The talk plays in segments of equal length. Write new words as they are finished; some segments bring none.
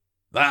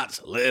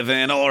That's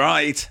living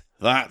alright.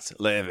 That's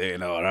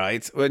living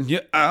alright. When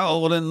you're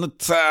out in the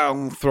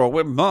town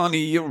throwing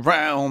money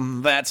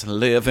around, that's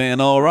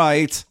living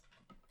alright.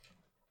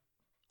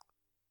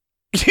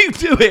 You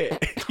do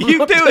it.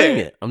 You do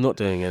it. I'm not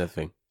doing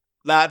anything.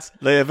 That's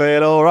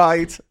living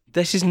alright.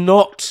 This is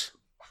not.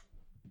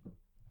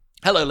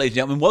 Hello, ladies and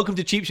gentlemen. Welcome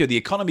to Cheap Show, the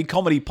economy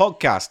comedy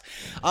podcast.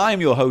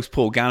 I'm your host,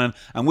 Paul Gannon,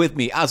 and with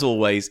me, as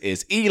always,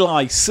 is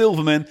Eli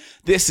Silverman.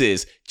 This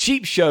is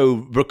Cheap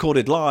Show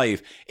recorded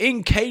live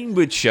in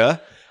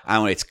Cambridgeshire,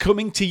 and it's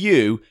coming to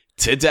you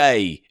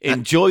today.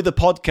 Enjoy the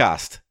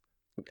podcast.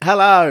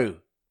 Hello.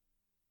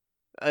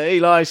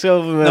 Eli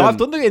Silverman. No, I've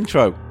done the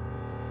intro.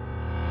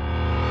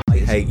 I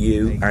hate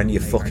you and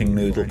your fucking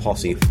noodle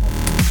posse.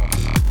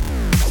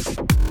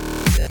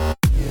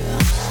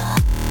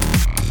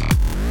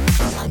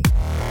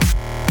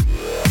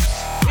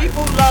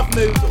 People love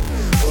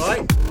noodles,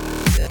 alright?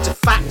 It's a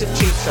fact of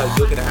Cheap Show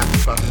you're going to have to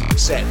fucking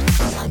accept.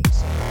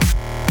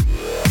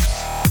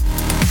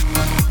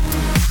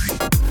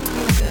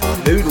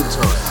 Noodle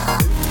time.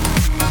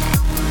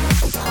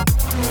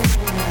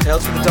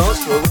 Tales from the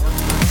dance floor.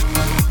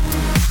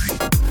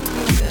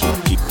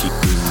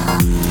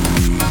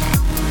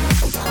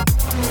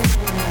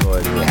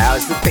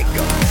 How's the pick going?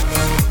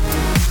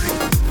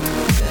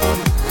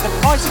 The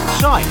price of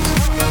shite.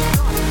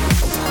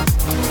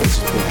 This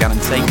is Paul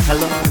Gannon saying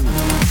hello.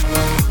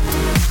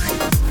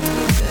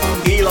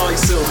 Eli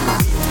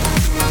Silverman.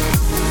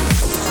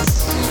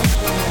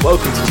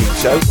 Welcome to Cheap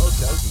Show.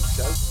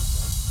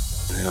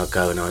 And I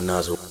go and I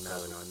nuzzle.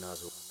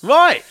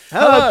 Right.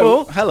 Hello,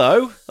 Paul.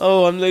 Hello.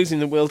 Oh, I'm losing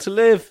the will to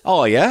live.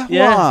 Oh, yeah?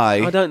 Yeah.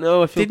 Why? I don't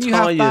know. I feel Didn't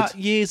tired. you have that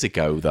years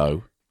ago,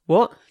 though?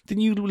 What?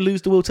 Didn't you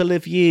lose the will to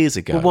live years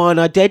ago? Well, why aren't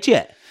I dead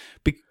yet?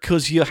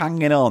 Because you're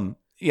hanging on.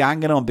 You're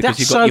hanging on because That's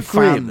you've got so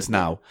your grim. fans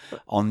now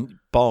on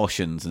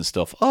Bartians and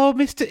stuff. Oh,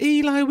 Mr.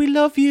 Eli, we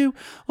love you.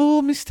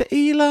 Oh, Mr.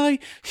 Eli,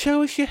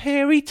 show us your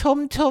hairy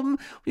tom-tom.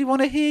 We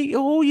want to hear you.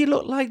 Oh, you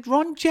look like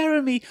Ron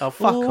Jeremy. Oh,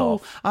 fuck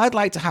off. I'd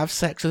like to have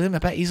sex with him. I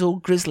bet he's all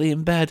grizzly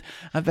in bed.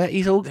 I bet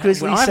he's all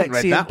grizzly I haven't sexy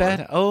read in that bed.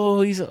 one.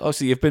 Oh,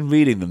 so you've been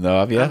reading them, though,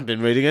 have you? I haven't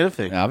been reading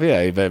anything. Have you?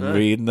 You've been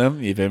reading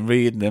them. You've been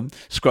reading them.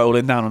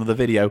 Scrolling down under the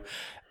video.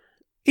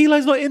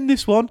 Eli's not in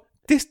this one.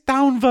 This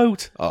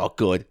downvote. Oh,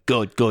 good,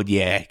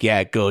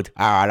 yeah, good.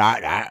 I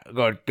like that.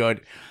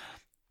 Good.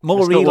 More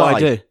That's not Eli. what I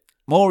do.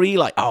 More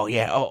Eli. Oh,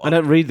 yeah. I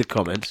don't read the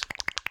comments.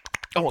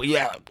 Oh,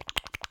 yeah.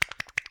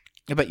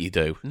 I bet you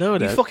do. No, I You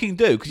don't. fucking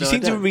do, because you No, I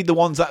seem to don't. read the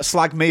ones that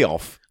slag me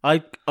off.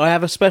 I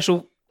have a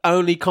special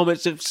only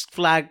comments of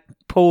flag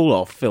Paul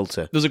off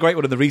filter. There's a great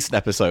one in the recent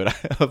episode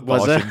of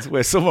Was there? Martians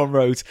where someone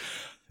wrote,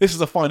 "This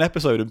is a fine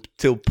episode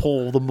until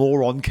Paul the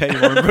moron came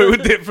on and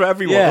ruined it for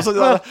everyone."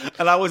 Yeah.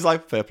 And I was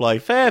like, fair play.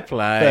 Fair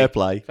play. Fair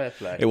play. Fair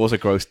play. It was a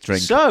gross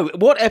drink. So,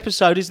 what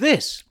episode is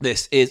this?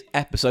 This is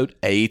episode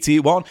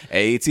 81.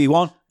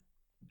 81.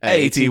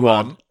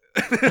 81?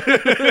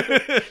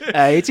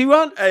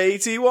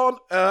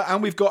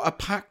 And we've got a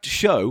packed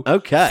show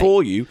Okay.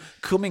 for you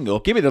coming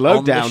up. Give me the on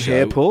lowdown show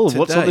here, Paul. What's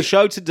on today. the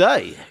show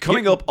today?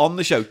 Coming up on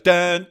the show.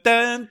 Dun,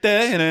 dun,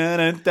 dun, dun,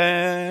 dun,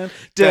 dun,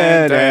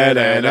 Dun, dun,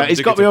 dun, dun.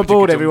 He's got me on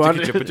board, everyone.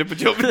 There you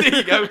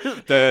go.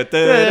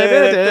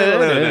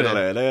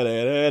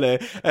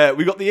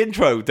 We got the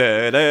intro.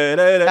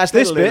 That's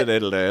this bit.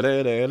 And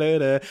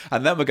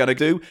then we're going to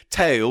do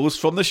Tales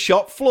from the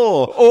Shop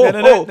Floor.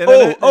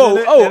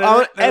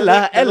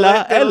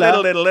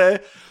 Ella.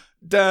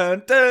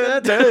 Dun,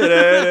 dun, dun,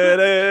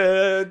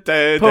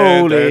 dun,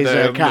 Paul is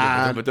a dun,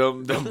 cat. dun,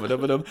 dun, dun,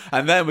 dun, dun.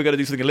 And then we're going to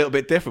do something a little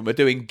bit different. We're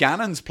doing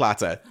Gannon's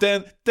platter.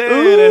 Dun, dun,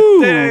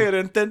 Ooh.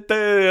 dun, dun,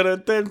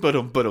 dun, dun,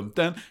 ba-dum, ba-dum,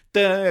 dun,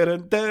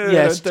 dun, dun,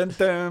 Yes. dun,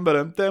 dun,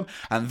 ba-dum, dun.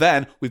 And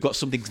then we've got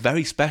something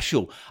very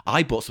special.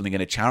 I bought something in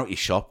a charity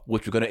shop,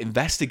 which we're going to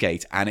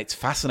investigate, and it's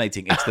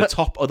fascinating. It's the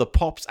Top of the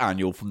Pops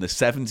annual from the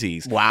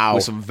 70s. Wow.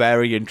 With some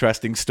very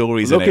interesting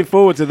stories in Looking it.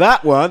 forward to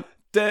that one.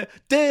 Stop.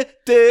 Paul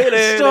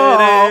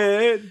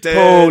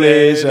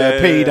is a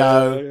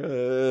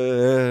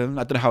pedo.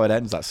 I don't know how it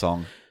ends, that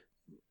song.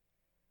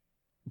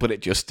 But it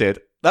just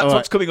did. That's All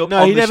what's right. coming up No,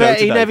 on he the show never.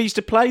 today. He never used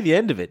to play the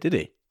end of it, did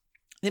he?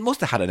 It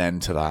must have had an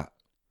end to that.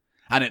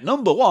 And at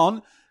number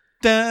one,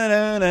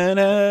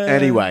 da-na-na-na,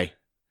 Anyway,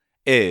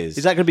 is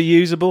is that going to be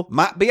usable?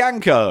 Matt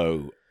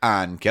Bianco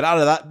and Get Out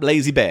of That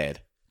Lazy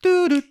Bed.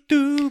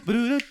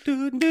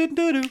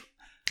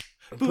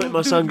 I'm putting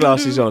my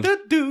sunglasses on.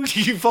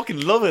 You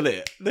fucking loving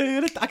it.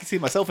 I can see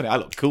myself in it. I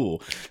look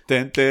cool.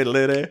 I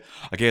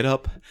get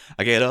up,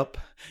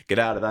 get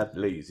out of that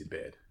lazy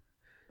bed.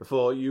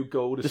 Before you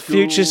go to The school.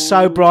 future's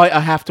so bright, I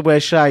have to wear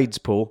shades,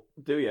 Paul.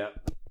 Do you?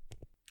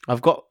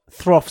 I've got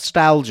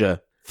throfstalgia.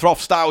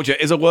 Throfstalgia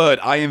is a word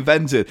I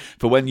invented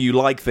for when you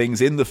like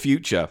things in the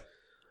future.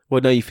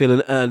 Well, no, you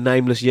feel a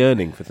nameless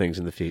yearning for things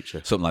in the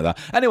future. Something like that.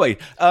 Anyway,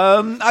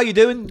 how you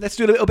doing? Let's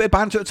do a little bit of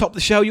banter at the top of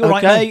the show. You all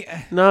right, mate?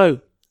 No.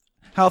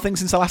 How are things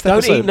since the last Don't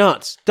episode? eat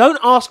nuts. Don't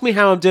ask me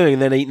how I'm doing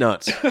and then eat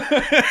nuts.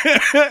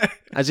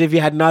 As if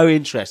you had no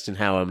interest in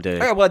how I'm doing.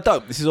 Yeah, well, I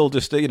don't. This is all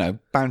just,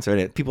 banter,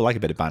 innit? People like a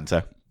bit of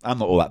banter. I'm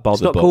not all that bothered.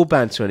 It's not but called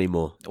banter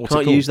anymore. What's it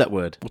Can't called? use that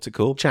word. What's it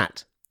called?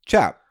 Chat.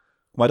 Chat.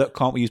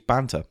 Can't we use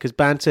banter? Because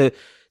banter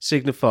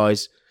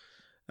signifies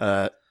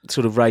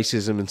sort of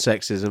racism and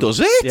sexism. Does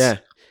it? Yeah.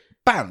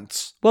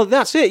 Bants. Well,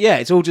 that's it. Yeah,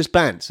 it's all just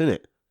bants, isn't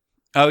it?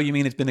 Oh, you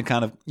mean it's been a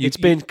kind of... It's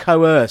been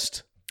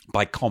coerced.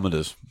 by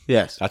commoners.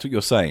 Yes. That's what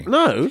you're saying.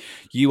 No.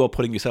 You are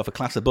putting yourself a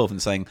class above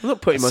and saying... I'm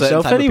not putting a certain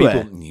myself type of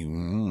anywhere.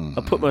 people-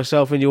 I put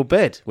myself in your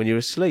bed when you're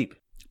asleep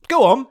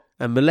Go on.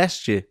 and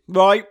molest you.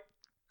 Right.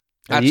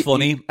 And That's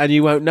funny. And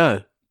you won't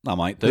know. I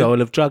might Because I do. will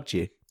have drugged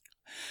you.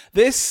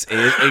 This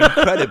is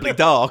incredibly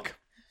dark.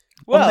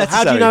 Well, how do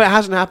Unnecessary. you know it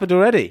hasn't happened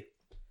already?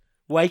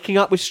 Waking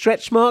up with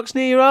stretch marks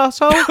near your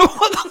arsehole?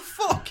 What the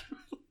fuck?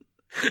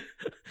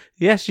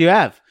 Yes, you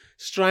have.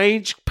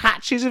 Strange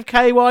patches of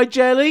KY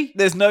jelly?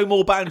 There's no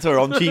more banter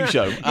on Cheap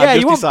Show. I've Yeah, just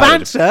you want decided.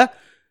 banter?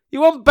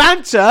 You want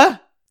banter?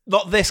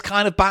 Not this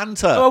kind of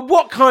banter. Well,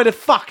 what kind of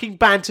fucking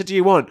banter do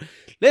you want?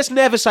 Let's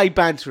never say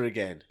banter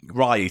again.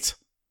 Right.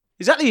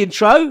 Is that the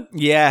intro?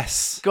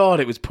 Yes. God,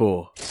 it was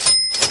poor.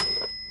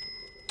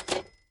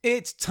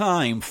 It's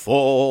time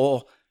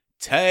for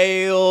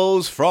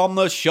Tales from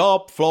the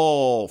Shop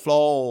Floor.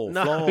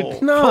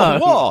 No.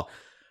 What?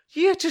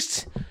 Yeah,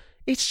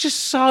 it's just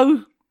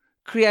so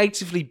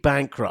creatively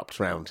bankrupt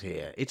round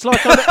here. It's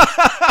like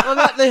I'm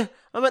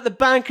at the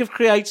bank of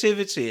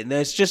creativity, and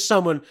there's just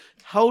someone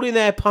holding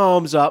their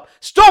palms up.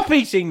 Stop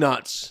eating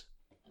nuts.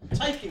 I'm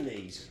taking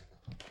these.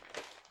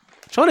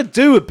 Trying to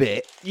do a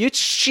bit. You're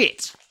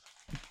shit.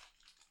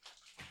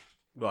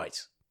 Right.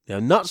 Now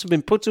nuts have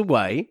been put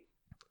away.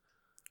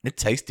 They're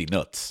tasty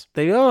nuts.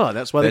 They are.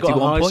 That's why they got a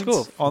 31 high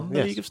points score on the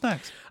Yes. League of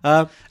Snacks.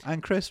 Uh,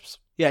 And crisps.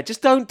 yeah,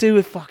 just don't do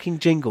a fucking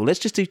jingle. Let's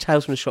just do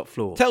Tales from the Shop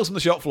Floor. Tales from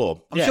the Shop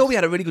Floor. I'm Yes. sure we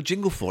had a really good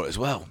jingle for it as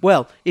well.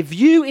 Well, if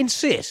you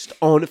insist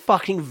on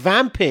fucking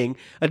vamping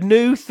a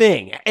new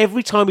thing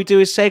every time we do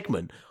a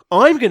segment,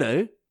 I'm going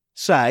to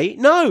say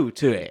no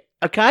to it,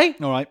 okay?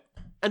 All right.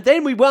 And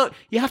then we won't...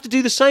 You have to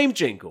do the same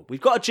jingle.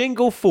 We've got a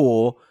jingle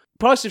for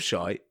Price of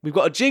Shite. We've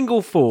got a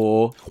jingle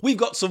for... We've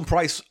got some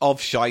price of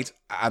shite,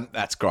 and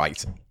that's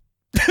great.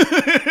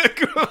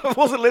 I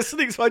wasn't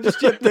listening, so I just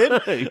jumped in.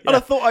 And I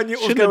thought I knew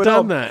what was Shouldn't going have done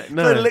on. that,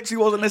 no. I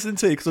literally wasn't listening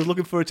to you because I was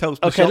looking for a Tales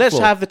from the Okay, Shop let's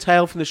Floor. have the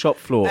tale from the shop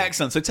floor.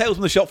 Excellent. So Tales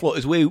from the Shop Floor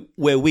is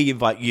where we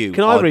invite you.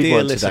 Can I our read dear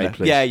one today, listener.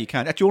 please? Yeah, you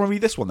can. Do you want to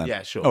read this one then?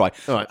 Yeah, sure. All right.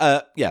 All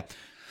right. Yeah.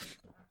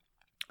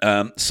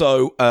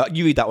 So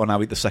you read that one, I'll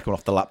read the second one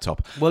off the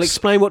laptop. Well,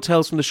 explain what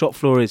Tales from the Shop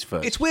Floor is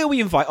first. It's where we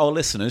invite our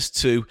listeners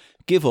to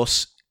give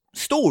us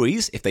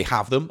stories, if they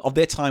have them, of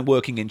their time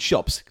working in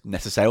shops.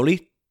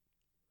 Necessarily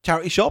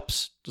charity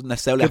shops. Doesn't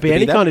necessarily Could have to be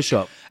any them. kind of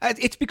shop.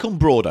 It's become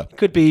broader.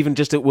 Could be even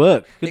just at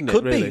work. It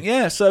could really? be,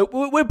 yeah. So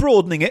we're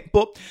broadening it,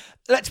 but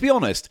let's be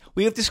honest.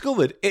 We have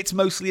discovered it's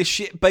mostly a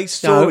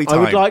shit-based No, story time.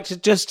 I would like to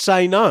just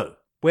say no.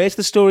 Where's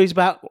the stories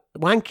about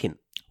wanking?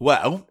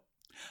 Well,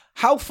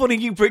 how funny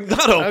you bring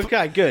that up.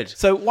 Okay, good.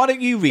 So why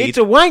don't you read? It's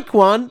a wank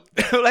one.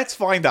 Let's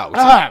find out.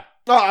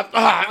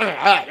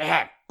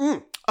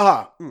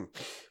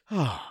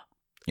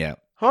 Yeah.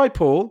 Hi,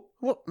 Paul.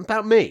 What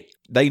about me?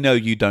 They know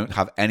you don't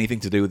have anything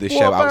to do with this What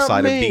show about outside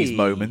of me? these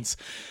moments.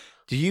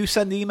 Do you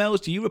send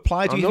emails? Do you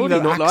reply? Do I'm you already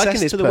have not liking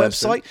access this to the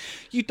person. website?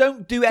 You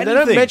don't do If anything.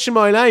 they don't mention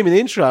my name in the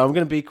intro, I'm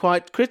going to be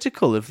quite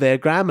critical of their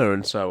grammar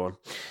and so on.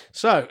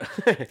 So,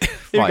 here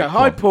we Right, go.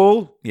 Hi, go on.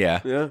 Paul. Yeah.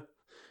 Yeah.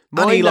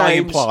 And Eli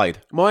implied.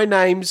 My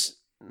name's...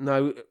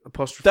 No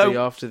apostrophe Don't-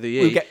 after the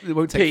E. It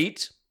won't take.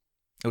 Pete.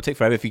 It'll take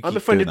forever if you. I'm keep a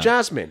friend doing of that.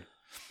 Jasmine.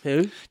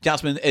 Who?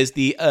 Jasmine is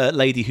the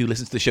lady who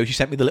listens to the show. She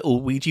sent me the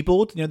little Ouija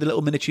board. You know, the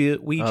little miniature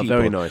Ouija board. Oh,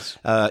 very nice.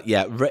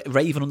 Yeah,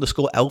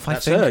 Raven_elf. I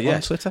That's think her, on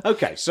yes. Twitter.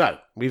 Okay, so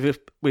we've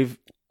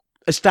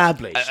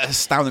established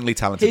Astoundingly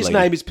talented his lady.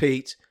 name is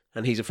Pete,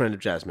 and he's a friend of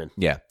Jasmine.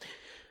 Yeah.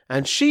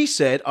 And she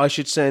said I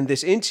should send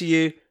this in to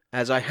you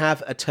as I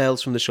have a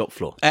Tales from the Shop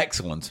Floor.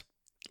 Excellent.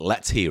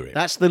 Let's hear it.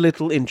 That's the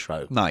little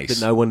intro Nice.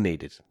 that no one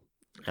needed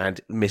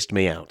and missed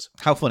me out.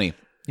 How funny.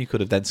 You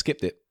could have then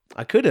skipped it.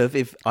 I could have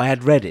if I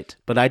had read it,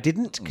 but I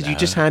didn't because you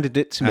just handed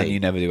it to And me. you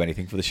never do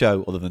anything for the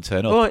show other than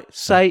turn up. All right,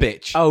 say and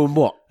bitch. Oh, and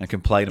what? And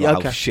complain about Yeah, how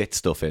okay. shit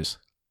stuff is.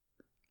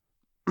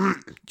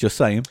 Just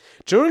saying.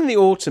 During the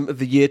autumn of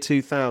the year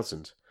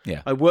 2000,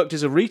 Yeah. I worked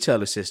as a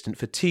retail assistant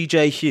for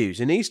TJ Hughes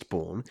in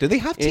Eastbourne. Do they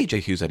have TJ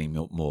Hughes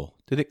anymore?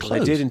 Did it close?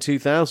 They did in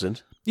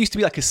 2000. Used to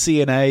be like a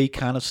CNA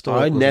kind of store. I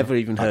wasn't never it?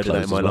 even That heard of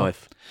that in closed my as well.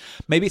 life.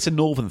 Maybe it's a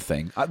northern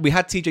thing. We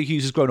had TJ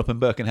Hughes has grown up in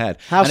Birkenhead.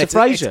 House And of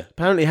Fraser.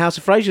 Apparently, House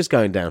of Fraser's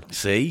going down.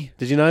 See?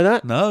 Did you know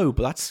that? No,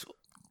 but that's...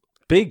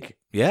 Big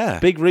Yeah.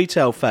 Big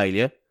retail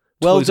failure.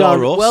 Well Toys done.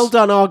 R Us. Well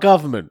done, our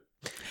government.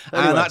 And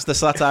Anyway. that's the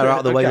satire out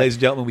of the way, Okay. ladies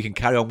and gentlemen. We can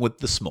carry on with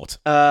the smut.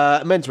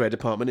 Menswear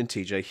department in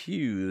TJ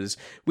Hughes.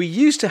 We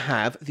used to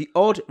have the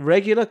odd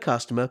regular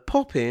customer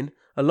pop in,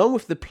 along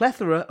with the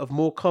plethora of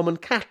more common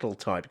cattle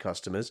type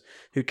customers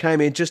who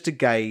came in just to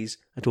gaze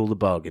at all the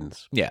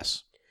bargains.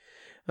 Yes.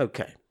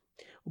 Okay.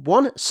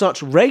 One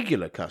such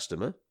regular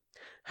customer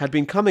had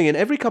been coming in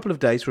every couple of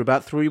days for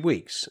about 3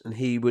 weeks, and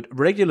he would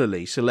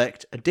regularly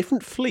select a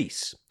different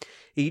fleece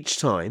each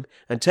time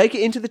and take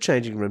it into the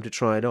changing room to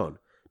try it on.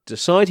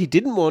 Decide he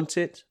didn't want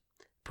it,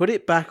 put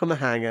it back on the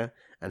hanger,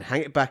 and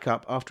hang it back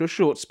up after a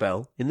short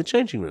spell in the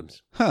changing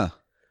rooms. Huh.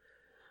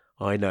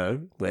 I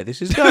know where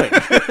this is going.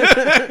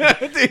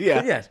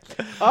 Yeah. Yes.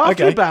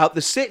 After Okay. about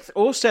the 6th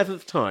or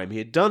 7th time he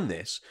had done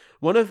this,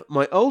 one of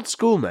my old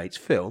schoolmates,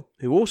 Phil,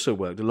 who also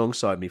worked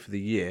alongside me for the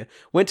year,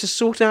 went to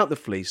sort out the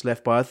fleece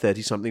left by a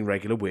 30-something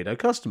regular weirdo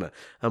customer,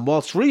 and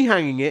whilst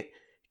rehanging it,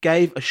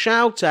 gave a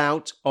shout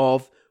out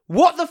of,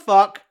 "What the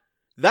fuck?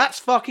 That's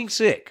fucking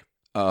sick."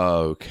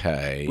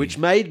 Okay. Which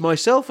made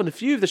myself and a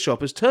few of the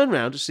shoppers turn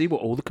round to see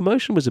what all the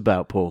commotion was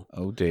about, Paul.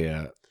 Oh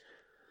dear.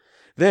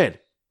 Then,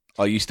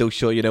 Are you still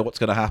sure you know what's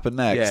going to happen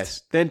next?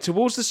 yes, then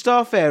towards the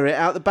staff area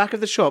out the back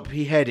of the shop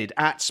he headed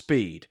at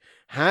speed,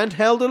 hand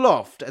held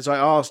aloft as I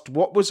asked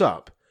what was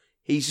up.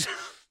 He's...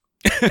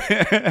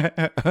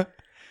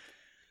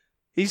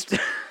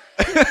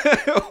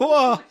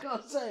 What?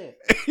 can't say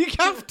it. You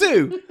have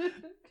to.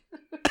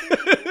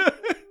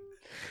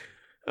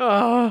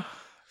 Ah,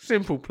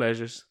 simple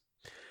pleasures.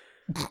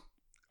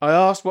 I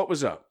asked what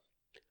was up.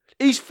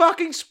 "He's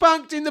fucking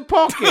spunked in the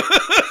pocket,"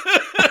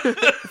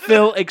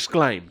 Phil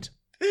exclaimed.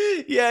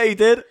 Yeah, he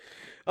did.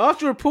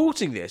 After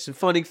reporting this and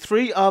finding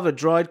 3 other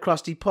dried,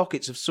 crusty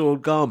pockets of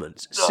soiled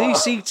garments,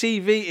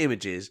 CCTV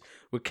images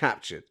were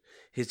captured.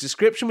 His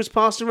description was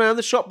passed around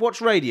the shop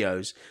watch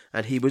radios,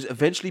 and he was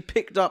eventually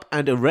picked up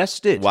and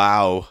arrested.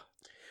 Wow.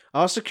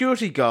 Our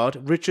security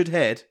guard, Richard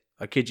Head,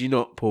 I kid you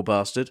not, poor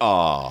bastard.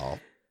 Oh.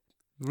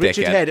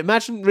 Richard dickhead. Head.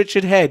 Imagine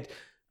Richard Head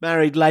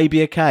married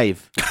Labia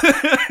Cave.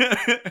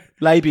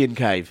 Labian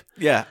Cave.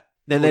 Yeah.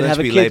 Then Well, they'd that have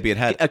should a be kid, Labian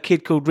Head. a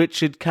kid called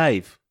Richard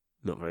Cave.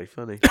 Not very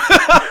funny.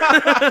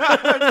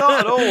 Not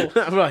at all.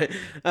 Right.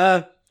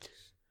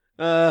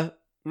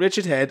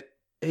 Richard Head,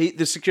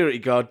 the security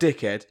guard,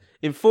 dickhead,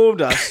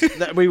 informed us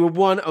that we were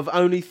one of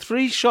only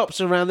 3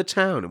 shops around the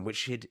town in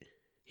which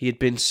he had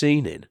been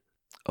seen in.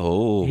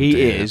 Oh, He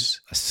dear. is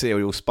a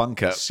serial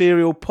spunker.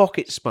 serial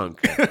pocket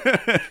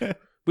spunker.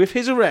 With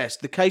his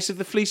arrest, the case of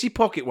the fleecy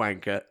pocket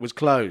wanker was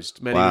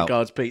closed. Many Wow.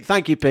 regards, Pete.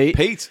 Thank you, Pete.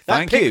 Pete, That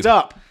thank picked you.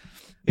 up.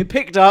 It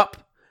picked up.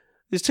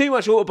 There's too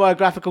much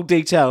autobiographical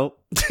detail,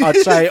 I'd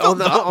say, on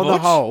the Not that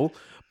much. whole.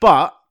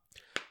 But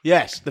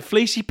yes, the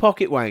fleecy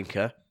pocket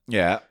wanker.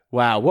 Yeah.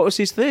 Wow, what was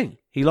his thing?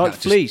 He liked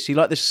just- fleece. He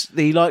liked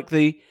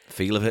the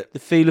Feel of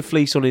it. feel of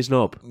fleece on his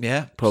knob.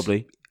 Yeah.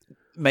 Probably.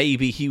 Maybe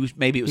it was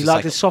He a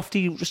liked the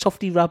psycho-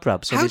 softy rub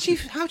rubs. on How his- do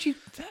you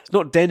It's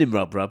not denim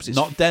rub rubs. It's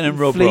Not denim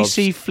rub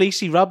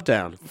fleecy rub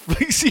down.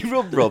 fleecy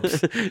rub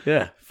rubs?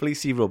 Yeah,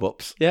 Fleecy rub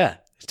ups. yeah.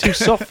 It's too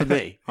soft for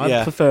me. I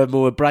Yeah. prefer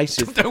more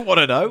abrasive Don't want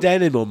to know.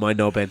 denim on my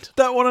knob end.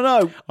 Don't want to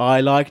know. I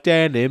like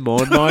denim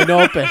on my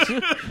knob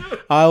end.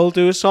 I'll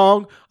do a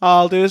song.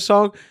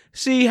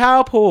 See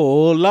how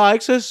Paul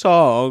likes a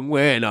song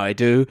when I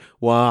do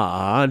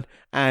one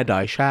and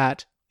I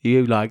chat.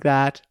 You like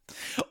that?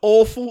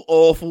 Awful,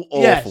 awful,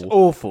 awful. Yes,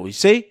 awful. You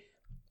see?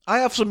 I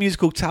have some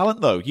musical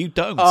talent though. You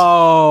don't.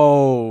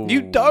 Oh,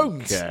 You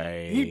don't.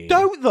 Okay. You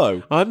don't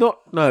though. I'm not.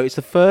 No, it's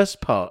the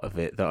first part of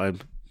it that I'm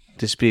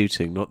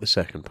disputing, not the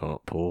second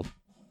part, Paul.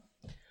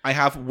 I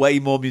have way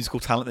more musical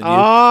talent than you.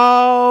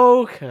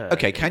 Okay.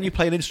 Okay, can you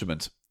play an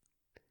instrument?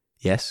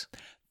 Yes,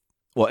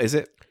 What is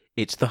it?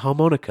 it's the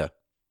harmonica.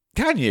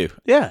 Can you?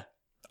 Yeah.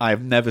 I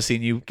have never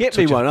seen you Get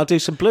me touch a- one. I'll do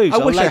some blues. I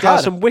I'll wish lay I down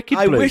had. some wicked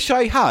I blues. wish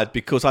I had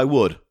because I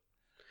would.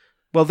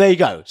 Well, there you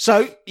go.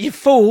 So you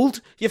fooled,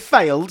 you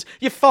failed,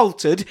 you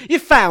faltered, you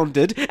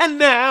foundered, and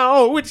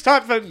now it's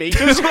time for me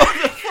to. What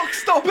the fuck?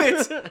 Stop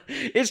it!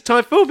 It's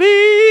time for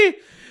me.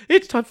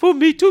 It's time for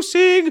me to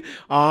sing.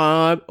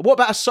 What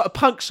about a sort of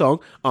punk song?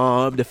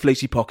 I'm the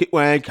fleecy pocket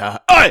wanker.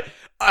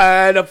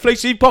 And I'm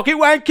fleecy pocket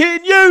wanking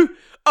you.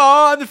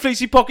 I'm the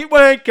fleecy pocket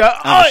wanker.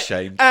 I'm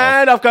ashamed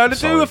And I'm going to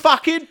sorry. do a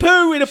fucking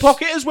poo in a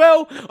pocket as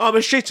well. I'm a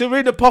shitter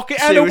in the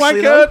pocket and a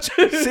Seriously, wanker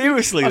though? too.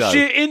 Seriously, I though?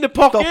 shit in the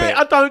pocket. Stop it.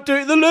 I don't do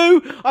it in the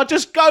loo. I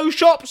just go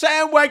shops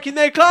and wank in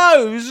their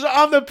clothes.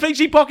 I'm the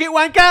fleecy pocket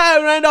wanker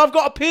and I've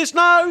got a pierced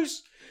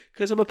nose.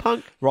 Because I'm a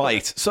punk.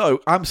 Right,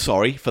 so I'm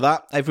sorry for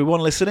that,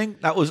 everyone listening.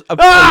 That was a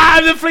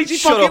I'm the fleecy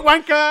Shut pocket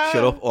up. wanker.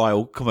 Shut up, or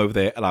I'll come over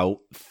there and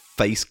I'll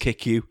face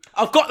kick you.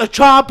 I've got the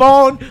charb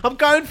on. I'm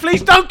going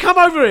fleece. Don't come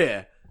over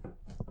here.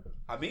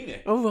 I mean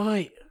it. All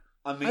right.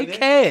 I mean Who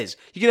cares?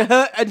 You're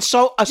gonna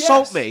assault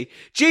Yes. me?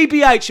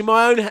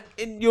 GBH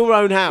in your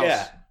own house.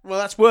 Yeah. Well,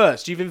 that's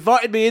worse. You've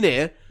invited me in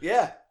here.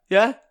 Yeah.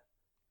 Yeah.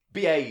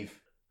 Behave.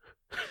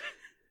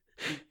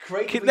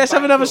 Let's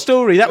have another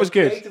story. That was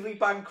good. Creatively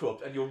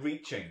bankrupt and you're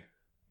reaching.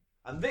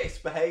 And this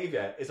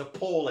behaviour is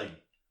appalling.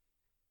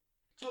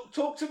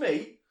 Talk to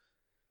me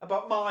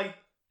about my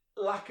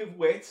lack of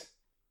wit.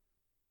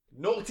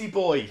 Naughty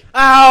boy.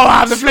 Oh,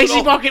 I'm the Shut fleecy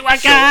up. pocket Shut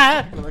wanker.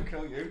 up. I'm gonna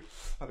kill you.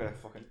 I'm gonna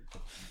fucking...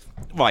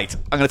 Right,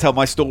 I'm going to tell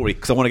my story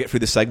because I want to get through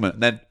this segment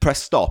and then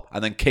press stop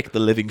and then kick the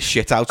living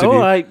shit out of All you.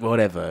 right,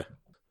 whatever.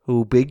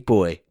 Oh, big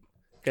boy.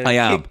 I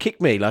am.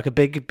 Kick me like a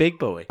big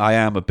boy. I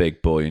am a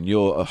big boy and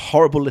you're a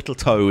horrible little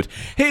toad.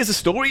 Here's a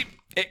story.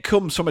 It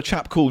comes from a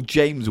chap called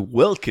James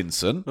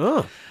Wilkinson.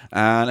 Oh.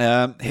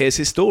 And here's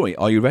his story.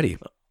 Are you ready?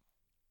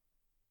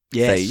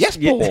 Say, yes,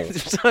 Paul.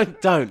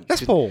 Don't.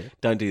 Yes, Paul.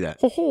 Don't do that.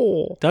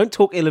 Ho-ho. Don't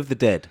talk ill of the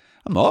dead.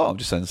 I'm not. I'm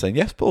just saying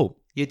yes, Paul.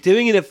 You're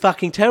doing a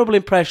fucking terrible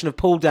impression of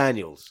Paul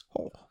Daniels.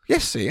 Oh,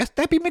 yes, sir. Yes,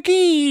 Debbie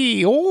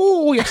McGee.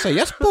 Oh, yes, sir.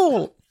 Yes,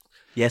 Paul.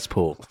 Yes,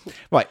 Paul.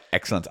 Right,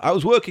 excellent. I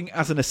was working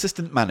as an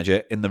assistant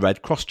manager in the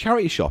Red Cross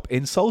charity shop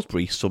in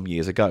Salisbury some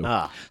years ago.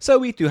 Ah. So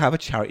we do have a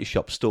charity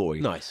shop story.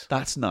 Nice.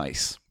 That's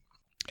nice.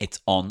 It's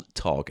on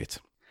target.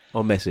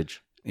 On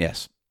message.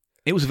 Yes.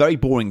 It was a very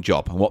boring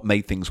job, and what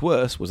made things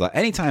worse was that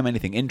anytime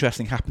anything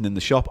interesting happened in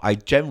the shop, I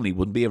generally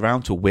wouldn't be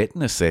around to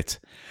witness it.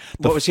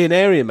 What was he, an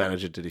area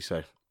manager, did he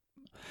say?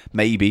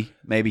 Maybe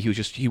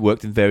he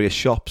worked in various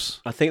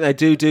shops. I think they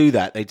do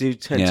that. They do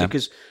tend to, Yeah.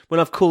 because when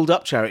I've called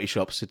up charity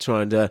shops to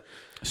try and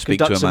Speak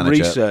to conduct a some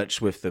manager.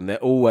 research with them, they're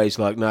always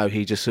like, no,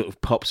 he just sort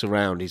of pops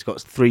around. He's got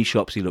 3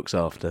 shops he looks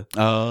after.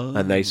 Oh.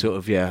 And they sort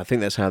of, I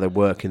think that's how they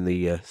work in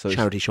the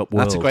charity shop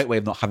world. That's a great way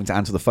of not having to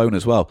answer the phone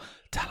as well.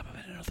 Tell him I'm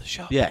in another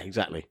shop. Yeah,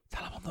 exactly.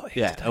 Tell him I'm not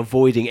here. Yeah,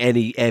 avoiding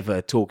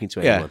ever talking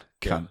to Yeah. anyone.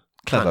 Cunt.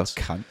 Clever Cunts.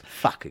 cunt.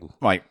 Fucking.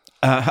 Right.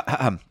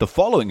 The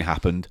following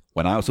happened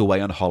when I was away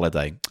on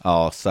holiday.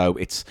 So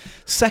it's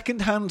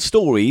second-hand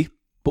story,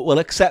 but we'll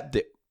accept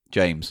it,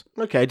 James.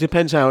 Okay,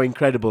 depends how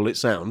incredible it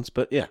sounds,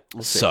 but yeah.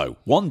 We'll see. So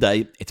one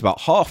day, it's about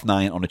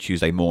 9:30 on a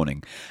Tuesday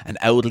morning. An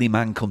elderly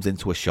man comes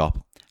into a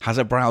shop, has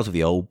a browse of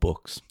the old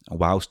books, and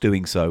whilst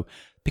doing so,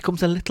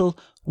 becomes a little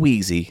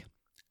wheezy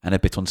and a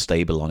bit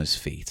unstable on his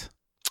feet.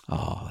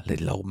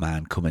 Little old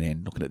man coming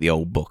in, looking at the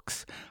old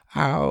books.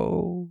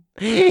 Oh,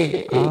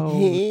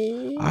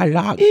 I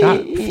like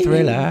that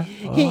thriller.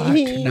 Oh,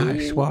 that's a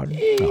nice one.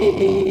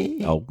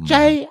 Old man.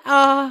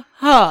 J.R.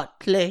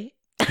 Hartley.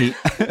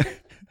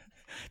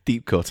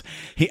 Deep cut.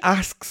 He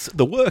asks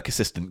the work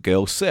assistant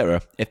girl,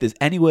 Sarah, if there's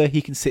anywhere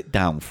he can sit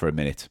down for a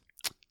minute.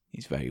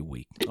 He's very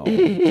weak. Oh.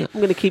 I'm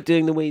going to keep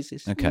doing the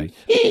wheezes. Okay.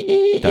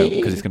 Don't,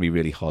 because it's going to be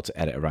really hard to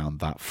edit around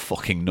that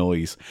fucking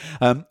noise.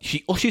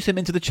 She ushers him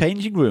into the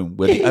changing room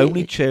where the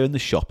only chair in the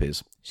shop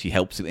is. She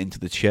helps him into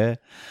the chair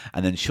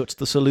and then shuts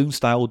the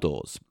saloon-style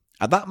doors.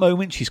 At that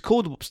moment, she's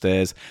called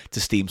upstairs to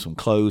steam some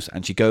clothes,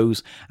 and she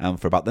goes, and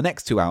for about the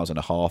next 2 hours and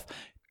a half,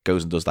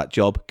 goes and does that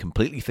job,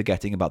 completely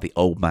forgetting about the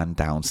old man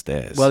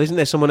downstairs. Well, isn't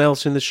there someone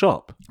else in the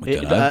shop?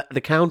 dunno. At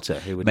the counter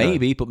who would know?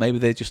 Maybe, but maybe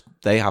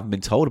they haven't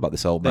been told about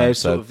this old man, They're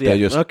so sort of, they're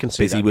yeah, just I can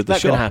see busy that. with the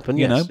That shop. can happen,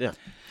 you yes, know? yeah.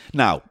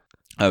 Now,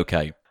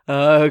 okay.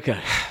 Okay.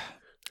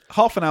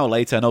 Half an hour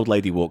later, an old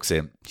lady walks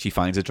in. She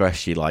finds a dress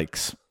she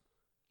likes.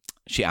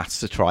 She asks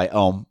to try it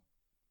on.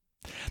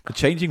 The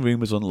changing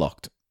room is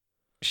unlocked.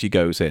 She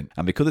goes in,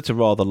 and because it's a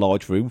rather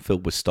large room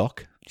filled with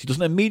stock, she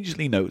doesn't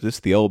immediately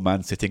notice the old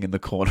man sitting in the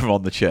corner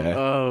on the chair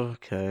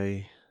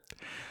Okay.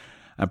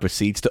 and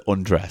proceeds to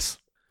undress.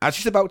 As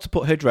she's about to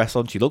put her dress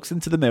on, she looks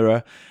into the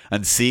mirror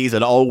and sees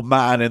an old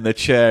man in the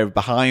chair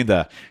behind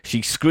her.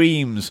 She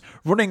screams,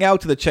 running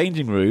out of the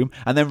changing room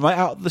and then right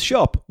out of the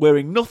shop,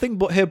 wearing nothing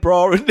but her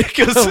bra and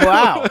knickers. Oh,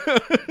 wow.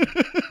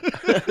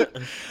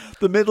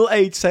 The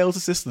middle-aged sales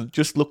assistant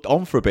just looked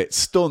on for a bit,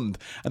 stunned,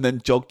 and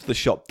then jogged to the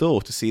shop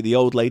door to see the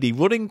old lady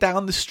running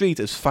down the street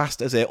as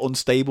fast as her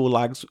unstable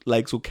legs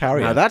will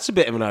carry Now, her. that's a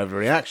bit of an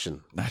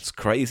overreaction. That's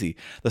crazy.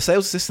 The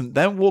sales assistant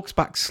then walks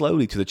back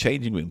slowly to the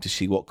changing room to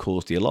see what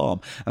caused the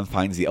alarm and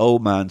finds the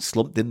old man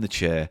slumped in the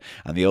chair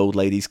and the old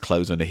lady's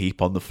clothes on a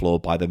heap on the floor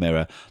by the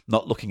mirror,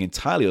 not looking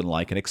entirely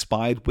unlike an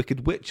expired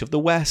wicked witch of the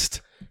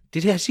West.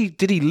 Did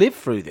he live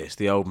through this,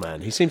 the old man?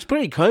 He seems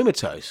pretty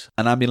comatose.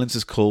 An ambulance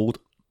is called,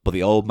 but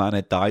the old man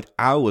had died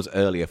hours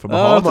earlier from a Oh,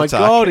 heart my attack.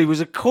 God, he was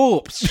a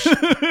corpse.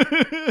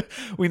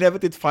 We never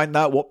did find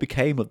out what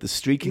became of the He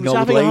streaking was old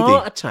having lady. a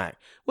heart attack.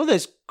 Well,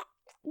 there's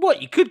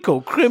what you could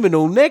call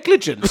criminal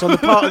negligence on the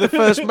part of the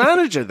first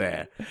manager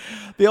there.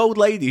 The old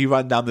lady who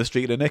ran down the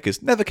street in her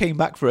knickers never came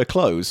back for her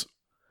clothes.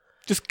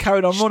 Just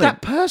carried on running.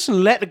 That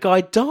person let the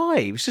guy die.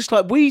 He was just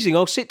like wheezing.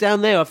 I'll sit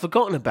down there. I've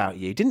forgotten about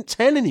you. Didn't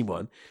tell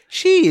anyone.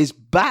 She is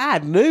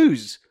bad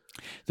news.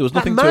 There was That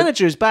nothing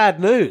manager is bad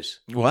news.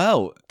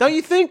 Well, Don't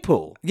you think,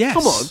 Paul? Yes.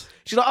 Come on.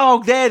 She's like,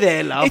 oh,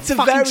 there, love. It's a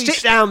Fucking very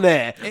sit down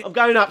there. I'm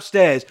going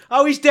upstairs.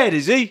 Oh, he's dead,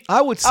 is he?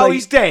 I would Oh, say-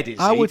 he's dead, is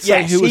he? I would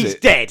say, yes, who is he's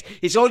it? dead.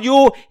 It's on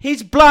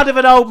his blood of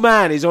an old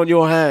man is on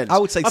your hands. I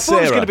would say I thought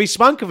it was Sarah. going to be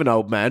spunk of an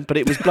old man, but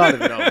it was blood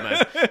of an old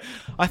man.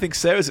 I think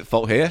Sarah's at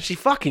fault here. She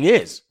fucking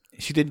is.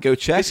 She didn't go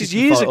check. This is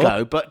She years followed up.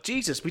 ago, but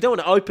Jesus, we don't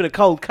want to open a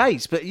cold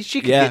case, but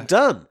she could Yeah. get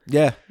done.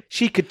 Yeah.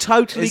 She could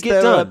totally Is get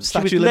there, done.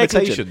 statute She was of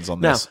limitations negligent.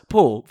 on this? Now,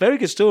 Paul, very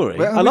good story.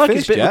 We I haven't like it. finished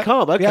It's a bit yet.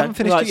 macabre. Okay. We haven't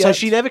finished Right, it so yet.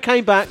 she never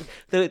came back.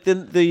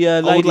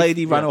 The Old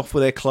lady ran yeah. off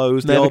with her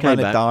clothes. The Never old man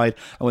came had back. died.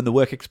 And when the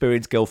work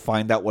experience girl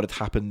found out what had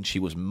happened, she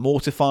was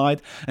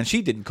mortified. And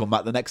she didn't come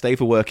back the next day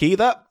for work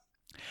either.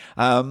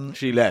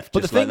 She left. But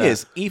the just like thing that.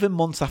 is, even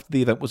months after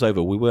the event was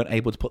over, we weren't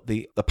able to put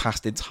the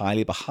past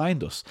entirely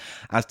behind us,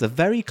 as the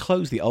very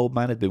clothes the old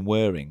man had been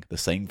wearing, the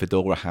same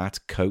fedora hat,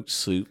 coat,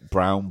 suit,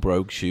 brown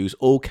brogue shoes,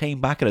 all came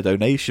back in a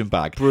donation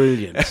bag.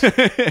 Brilliant.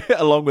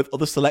 Along with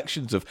other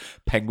selections of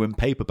Penguin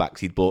paperbacks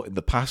he'd bought in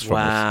the past from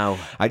Wow. us.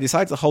 I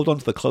decided to hold on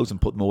to the clothes and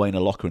put them away in a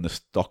locker in the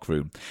stock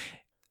room.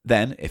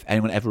 Then, if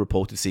anyone ever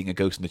reported seeing a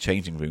ghost in the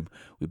changing room,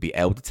 we'd be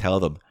able to tell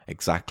them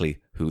exactly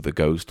who the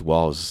ghost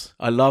was.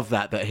 I love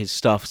that his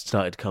stuff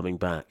started coming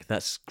back.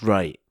 That's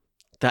great.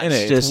 That's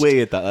Isn't it? just It's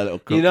weird that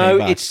little You know,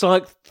 it's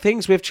like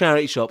things with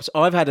charity shops.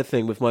 I've had a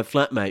thing with my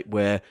flatmate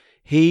where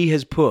he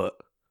has put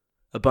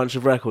a bunch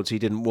of records he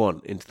didn't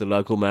want into the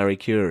local Marie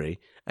Curie,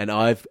 and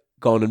I've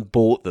gone and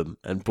bought them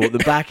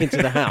back into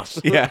the house.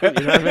 Yeah. You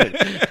know what I mean?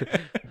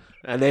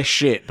 And they're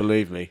shit,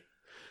 believe me.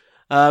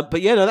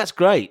 But yeah, no, that's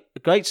great. A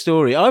great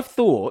story. I've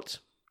thought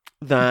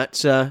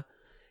that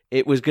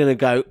it was going to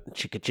go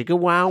chicka chicka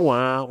wow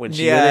wow when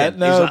she went in.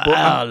 no, He's like,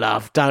 but, oh,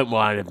 love, don't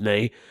worry of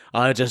me.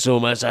 I just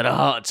almost had a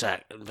heart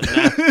attack.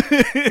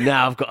 But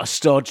now I've got a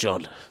stodge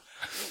on.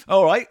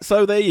 All right,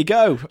 so there you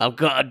go. I've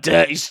got a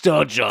dirty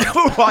stodge on.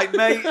 All right,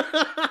 mate.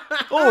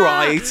 All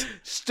right.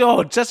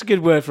 Stodge, that's a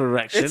good word for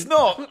erection. It's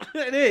not.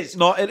 It is.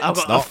 I've I've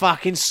got a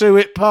fucking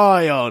suet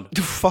pie on.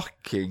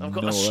 Fucking I've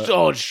got know a it.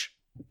 stodge.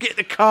 Get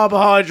the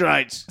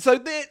carbohydrates. So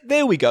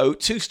there we go.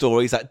 2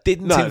 stories that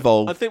didn't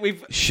involve I think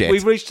we've shit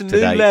reached a new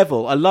today.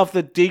 level. I love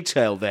the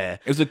detail there.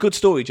 It was a good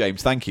story,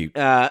 James. Thank you.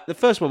 The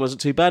first one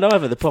wasn't too bad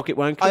either. The pocket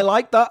wanker. I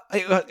like that.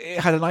 It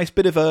had a nice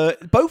bit of a...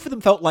 Both of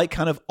them felt like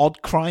kind of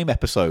odd crime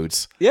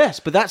episodes. Yes,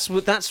 but that's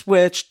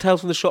where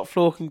Tales from the Shop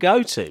Floor can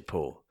go to,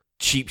 Paul.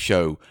 Cheap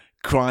Show,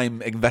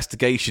 Crime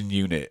Investigation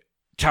Unit,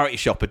 Charity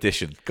Shop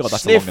Edition. God,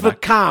 that's Sniff a for long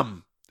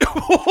cum.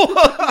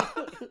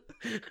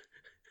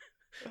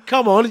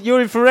 Come on,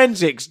 you're in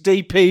forensics,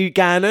 DP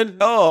Gannon.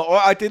 Oh,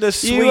 well, I did a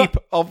sweep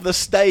of the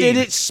stain. Did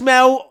it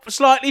smell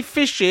slightly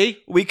fishy?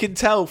 We can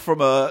tell from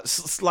a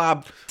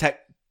slab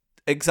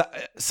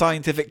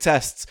scientific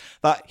tests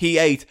that he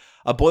ate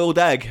a boiled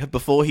egg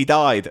before he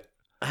died.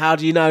 How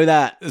do you know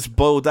that? There's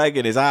boiled egg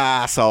in his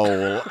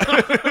asshole.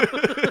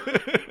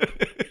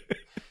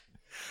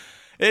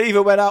 It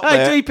even went out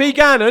there. Hey, DP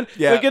Gannon,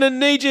 Yeah. we're going to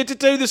need you to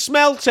do the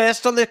smell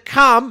test on the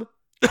cum.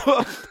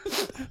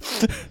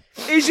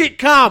 Is it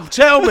cum?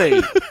 Tell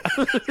me.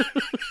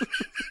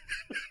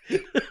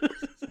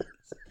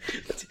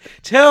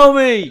 Tell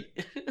me.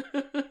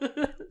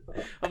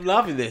 I'm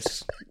loving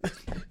this.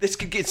 This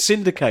could get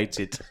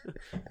syndicated.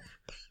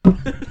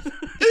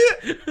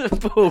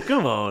 Paul,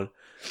 come on.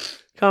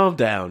 Calm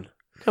down.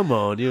 Come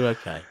on, you're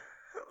okay.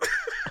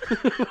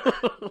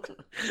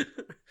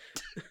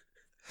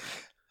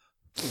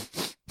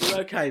 You're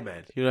okay,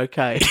 man. You're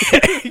okay.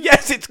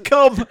 Yes, it's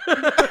come.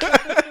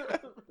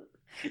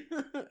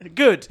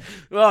 Good.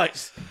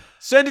 Right.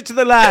 Send it to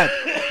the lab.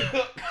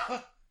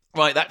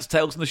 Right, that's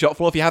Tales from the Shop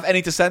Floor. If you have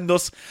any to send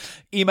us,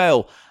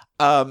 email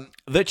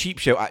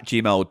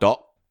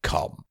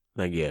thecheapshow@gmail.com.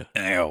 Thank you.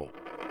 Ew.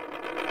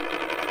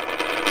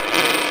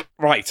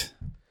 Right.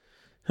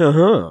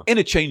 Uh-huh. In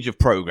a change of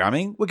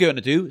programming, we're going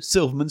to do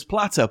Silverman's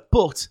Platter,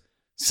 but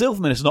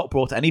Silverman has not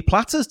brought any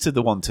platters to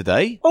the one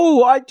today.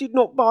 Oh, I did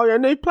not buy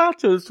any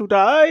platters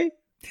today.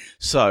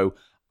 So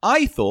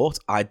I thought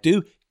I'd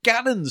do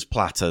Gannon's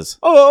Platters.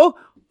 Oh,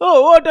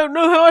 I don't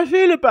know how I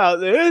feel about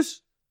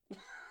this.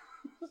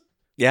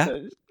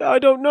 Yeah? I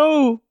don't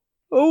know.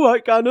 All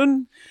right,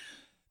 Gannon.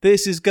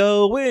 This is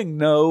going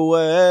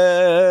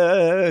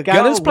nowhere.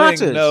 Gannon's going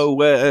Platters.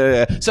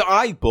 nowhere. So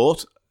I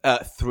bought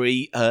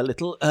 3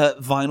 little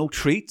vinyl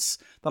treats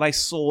that I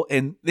saw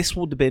in... This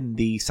would have been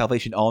the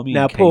Salvation Army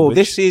Now, in Paul,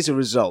 Cambridge. this is a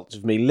result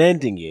of me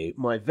lending you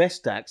my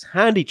Vestax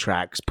Handy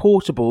Tracks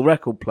portable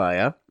record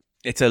player.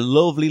 It's a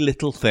lovely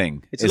little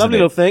thing. It's a lovely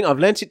little thing. I've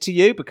lent it to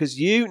you because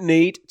you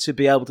need to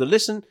be able to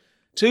listen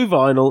to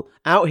vinyl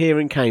out here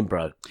in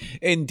Cambro.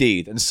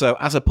 Indeed. And so,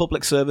 as a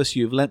public service,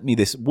 you've lent me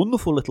this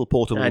wonderful little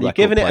portable And record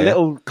you're giving it a player.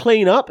 little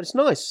clean up. It's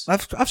nice.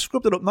 I've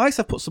scrubbed it up nice.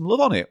 I've put some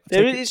love on it.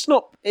 It's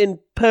not in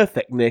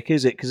perfect nick,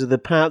 is it? Because of the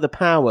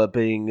power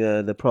being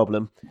the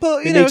problem.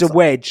 But, It needs a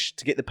wedge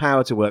to get the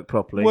power to work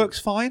properly. works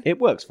fine. It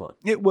works fine.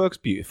 It works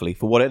beautifully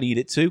for what I need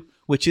it to,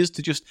 which is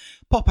to just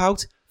pop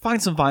out,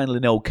 find some vinyl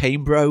in old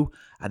Cambro,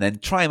 and then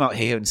try them out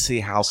here and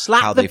see how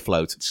they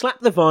float. Slap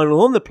the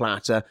vinyl on the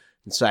platter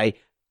and say,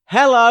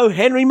 "Hello,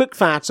 Henry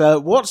McFatter.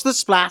 What's the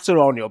splatter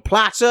on your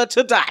platter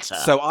to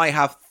data?" So I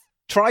have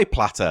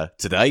tri-platter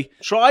today.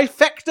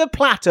 Trifecta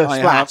platter I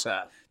have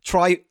splatter.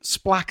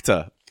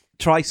 Tri-splatter.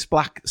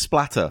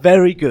 Tri-splatter.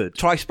 Very good.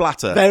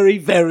 Tri-splatter. Very,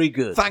 very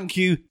good. Thank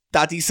you,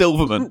 Daddy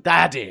Silverman.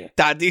 Daddy.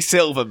 Daddy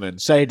Silverman.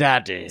 Say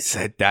daddy.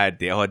 Said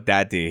Daddy. Oh,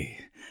 Daddy.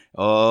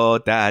 Oh,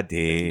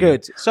 Daddy.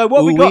 Good. So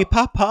what we Ooh-wee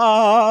got...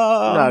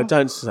 papa. No,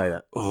 don't say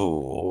that.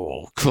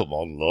 Oh, come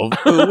on, love.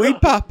 Ooh-wee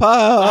papa.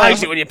 I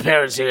hate it when your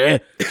parents are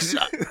here.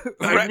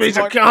 It means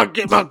I can't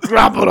get my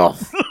grumble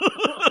off.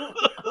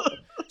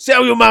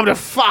 Tell your mum to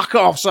fuck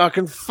off so I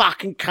can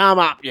fucking come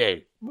up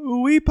you.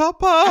 Ooh-wee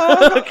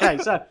papa. Okay,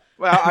 so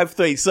Well, I have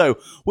 3. So,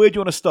 where do you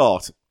want to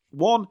start?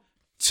 1,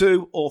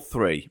 2, or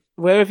 3?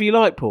 wherever you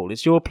like, Paul.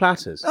 It's your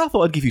platters. I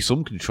thought I'd give you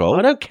some control.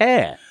 I don't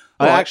care.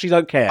 I All right. actually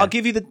don't care. I'll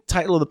give you the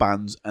title of the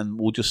bands, and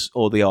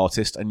or the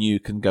artist, and you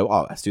can go,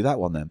 oh, let's do that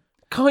one then.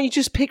 Can't you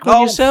just pick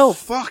one yourself?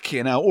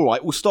 Fucking hell. All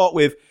right, we'll start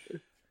with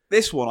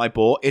this one I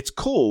bought. It's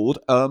called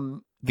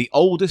The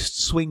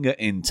Oldest Swinger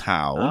in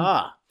Town.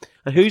 Ah.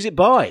 And who's it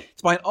by?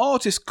 It's by an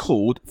artist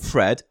called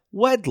Fred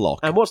Wedlock.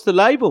 And what's the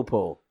label,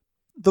 Paul?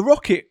 The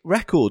Rocket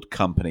Record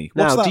Company.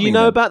 What's Now, that do you mean,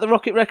 know then? about the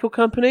Rocket Record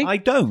Company? I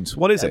don't.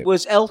 What is it? It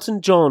was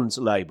Elton John's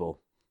label.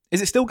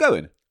 Is it still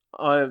going?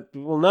 Well,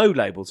 no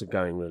labels are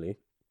going, really.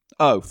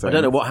 Oh, fair I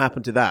don't know enough. what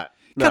happened to that.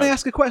 Can No. I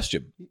ask a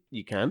question?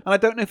 You can. And I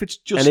don't know if it's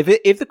just... And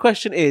if the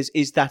question is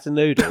that a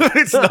noodle?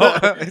 It's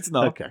not. It's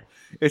not. Okay.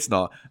 It's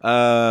not.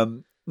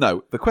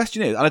 No, the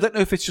question is, and I don't know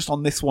if it's just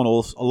on this one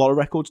or a lot of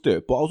records do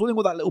it, but I was wondering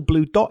what that little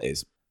blue dot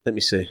is. Let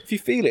me see. If you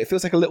feel it, it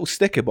feels like a little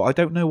sticker, but I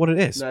don't know what it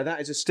is. No,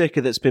 that is a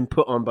sticker that's been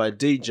put on by a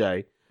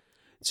DJ,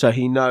 so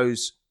he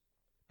knows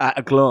at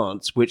a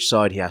glance which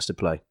side he has to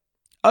play.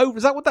 Oh,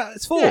 is that what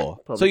that's for? Yeah,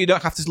 probably. So you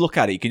don't have to look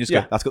at it. You can just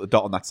Yeah. go, that's got the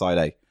dot on that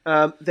side,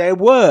 eh? There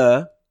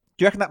were...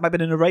 Do you reckon that might have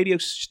been in a radio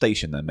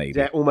station then, maybe?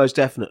 Yeah, almost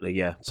definitely,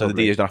 yeah. So the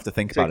probably. DJs don't have to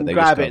think So you about it. can They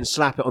grab just it go, and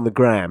slap it on the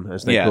gram,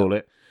 as they Yeah. call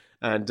it.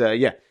 And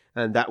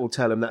and that will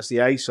tell him that's the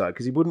A side,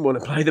 because he wouldn't want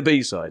to play the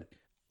B side.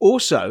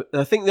 Also,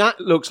 I think that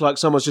looks like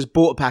someone's just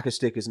bought a pack of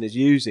stickers and is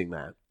using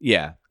that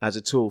yeah. as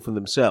a tool for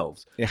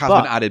themselves. It has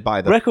But been added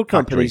by the record factory.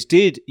 companies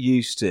did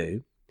used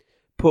to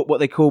put what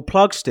they call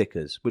plug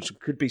stickers, which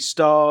could be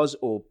stars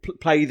or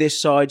play this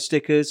side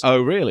stickers.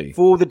 Oh, really?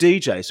 For the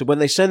DJ. So when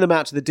they send them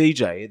out to the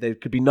DJ, there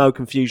could be no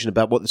confusion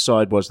about what the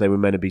side was they were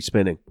meant to be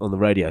spinning on the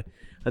radio.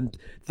 And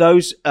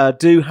those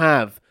do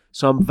have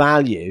some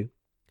value.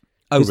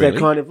 Oh, Because really? they're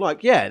kind of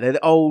like, they're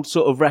the old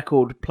sort of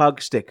record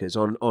plug stickers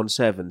on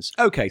sevens.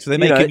 Okay, so they You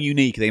make know, them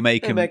unique. They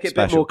make They them make it a bit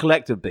special. more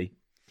collectory.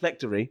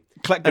 Collectively.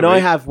 And I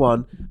have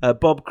one, a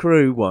Bob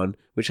Crew one,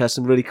 which has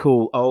some really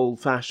cool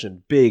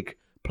old-fashioned big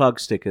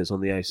plug stickers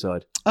on the A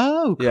side.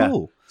 Oh, Yeah.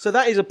 cool. So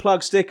that is a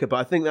plug sticker, but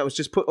I think that was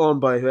just put on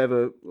by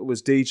whoever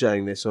was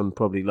DJing this on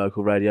probably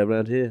local radio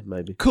around here,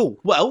 maybe. Cool.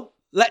 Well,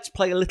 let's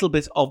play a little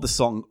bit of the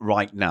song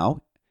right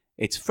now.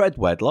 It's Fred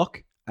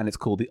Wedlock, and it's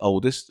called The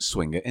Oldest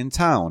Swinger in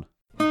Town.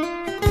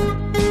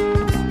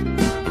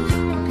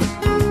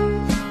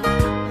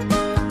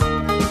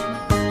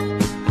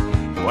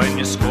 When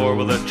you score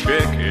with a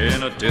chick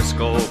in a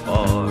disco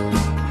bar,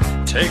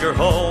 take her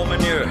home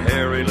in your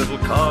hairy little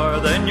car,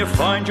 then you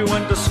find you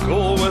went to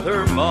school with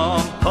her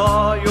mom,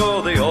 pa,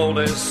 you're the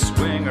oldest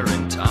swinger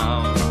in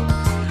town.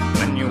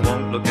 When you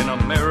won't look in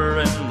a mirror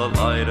in the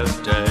light of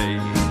day,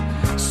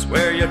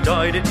 swear you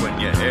dyed it when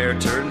your hair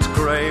turns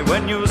grey,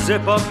 when you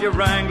zip up your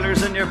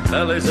Wranglers and your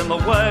belly's in the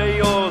way,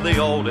 you're the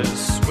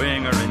oldest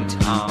swinger in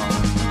town.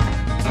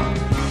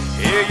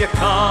 Here you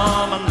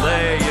come and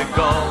there you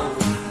go,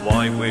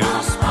 white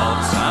wheel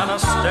spots and a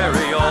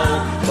stereo,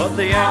 but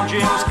the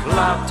engine's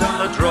clapped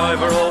and the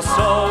driver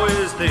also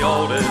is the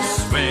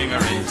oldest swinger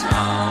in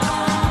town.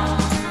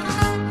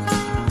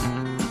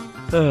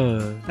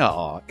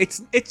 Oh,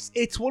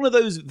 it's one of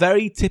those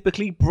very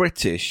typically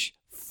British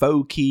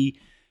folky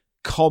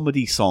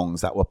comedy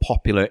songs that were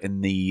popular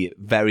in the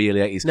very early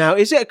 80s. Now,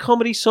 is it a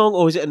comedy song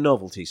or is it a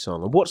novelty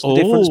song? And what's the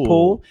difference,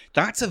 Paul?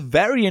 That's a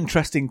very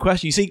interesting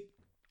question. You see,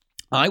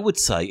 I would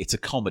say it's a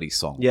comedy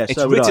song. Yeah, it's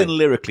so would written I.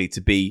 lyrically to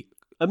be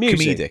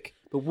Amusing. comedic.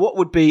 But what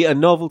would be a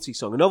novelty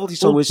song? A novelty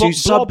song was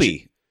used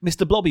Blobby.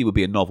 Mr. Blobby would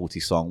be a novelty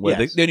song where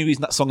Yes. the only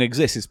reason that song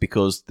exists is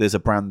because there's a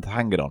brand to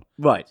hang it on.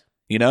 Right.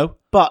 You know?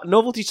 But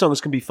novelty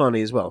songs can be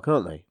funny as well,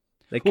 can't they?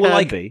 They can Well,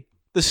 like be.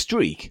 The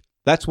Streak.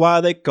 That's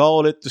why they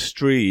call it The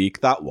Streak,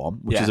 that one,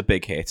 which Yeah. is a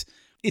big hit.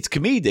 It's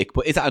comedic,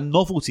 but is that a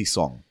novelty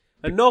song?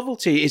 A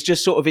novelty is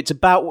just sort of, it's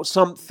about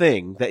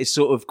something that is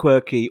sort of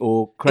quirky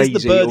or crazy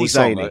Is the Birdie or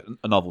song zany.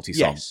 a novelty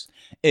song? Yes.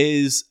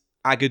 Is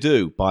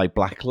Agadoo by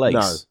Black Lace?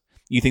 No.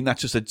 You think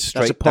that's just a a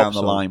straight pop down the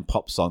song. line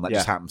pop song that Yeah.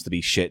 just happens to be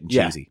shit and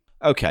Yeah. cheesy?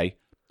 Okay.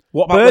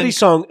 What about Birdie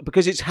song,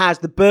 because it has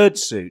the bird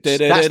suits.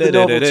 That's the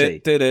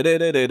novelty. But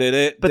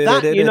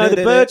that, you know,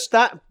 the birds,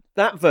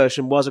 that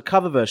version was a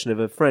cover version of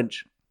a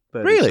French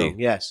Birdie Really? song.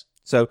 Yes.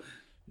 So,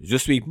 Je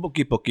suis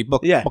bucky, bucky,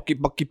 bucky, Yeah. bucky,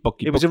 bucky,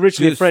 bucky. It was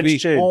originally a French Je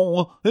suis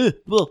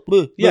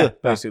tune. Yeah,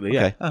 basically,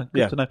 yeah. Okay, good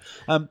Yeah. to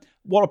know.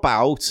 What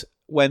about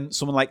when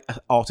someone like an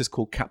artist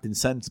called Captain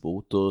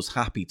Sensible does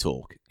Happy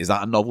Talk? Is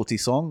that a novelty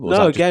song? Or is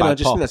No, that again, bad I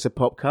just pop? think that's a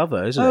pop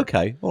cover, isn't it?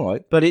 Okay, all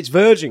right. But it's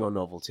verging on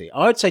novelty.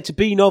 I'd say to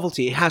be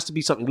novelty, it has to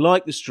be something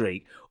like The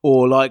Streak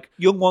or like,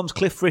 Young Ones,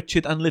 Cliff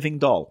Richard, and Living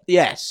Doll.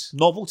 yes,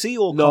 Novelty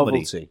or comedy?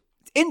 novelty.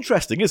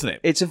 Interesting, isn't it?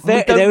 It's a We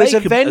don't there is a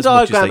make 'em Venn as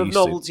much as diagram they of used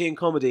to. novelty and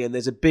comedy, and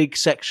there's a big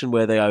section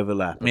where they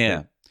overlap. I Yeah.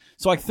 think.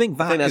 So I think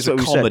that think that's is a what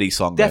we said. comedy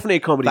song. though, Definitely a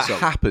comedy that song.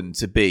 happened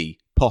to be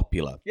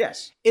popular.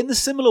 Yes. In the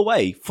similar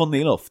way,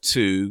 funnily enough,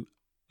 to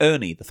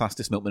Ernie, the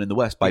Fastest Milkman in the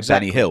West by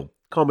Exactly. Benny Hill.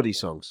 Comedy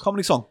songs.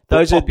 Comedy song, but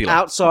Those popular. are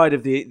outside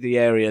of the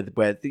area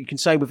where you can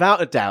say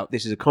without a doubt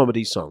this is a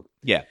comedy song,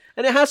 Yeah.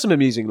 and it has some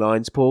amusing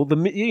lines. Paul, the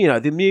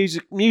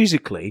music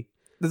musically,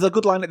 There's a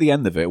good line at the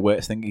end of it where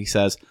he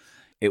says,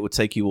 "It would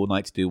take you all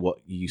night to do what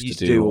you used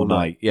to do all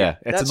night." Yeah,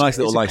 it's a nice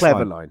little it's a clever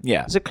line. line.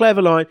 Yeah. It's a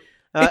clever line.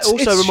 It It's-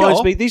 also it's reminds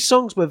sharp. me these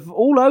songs were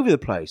all over the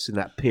place in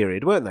that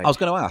period, weren't they? I was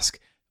going to ask,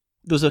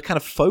 there was a kind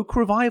of folk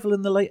revival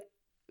in the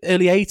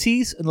early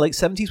 80s and late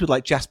 70s with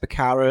like Jasper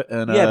Carrot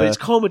and yeah, but it's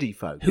comedy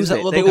folk. who's isn't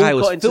that it? little They all guy? got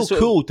Was into Phil sort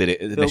of- Cool did it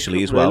initially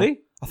Cool- as well. really?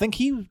 I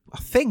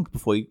think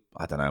before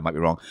I don't know, I might be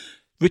wrong.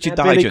 Richard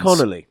Billy Digance.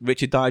 Connolly.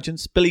 Richard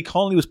Digance. Billy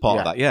Connolly was part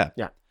of that, yeah.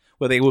 Yeah.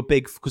 Where they were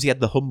big because he had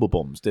the Humble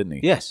Bums, didn't he?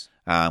 Yes.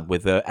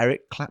 With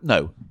Eric Clapton.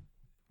 No,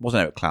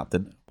 wasn't Eric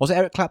Clapton. Was it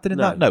Eric Clapton in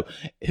No. that? No.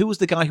 Who was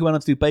the guy who went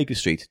on to do Baker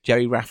Street?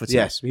 Jerry Rafferty.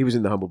 Yes, he was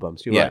in the Humble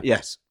Bums. You're Yeah. right.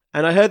 Yes.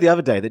 And I heard the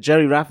other day that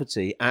Jerry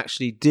Rafferty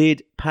actually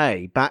did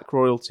pay back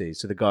royalties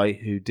to the guy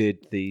who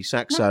did the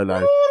sax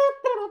solo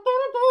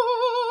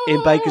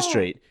in Baker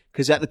Street,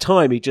 because at the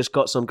time he just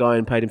got some guy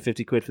and paid him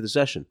 50 quid for the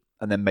session.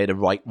 And then made a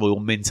right royal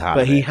mint out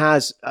But of he it.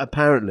 has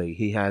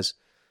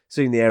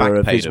seen the error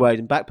of Backpaid his him. ways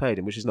and backpaid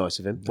him, which is nice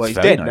of him. Well, he's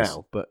very dead nice.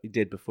 now, but he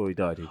did before he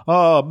died.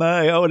 Oh,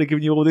 mate, I would have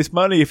given you all this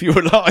money if you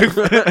were alive.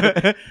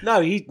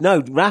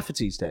 No,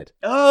 Rafferty's dead.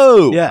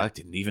 Oh, Yeah. I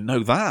didn't even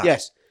know that.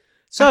 Yes.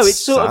 So That's it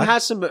sort of sad.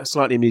 has some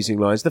slightly amusing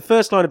lines. The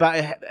first line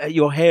about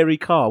your hairy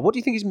car. What do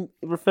you think he's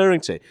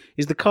referring to?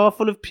 Is the car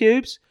full of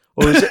pubes?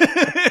 Or is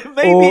it,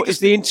 Maybe or just- is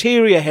the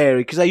interior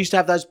hairy? Because they used to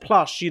have those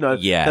plush,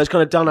 Yeah. those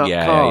kind of done-up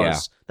Yeah, cars.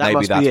 yeah. That Maybe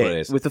must that's be what it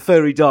is. with the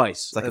furry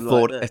dice. It's like a and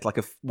Ford. that. It's like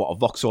a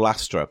Vauxhall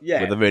Astra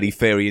Yeah. with a really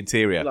furry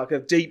interior, like a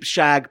deep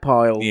shag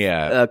pile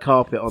Yeah.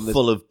 carpet on the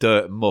full of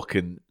dirt, and muck,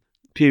 and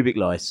pubic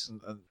lice.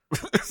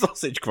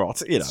 sausage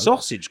grot. You know,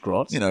 Sausage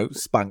grot.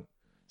 spank.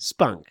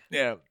 Spunk.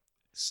 Yeah,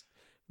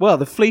 Well,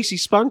 the fleecy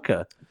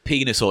spunker.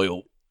 penis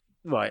oil.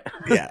 Right.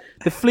 Yeah,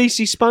 The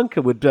fleecy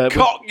spunker would...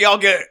 cock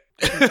yogurt.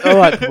 All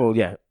right, Paul,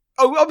 yeah.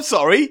 Oh, I'm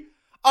sorry.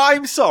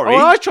 I'm sorry.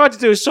 Well, I tried to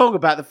do a song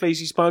about the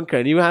fleecy spunker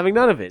and you were having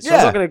none of it. So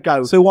I'm not going to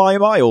go... So why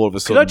am I all of a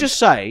Could sudden I just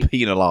say,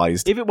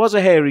 penalised? if it was a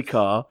hairy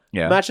car,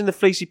 Yeah. imagine the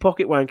fleecy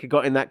pocket wanker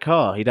got in that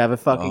car. He'd have a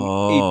fucking...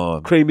 Oh.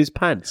 He'd cream his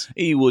pants.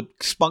 He would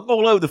spunk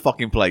all over the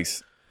fucking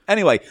place.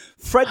 Anyway,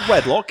 Fred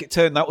Wedlock, it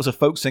turned out, was a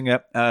folk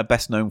singer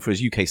best known for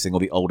his UK single,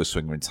 The Oldest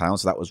Swinger in Town,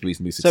 so that was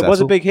reasonably So successful. it was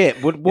a big hit.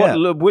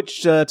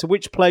 Yeah. To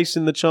which place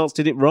in the charts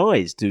did it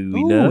rise? Do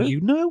we Ooh, know? You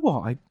know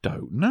what? I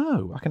don't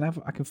know.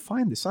 I can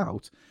find this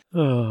out.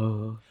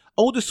 Oh.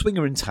 Oldest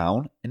Swinger in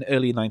Town in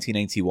early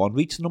 1981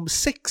 reached number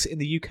 6 in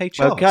the UK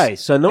charts. Okay,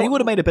 so not And he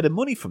would have made a bit of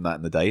money from that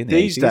in the day. In the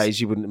these 80s.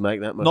 days you wouldn't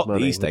make that much Not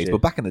money. these would days, you?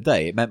 but back in the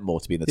day, it meant more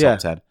to be in the Yeah. top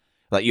 10.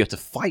 Like you have to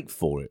fight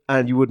for it.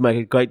 And you would make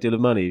a great deal of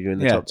money if you're in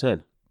the Yeah. top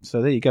 10. So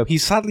there you go. He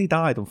sadly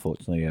died,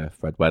 unfortunately,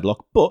 Fred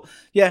Wedlock. But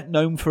yeah,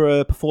 known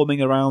for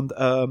performing around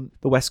the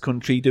West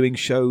Country, doing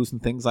shows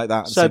and things like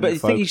that. and So, singing but you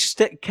folk.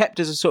 think he kept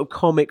as a sort of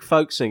comic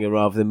folk singer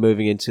rather than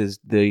moving into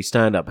the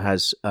stand-up,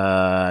 as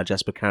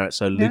Jasper Carrot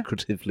so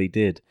lucratively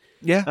did.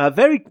 Yeah,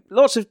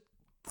 Lots of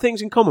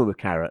things in common with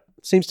Carrot.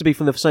 Seems to be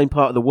from the same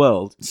part of the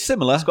world.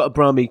 similar. It's got a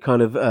Brummy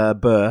kind of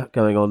burr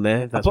going on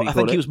there. That's But what you I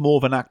think call he it. was more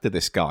of an actor,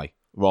 this guy,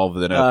 rather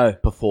than a Oh.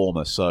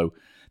 performer. So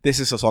this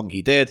is a song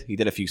he did. He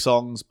did a few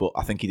songs, but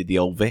I think he did the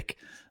Old Vic,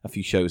 a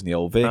few shows in the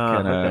Old Vic.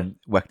 Okay.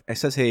 It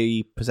says here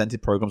he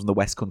presented programs on the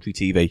West Country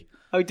TV.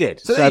 Oh, he did.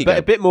 So So, there you but go.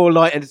 a bit more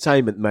light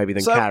entertainment maybe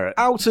than So Carrot.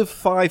 out of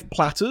 5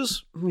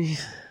 platters,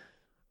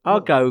 I'll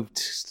go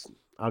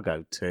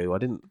 2.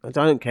 I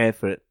don't care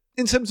for it.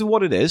 in terms of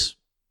what it is,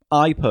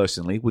 I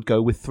personally would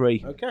go with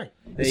 3. Okay.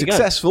 It's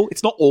successful.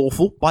 It's not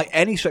awful by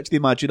any stretch of the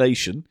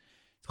imagination.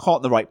 It's heart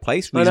in the right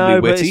place, I reasonably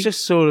know, but witty. it's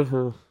just sort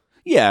of...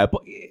 Yeah,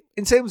 but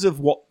in terms of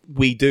what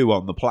we do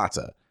on the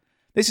platter,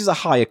 this is a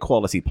higher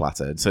quality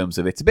platter in terms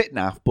of it's a bit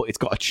naff, but it's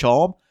got a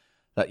charm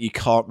that you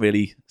can't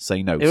really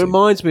say no It to.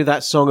 reminds me of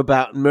that song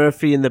about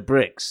Murphy and the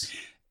Bricks.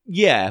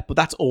 Yeah, but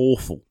that's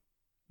awful.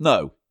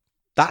 No,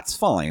 that's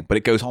fine, but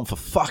it goes on for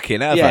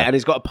fucking ever. Yeah, and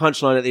it's got a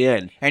punchline at the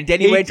end. And then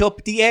he went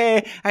up the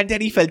air, and then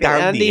he fell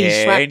down And the he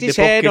air, smacked and his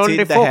the head bucket on in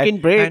the the fucking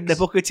head, bricks. and the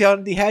bucket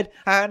on the head,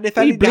 and they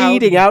fell He down.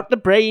 bleeding out the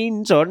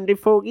brains on the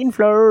fucking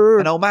floor.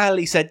 And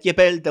O'Malley said, "You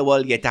build the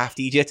wall, you daft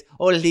idiot.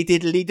 Oldie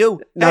diddly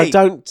do." No, Hey,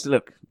 don't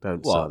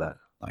What? start that.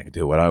 I can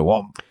do what I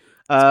want.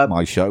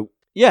 My show.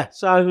 Yeah,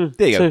 so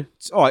There you so- go.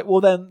 All right,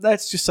 well then,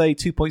 let's just say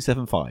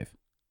 2.75.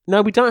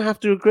 No, we don't have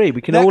to agree.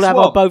 We can Next all have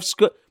our one. both.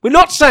 We're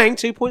not saying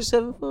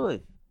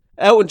 2.75.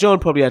 Elton John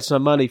probably had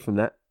some money from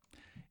that.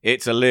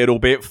 It's a little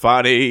bit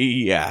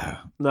funny,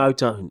 yeah. No,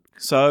 don't.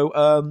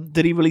 So,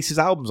 did he release his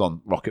albums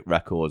on Rocket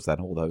Records then,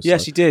 all those?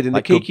 Yes, So- he did. And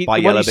like the Kiki, Goodbye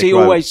the one Yellow you Brick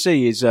Road. always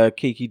see is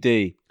Kiki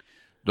D.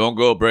 Don't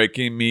go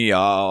breaking me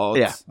out.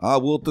 Yeah. I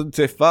wouldn't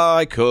if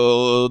I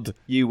could.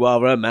 You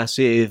are a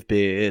massive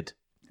beard.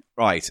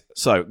 Right,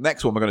 so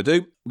next one we're going to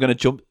do, we're going to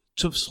jump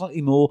to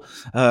slightly more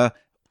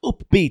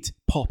upbeat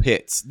pop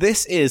hits.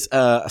 This is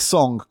a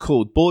song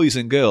called Boys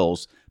and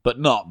Girls, but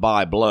not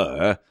by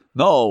Blur.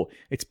 No,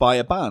 it's by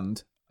a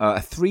band, a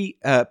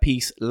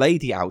 3-piece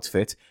lady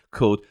outfit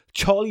called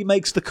Charlie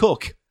Makes the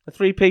Cook. A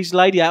 3-piece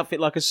lady outfit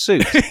like a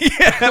suit.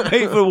 Yeah,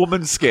 made for a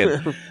woman's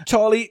skin.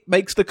 Charlie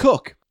Makes the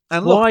Cook.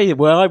 And look,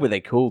 Why were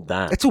they called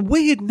that? it's a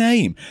weird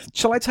name.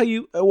 Shall I tell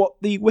you what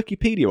the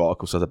Wikipedia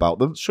article says about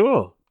them?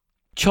 Sure.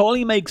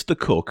 Charlie Makes the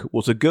Cook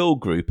was a girl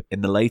group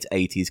in the late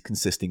 80s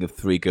consisting of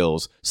 3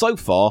 girls. So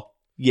far,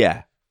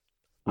 yeah.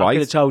 I could Right?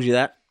 have told you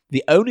that.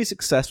 The only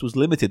success was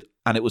limited,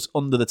 and it was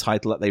under the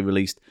title that they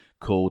released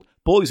called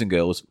Boys and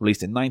Girls,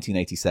 released in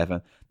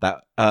 1987,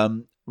 that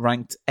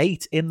ranked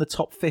 8 in the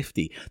top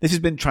 50. This has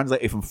been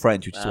translated from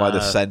French, which is why the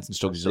sentence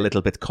structure is a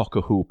little bit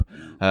cock-a-hoop.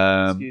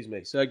 Excuse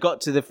me. So I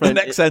got to the The French.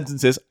 next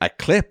sentence is, a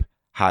clip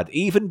had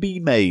even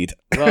been made.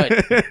 Right.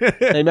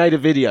 They made a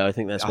video. I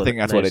think that's I what think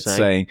that's they're what it's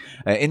saying.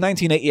 In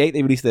 1988,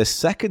 they released their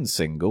second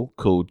single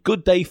called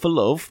Good Day for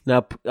Love.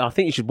 Now, I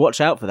think you should watch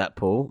out for that,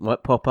 Paul.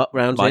 Might pop up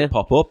round here. Might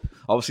pop up.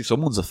 Obviously,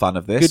 someone's a fan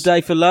of this. Good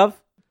Day for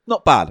Love.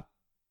 Not bad.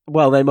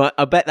 Well, they might.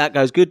 I bet that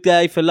goes Good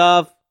Day for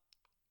Love.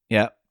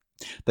 Yeah.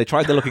 They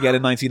tried their luck again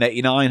in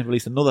 1989 and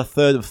released another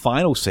third and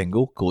final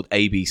single called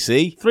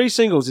ABC. 3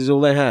 singles is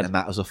all they had. And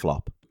that was a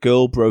flop.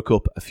 Girl broke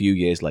up a few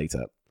years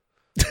later.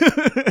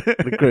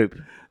 The group.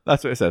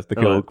 That's what it says. The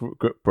girl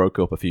broke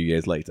up a few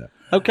years later.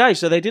 Okay,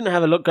 so they didn't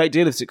have a great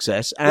deal of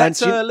success. And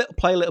Let's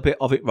play a little bit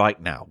of it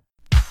right now.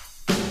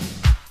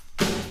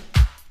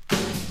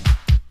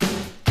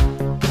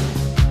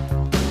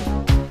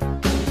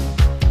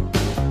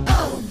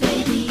 Oh,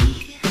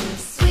 baby,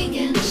 swing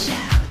and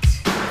shout.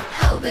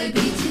 Oh,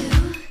 baby, do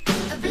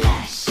a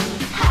blush,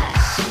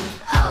 hush.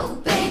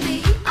 Oh,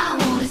 baby, I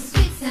want to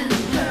sweet some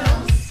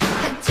girls.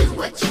 Do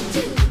what you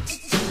do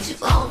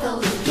to all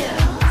those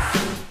girls.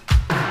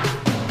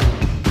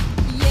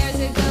 Years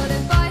ago, the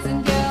boys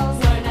and girls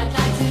were not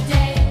like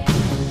today.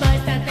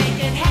 Boys thought they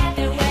could have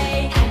their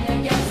way, and the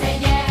girls say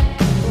yeah.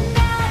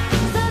 Now,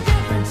 so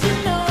different, you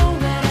know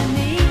what I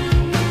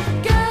mean.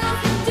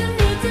 Girls do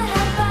need to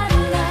have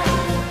body love.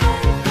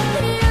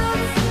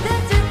 Here's the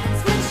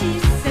difference when she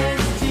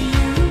says to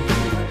you,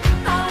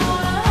 I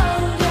wanna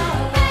hold your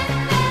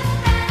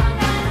I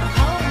wanna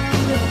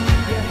hold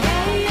your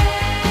hey,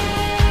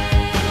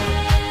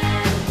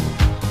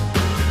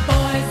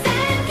 Boys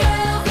and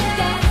girls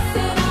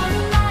dancing all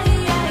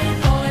night.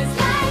 Boys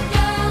like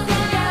girls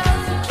and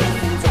girls who kiss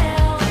and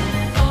tell.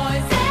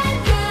 Boys and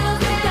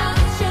girls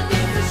don't should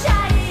be so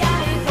shy.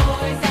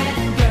 Boys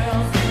and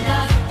girls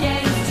love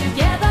games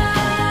together.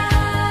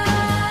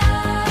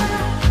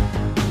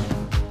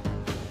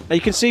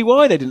 you can see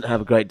why they didn't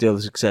have a great deal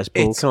of success,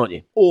 Paul, It's can't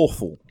you?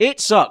 awful. It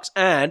sucks,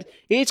 and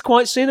it's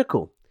quite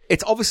cynical.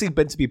 It's obviously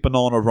meant to be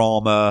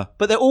Bananarama.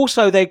 But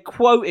they're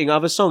quoting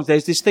other songs.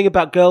 There's this thing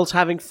about girls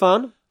having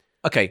fun.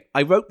 Okay,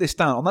 I wrote this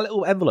down on that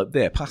little envelope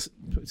there. Pass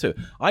it to.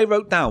 I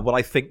wrote down what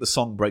I think the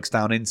song breaks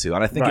down into,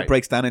 and I think Right. it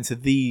breaks down into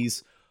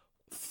these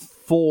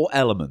 4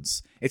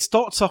 elements. It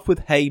starts off with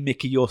 "Hey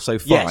Mickey, you're so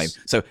fine." Yes.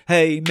 So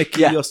 "Hey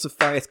Mickey, Yeah. you're so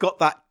fine." It's got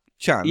that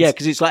chant. Yeah,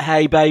 because it's like,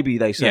 hey, baby,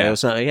 they say, Yeah. or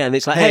something. Yeah, and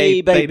it's like, Hey,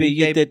 hey, baby, baby,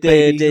 you yeah, did,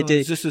 baby, did,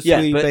 oh, just a yeah,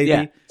 sweet but, baby.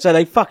 yeah. So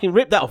they fucking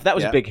ripped that off. That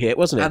was Yeah. a big hit,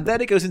 wasn't it? And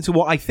then it goes into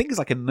what I think is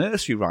like a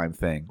nursery rhyme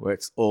thing, where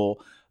it's or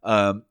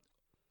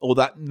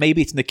that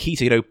maybe it's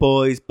Nikita,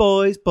 boys,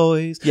 boys,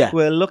 boys. Yeah.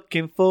 We're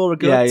looking for a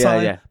good Yeah, yeah,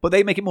 time. yeah. But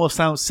they make it more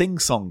sound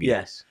sing-songy.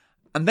 Yes.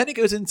 And then it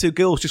goes into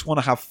Girls Just Want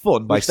to Have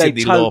Fun by Which they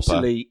Cyndi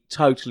Lauper.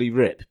 totally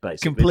rip,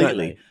 basically.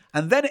 Completely. don't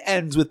And then it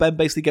ends with Ben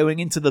basically going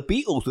into the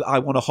Beatles with I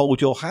Want to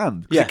Hold Your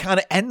Hand. 'Cause Yeah. It kind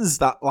of ends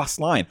that last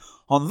line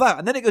on that.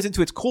 And then it goes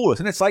into its chorus,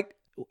 and it's like,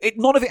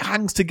 none of it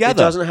hangs they? It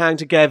together. doesn't hang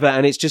together,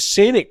 and it's just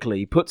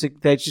cynically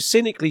they just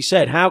cynically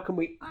said, how can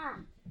we...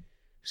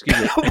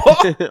 Excuse me.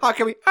 What? How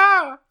can we...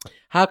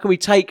 How can we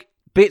take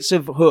bits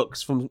of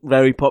hooks from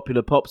very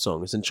popular pop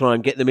songs and try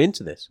and get them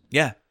into this?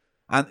 Yeah.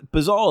 And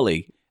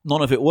bizarrely,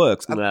 none of it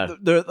works. And No.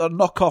 they're a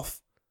knockoff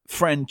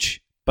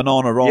French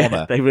Bananarama.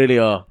 Yeah, they really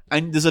are.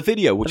 And there's a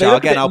video, which But they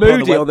look I'll a put bit on the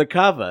moody web. on the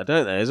cover,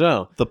 don't they, as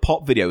well? The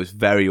pop video is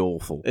very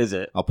awful. Is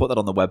it? I'll put that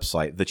on the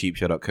website,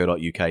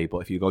 thecheapshow.co.uk. But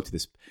if you go to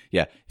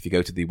if you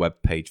go to the web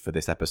page for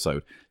this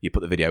episode, you put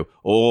the video.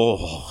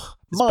 Oh,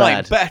 It's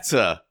mine bad.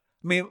 better.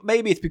 I mean,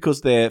 maybe it's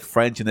because they're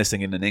French and they're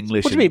singing in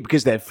English. What do you mean?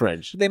 Because they're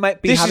French. They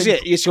might be. This having... is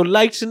it. It's your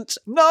latent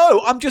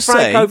No, I'm just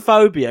saying.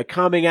 Francophobia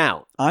coming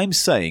out. I'm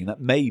saying that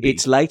maybe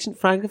It's latent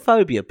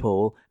Francophobia,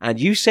 Paul.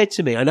 And you said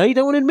to me, I know you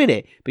don't want to admit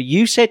it, but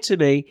you said to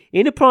me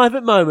in a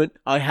private moment,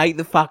 I hate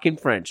the fucking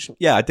French.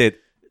 Yeah, I did.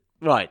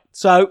 Right.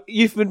 So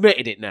you've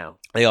admitted it now.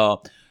 They are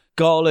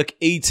garlic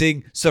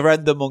eating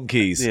surrender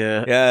monkeys.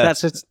 Yeah. yeah.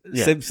 That's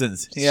yeah.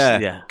 Simpsons. Yeah,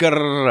 Yeah.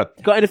 Grrr.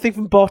 Got anything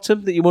from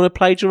Bottom that you want to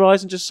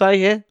plagiarise and just say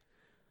here?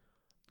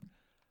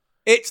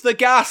 It's the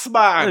gas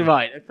man.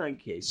 Right,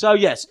 thank you. So,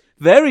 yes,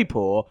 very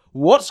poor.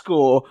 What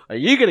score are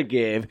you going to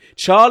give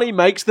Charlie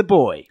Makes the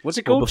Boy? What's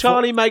it Well, called? before-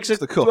 Charlie Makes the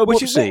a cook. Well,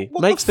 Which is whoopsie.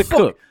 what Makes the fuck?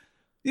 cook.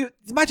 You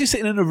imagine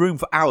sitting in a room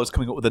for hours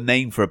coming up with a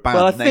name for a band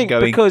Well, I and then think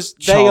going, because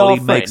they Charlie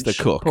are Makes French,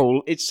 the cook.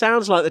 Paul, it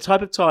sounds like the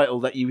type of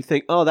title that you would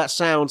think, oh, that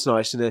sounds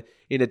nice in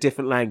a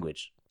different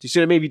language. Do you see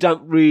what I mean? You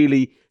don't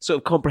really sort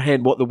of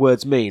comprehend what the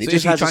words mean. So It if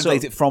just you has a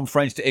translate sort it from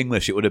French to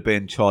English, it would have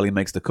been Charlie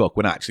Makes the Cook,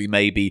 when actually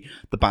maybe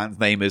the band's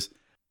name is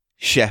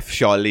Chef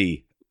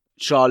Charlie.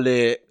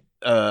 Charlie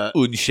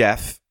Un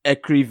chef.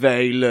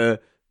 écrivait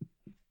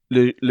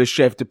le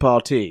chef de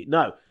partie.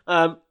 No,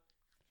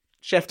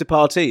 chef de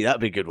partie.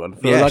 That'd be a good one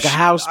for like a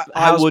house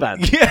I would,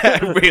 band. Yeah,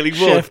 it really would.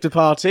 Chef de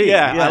partie.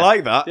 Yeah, I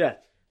like that. Yeah,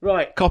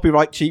 right.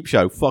 Copyright Cheap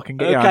Show. Fucking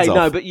get your Okay, hands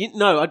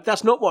no, off. but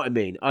that's not what I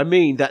mean. I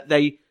mean that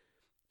they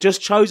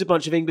just chose a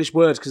bunch of English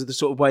words because of the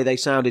sort of way they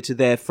sounded to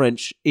their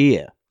French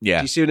ear. Yeah.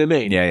 Do you see what I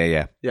mean?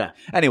 Yeah. Yeah.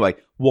 Anyway,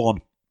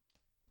 1.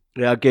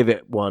 Yeah, I'll give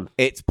it 1.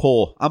 It's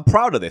poor. I'm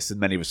proud of this in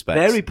many respects.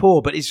 Very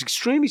poor, but it's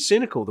extremely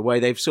cynical the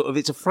way they've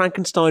it's a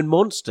Frankenstein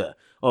monster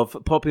of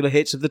popular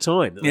hits of the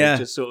time. That Yeah.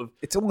 they just sort of,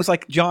 It's almost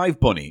like Jive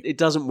Bunny. it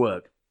doesn't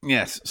work.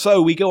 Yes.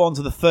 So we go on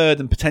to the third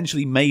and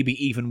potentially maybe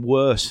even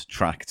worse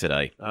track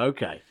today.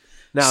 Okay.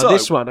 Now, So-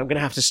 this one I'm going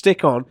to have to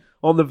stick on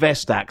the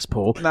Vestax,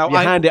 Paul. Now, you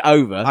hand it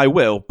over. I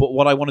will, but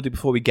what I want to do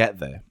before we get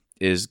there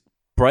is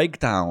break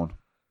down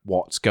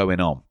what's going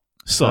on.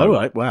 So, All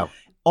right, wow.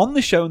 on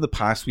the show in the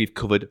past, we've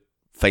covered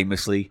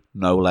famously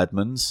Noel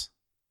Edmonds.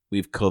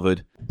 We've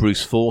covered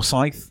Bruce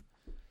Forsyth.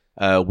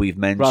 We've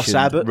mentioned Russ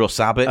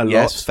Abbott. A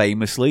yes, lot.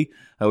 famously.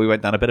 We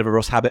went down a bit of a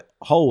Russ Abbott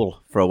hole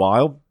for a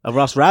while. A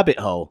Russ Rabbit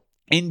hole.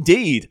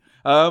 Indeed.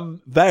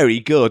 Very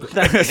good.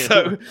 Thank you.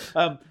 So,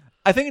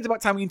 I think it's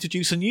about time we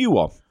introduce a new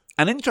one.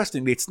 And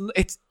interestingly,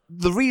 it's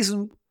the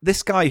reason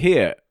this guy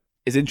here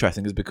is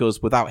interesting is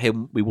because without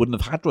him, we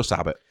wouldn't have had Russ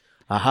Abbott.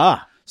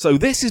 Aha. So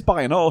this is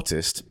by an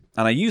artist,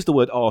 and I use the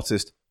word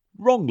artist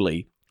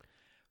wrongly,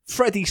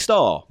 Freddie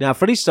Starr. Now,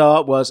 Freddie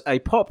Starr was a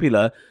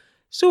popular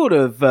sort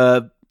of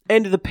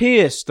end of the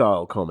pier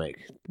style comic.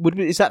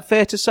 Is that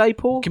fair to say,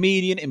 Paul?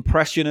 Comedian,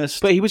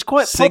 impressionist, But he was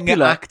quite singer,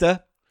 popular. actor.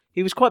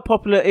 He was quite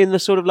popular in the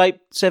sort of late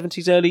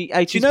 70s, early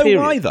 80s Do you know period.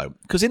 why, though?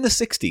 Because in the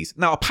 60s,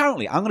 now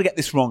apparently, I'm going to get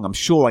this wrong, I'm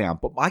sure I am,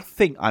 but I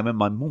think I remember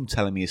my mum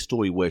telling me a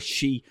story where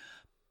she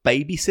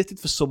babysitted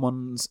for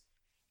someone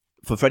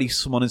in Freddie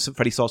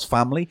Starr's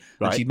family,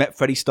 and Right. she met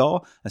Freddie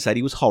Starr and said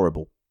he was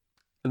horrible.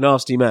 A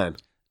nasty man.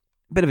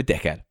 A bit of a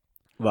dickhead.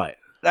 Right.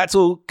 That's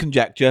all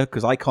conjecture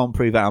because I can't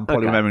prove it. I'm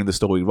probably Okay. remembering the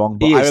story wrong,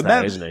 but He I is, though,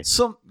 remember isn't he?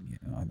 some. Yeah,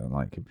 I don't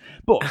like him.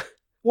 But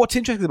what's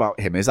interesting about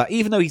him is that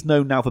even though he's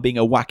known now for being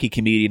a wacky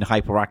comedian,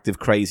 hyperactive,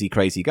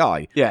 crazy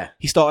guy, Yeah.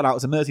 he started out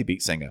as a Mersey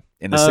beat singer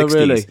in the Oh, 60s.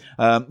 really?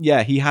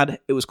 Yeah,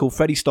 it was called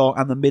Freddie Starr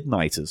and the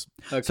Midnighters.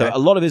 Okay. So a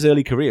lot of his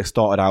early career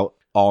started out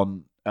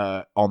on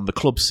the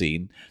club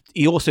scene.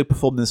 He also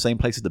performed in the same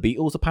place as the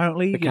Beatles,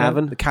 apparently. The you know,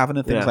 Cavern. the Cavern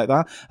and things Yeah. like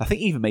that. I think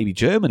even maybe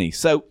Germany.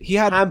 So he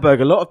had Hamburg.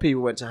 A lot of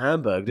people went to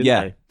Hamburg, didn't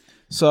Yeah. they?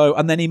 So,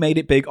 and then he made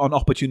it big on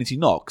Opportunity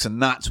Knocks,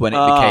 and that's when it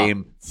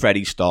became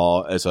Freddie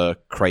Starr as a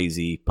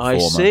crazy performer.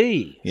 I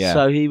see. Yeah.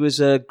 So he was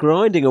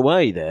grinding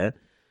away there.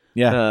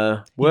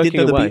 Yeah. He Working did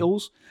know the away.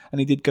 Beatles, and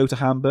he did go to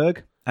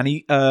Hamburg, and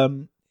he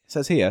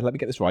says here, let me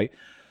get this right.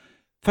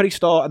 Freddie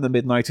Starr and the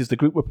Midnighters, the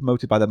group were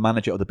promoted by the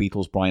manager of the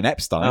Beatles, Brian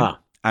Epstein,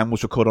 and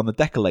was recorded on the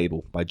Decca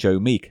label by Joe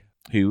Meek,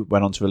 who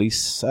went on to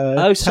release So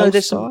there's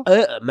some...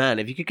 Telstar. man,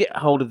 if you could get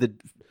hold of the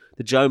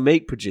Joe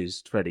Meek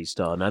produced Freddie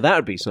Starr, now that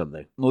would be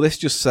something. Well, this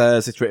just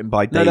says it's written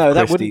by Dave No,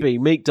 that Christie. wouldn't be.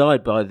 Meek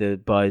died by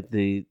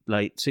the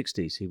late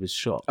 60s. He was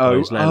shot by Oh,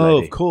 his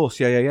landlady. of course.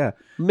 Yeah.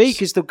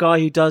 Meek is the guy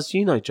who does,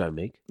 you know Joe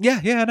Meek. Yeah,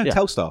 I know. Yeah.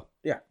 Telstar.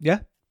 Yeah. Yeah.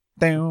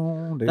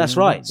 Down. That's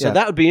right. So Yeah.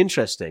 that would be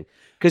interesting.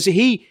 Because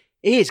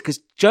because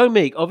Joe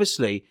Meek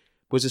obviously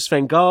was a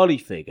Svengali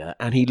figure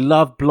and he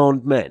loved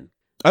blonde men.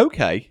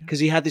 Okay. Because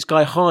he had this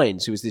guy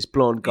Hines who was this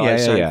blonde guy Yeah,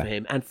 sang yeah. for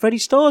him. And Freddie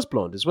Starr's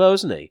blonde as well,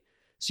 isn't he?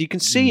 So you can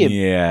see him.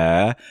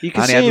 Yeah. You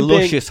can and see he had him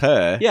being- luscious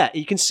hair. Yeah,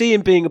 you can see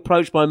him being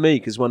approached by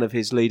Meek as one of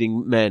his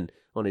leading men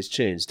on his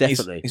tunes. He's-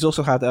 Definitely. He's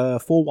also had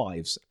 4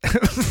 wives.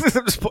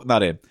 Just putting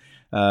that in.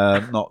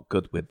 Not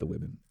good with the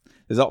women.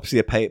 There's obviously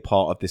a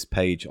part of this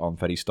page on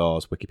Freddie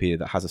Starr's Wikipedia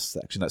that has a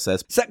section that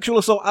says sexual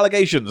assault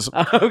allegations.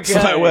 Okay.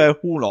 So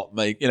we'll not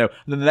make, And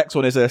then the next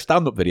one is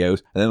stand-up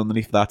videos, and then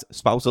underneath that,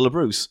 spousal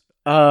abuse.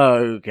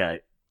 Okay.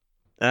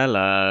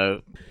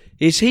 Hello.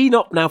 Is he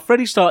not now?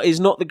 Freddie Starr is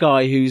not the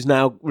guy who's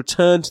now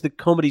returned to the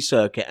comedy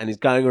circuit and is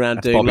going around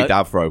That's doing. Bobby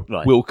Davro.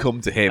 Right. We'll come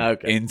to him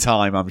Okay. in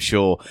time, I'm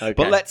sure. Okay.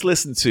 But let's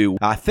listen to.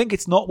 I think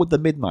it's not with the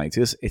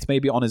Midnighters. It's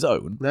maybe on his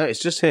own. No, it's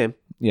just him.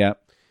 Yeah.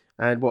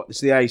 And what? It's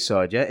the A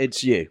side, yeah.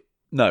 It's you.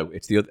 No,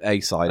 it's the A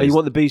side. Oh, you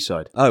want the B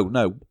side? Oh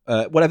no,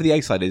 whatever the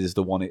A side is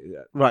the one.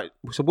 Right.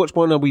 So which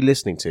one are we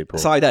listening to, Paul?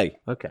 Side A.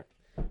 Okay.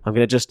 I'm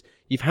gonna just.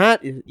 You've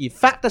fat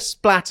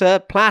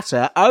the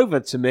platter over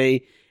to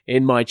me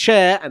in my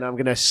chair, and I'm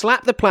gonna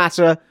slap the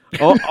platter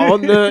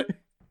on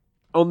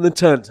the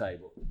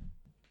turntable.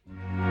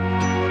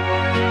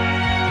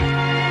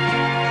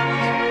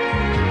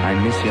 I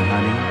miss you,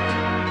 honey.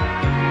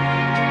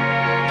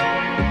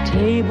 The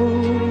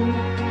table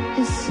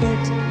is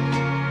set,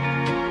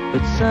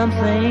 but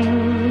something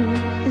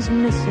is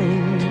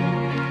missing.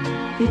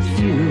 It's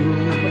you.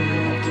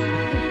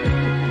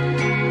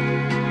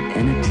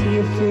 And a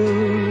tear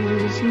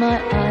fills my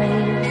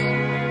eyes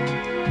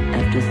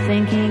after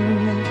thinking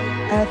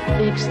I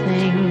fix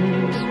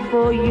things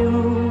for you.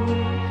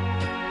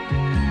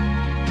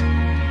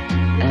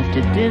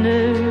 After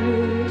dinner,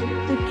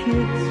 the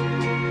kids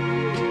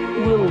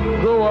will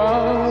go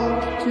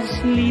off to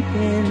sleep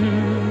in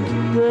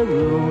the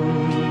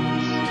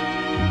rooms.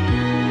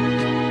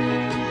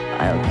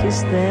 I'll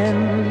kiss them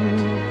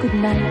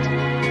goodnight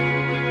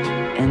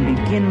and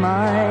begin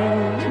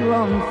my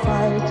long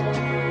fight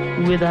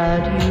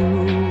without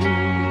you.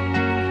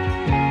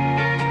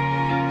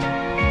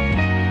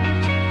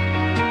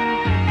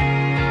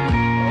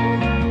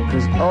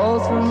 'Cause all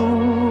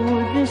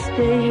through this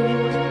day,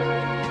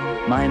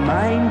 my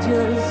mind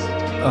just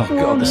Oh, God,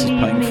 won't this is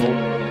leave painful. me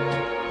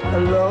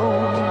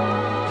alone.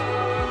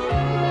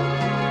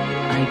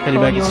 I Can you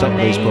call make it your stop,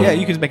 please, name. Paul? Yeah,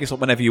 you can make it up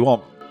whenever you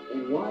want.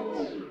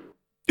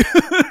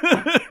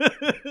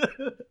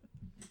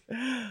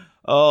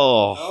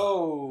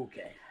 Oh.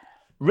 Okay.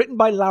 Written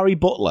by Larry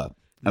Butler.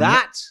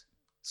 That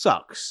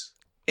sucks.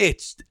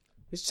 It's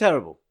It's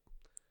terrible.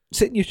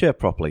 sit in your chair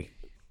properly.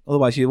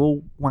 Otherwise, you're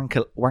all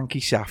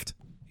wanky shaft.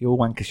 You're all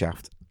wanker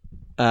shaft.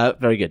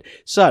 Very good.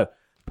 So,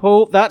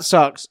 Paul, that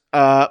sucks.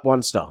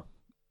 1 star.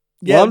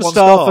 Yeah, one one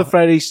star star. for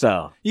Freddie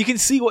Starr. You can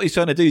see what he's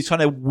trying to do. He's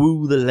trying to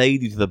woo the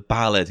lady to the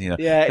ballad. You know.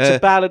 Yeah, it's a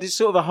ballad. It's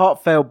sort of a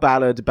heartfelt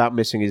ballad about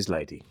missing his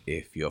lady.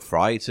 If you're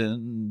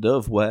frightened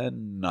of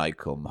when I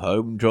come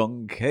home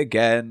drunk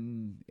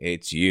again,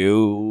 it's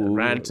you.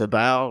 Rant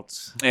about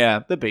Yeah.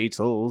 the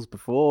Beatles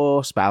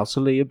before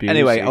spousally abuse.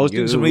 Anyway, I was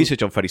doing some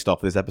research on Freddie Starr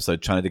for this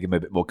episode, trying to give him a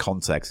bit more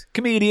context.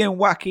 Comedian,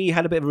 wacky,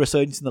 had a bit of a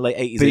resurgence in the late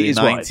 80s, Beat early his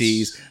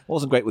 90s.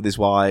 Wasn't great with his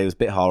wives,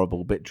 bit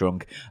horrible, bit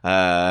drunk.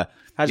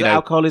 Has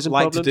alcoholism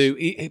liked problems? to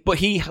do, but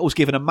he was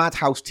given a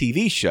Madhouse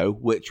TV show,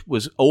 which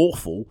was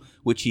awful,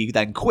 which he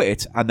then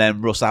quit, and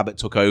then Russ Abbott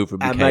took over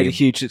and and became... made a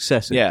huge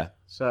success. of it. Yeah.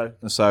 So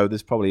So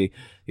there's probably,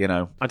 you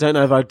know... I don't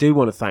know if I do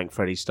want to thank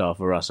Freddie Starr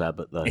for Russ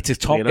Abbott though. It's a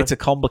You know? it's a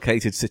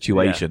complicated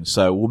situation,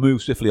 so we'll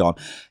move swiftly on.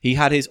 He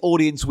had his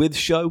Audience With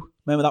show.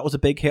 Remember that was a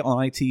big hit on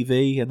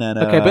ITV, and then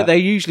okay, but they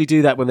usually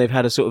do that when they've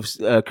had a sort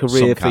of career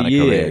Some for kind of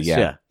years. career,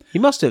 yeah. He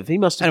must have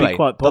anyway, been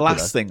quite the popular.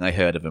 last thing I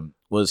heard of him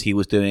was he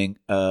was doing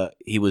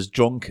he was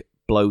drunk,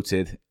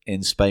 bloated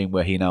in Spain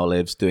where he now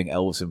lives, doing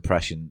Elvis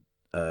impression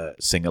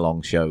sing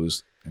along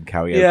shows and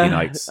karaoke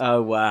nights.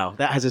 Oh wow,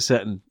 that has a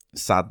certain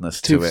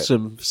Sadness to it.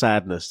 toothsome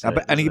sadness. To I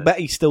bet, it, and he doesn't bet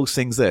he still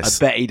sings it?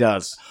 this. I bet he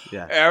does.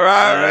 Yeah.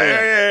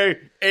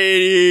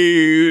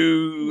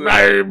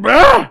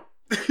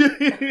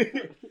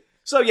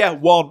 So yeah,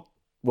 one,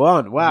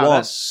 Wow, One.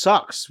 that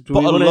sucks. Do but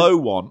we a wanna- low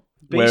one.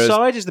 Whereas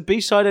B-side? Is the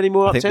B-side any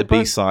more I up think the tempo?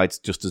 B-side's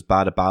just as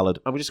bad a ballad.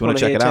 And we just You wanna want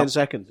to hear check it 10 out?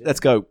 seconds. Let's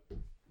go.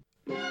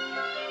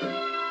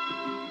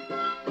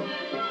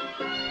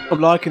 I'm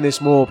liking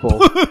this more,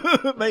 Paul.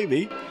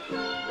 Maybe.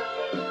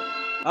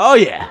 Oh,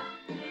 yeah.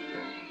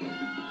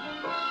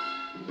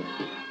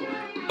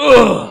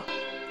 Ugh.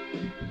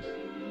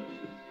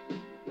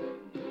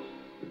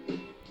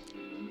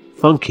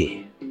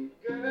 Funky.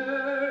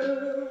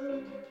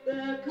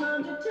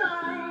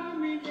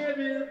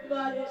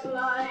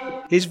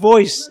 His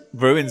voice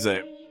Ruins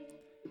it.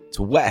 It's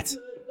wet.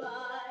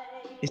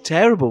 is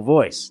terrible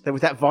voice.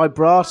 With that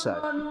vibrato.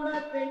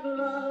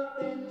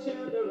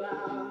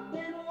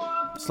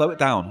 Slow it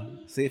down.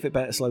 See if it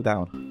better slow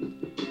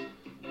down.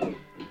 A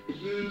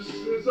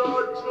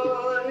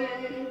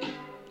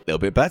little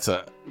bit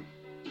better.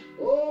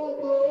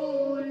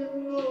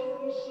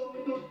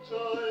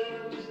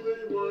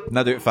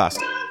 Now do it fast.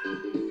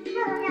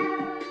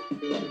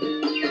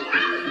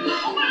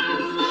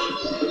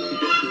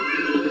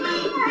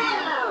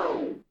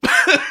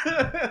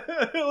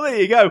 Well, there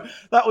you go.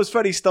 That was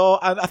Freddie Starr,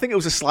 and I think it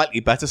was a slightly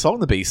better song,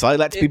 the B-side.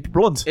 Let's be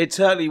blunt. It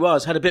certainly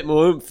was. Had a bit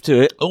more oomph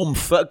to it.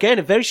 Oomph. But again,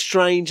 a very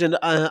strange and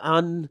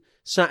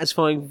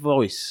unsatisfying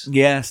voice.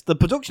 Yes, the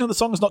production of the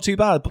song is not too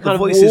bad, but the Kind of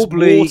voice is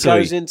warbly, watery.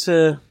 goes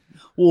into...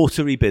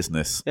 Watery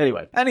business.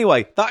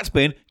 Anyway, That's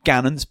been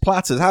Gannon's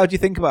Platters. How do you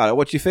think about it?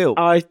 What do you feel?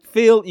 I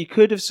feel you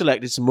could have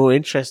selected some more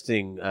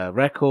interesting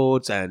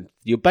records, and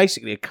you're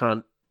basically a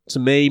cunt to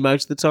me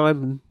most of the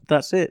time, and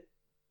that's it.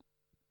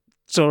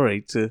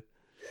 Sorry to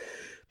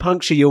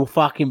puncture your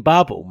fucking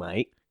bubble,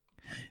 mate.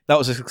 That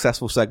was a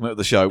successful segment of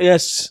the show.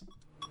 Yes.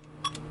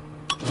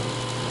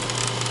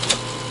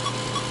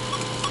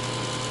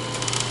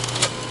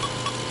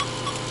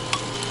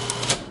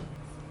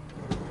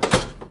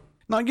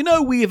 Now, you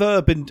know, we've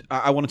been...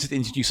 I wanted to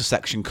introduce a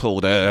section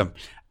called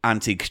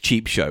Antique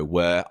Cheap Show,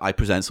 where I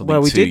present something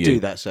Well, we to did you. do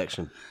that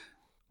section.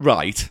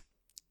 Right.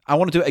 I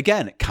want to do it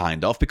again,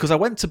 kind of, because I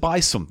went to buy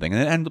something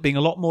and it ended up being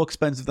a lot more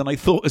expensive than I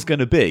thought it was going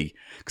to be.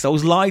 Because I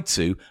was lied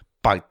to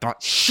by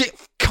that shit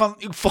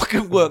cunt who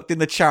fucking worked in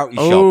the charity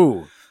shop.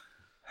 Oh,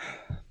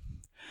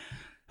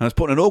 I was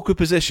put in an awkward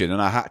position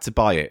and I had to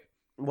buy it.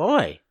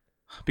 why?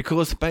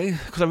 Because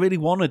I really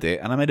wanted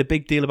it, and I made a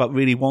big deal about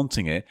really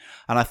wanting it,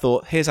 and I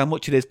thought, here's how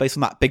much it is based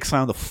on that big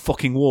sound of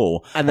fucking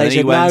war. And they then he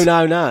said,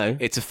 went, no.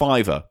 It's a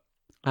 $5.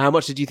 How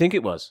much did you think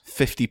it was?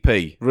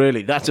 50p.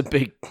 Really? That's a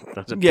big...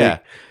 Yeah.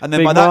 And then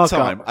big by that markup.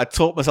 time, I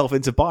talked myself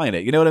into buying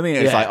it. You know what I mean?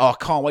 It's Yeah. like, oh, I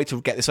can't wait to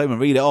get this home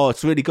and read it. Oh,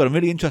 it's really good. I'm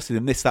really interested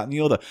in this, that, and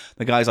the other.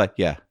 The guy's like,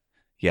 yeah.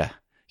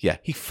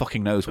 He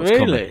fucking knows what's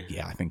Really? coming.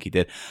 Yeah, I think he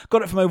did.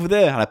 Got it from over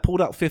there, and I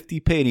pulled out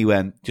 50p, and he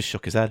went, just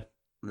shook his head.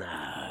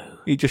 No.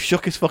 He just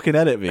shook his fucking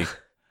head at me.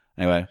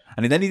 Anyway,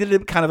 and then he did a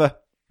kind of a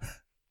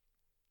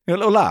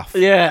little laugh.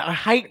 Yeah, I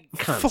hate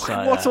cunts Fuck,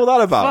 like what's that. all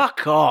that about?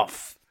 Fuck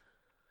off.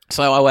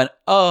 So I went,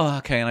 oh,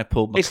 okay, and I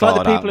pulled my It's like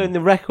card the people out. in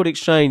the record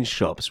exchange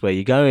shops where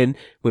you go in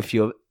with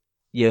your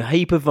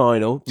heap of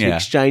vinyl to Yeah.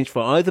 exchange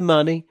for either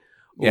money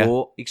or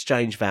Yeah.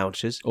 exchange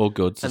vouchers. All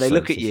goods. And they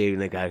look at you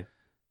and they go,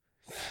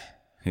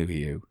 Who are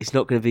you? it's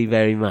not going to be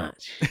very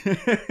much. Yeah, Do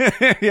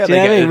they you know what I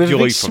get mean? a With a joy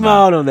big from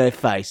smile on their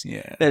face.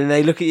 Yeah. Then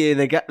they look at you and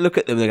they look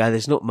at them and they go,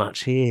 there's not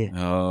much here.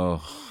 that.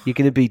 Oh. You're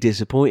going to be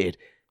disappointed.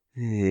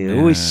 Yeah,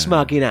 always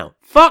smugging out.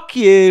 Fuck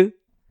you.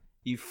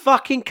 You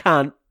fucking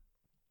cunt.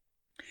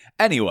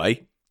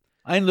 Anyway,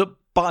 I ended up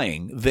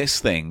buying this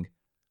thing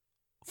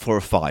for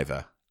a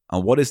 £5.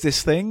 And what is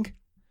this thing?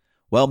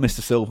 Well,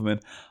 Mr. Silverman,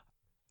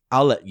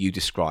 I'll let you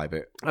describe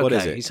it. What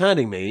is it? He's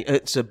handing me.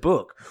 It's a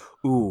book.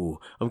 Ooh,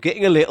 I'm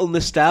getting a little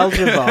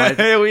nostalgia vibe.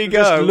 Here we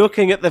go. Just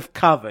looking at the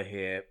cover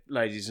here,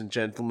 ladies and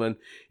gentlemen.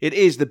 It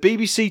is the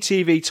BBC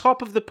TV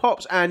Top of the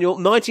Pops Annual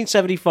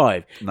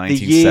 1975.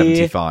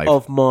 1975. The year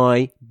of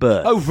my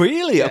birth. Oh,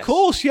 really? Yes. Of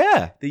course,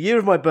 yeah. The year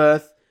of my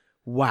birth.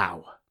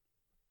 Wow.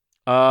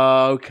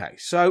 Okay,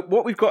 so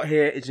what we've got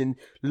here is in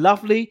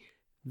lovely,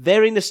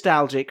 very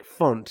nostalgic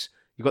font.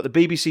 You've got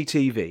the BBC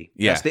TV.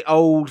 Yeah. That's the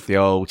old The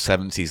old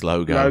 70s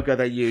logo.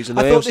 they use. And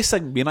I they thought also, this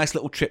thing would be a nice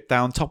little trip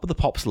down top of the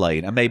Pops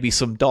Lane, and maybe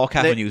some dark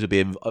avenues would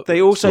be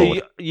they also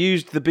explored.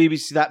 used the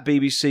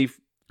BBC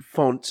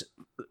font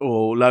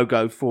or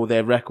logo for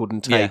their record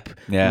and tape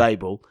Yeah.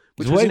 label,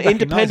 which It's was very an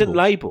independent recognisable.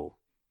 label.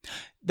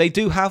 They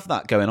do have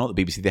that going on at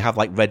the BBC. They have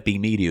like Red Bee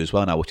Media as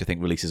well now, which I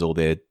think releases all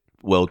their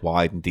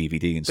worldwide and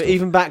DVD and But stuff.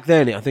 even back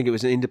then, I think it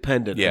was an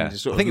independent. Yeah. and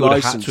sort I think of it would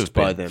have had to licensed have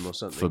by been them or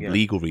something for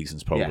legal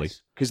reasons, probably.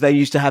 because they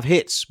used to have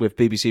hits with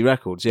BBC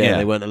Records. Yeah, Yeah.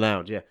 they weren't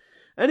allowed. Yeah.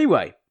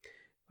 Anyway,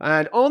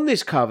 and on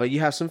this cover you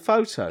have some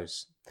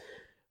photos.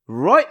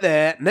 Right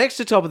there, next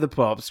to Top of the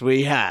Pops,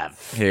 we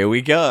have Here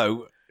we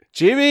go.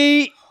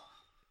 Jimmy,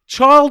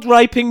 child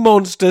raping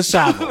monster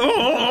Savile.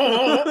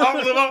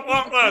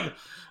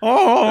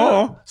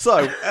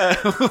 So,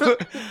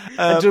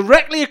 And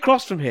directly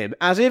across from him,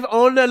 as if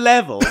on a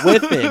level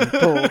with him,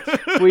 Paul,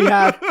 we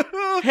have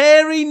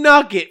hairy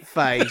nugget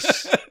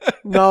face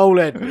Noel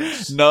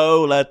Edmonds.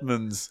 Noel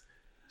Edmonds.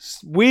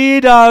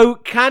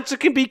 Weirdo, cancer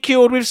can be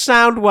cured with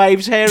sound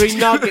waves, hairy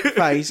nugget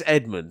face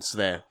Edmonds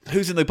there.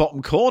 Who's in the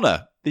bottom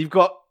corner? You've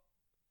got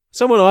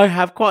someone I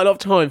have quite a lot of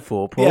time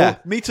for, Paul. Yeah,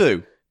 me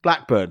too.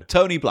 Blackburn.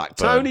 Tony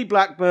Blackburn. Tony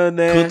Blackburn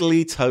there.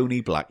 Cuddly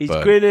Tony Blackburn.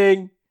 He's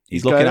grinning.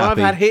 He's looking going, I've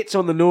happy. had hits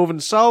on the Northern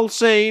Soul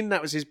scene.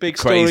 That was his big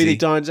story Crazy. that he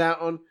dines out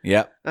on.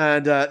 Yeah.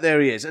 And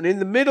there he is. And in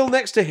the middle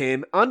next to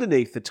him,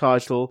 underneath the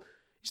title,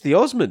 is the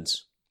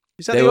Osmonds.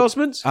 Is that They the were-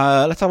 Osmonds?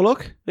 Let's have a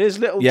look. There's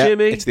little Yeah,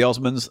 Jimmy. it's the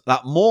Osmonds.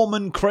 That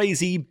Mormon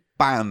crazy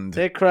band.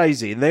 They're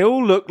crazy. And they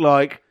all look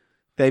like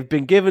they've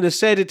been given a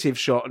sedative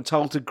shot and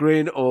told to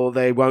grin or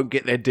they won't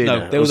get their dinner.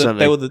 No, they or were the,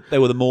 something. they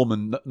were the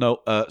Mormon. No,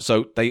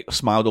 so they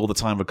smiled all the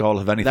time,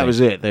 regardless of anything. That was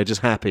it. They're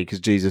just happy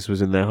because Jesus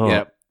was in their heart.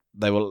 Yeah,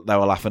 they were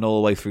laughing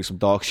all the way through some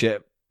dark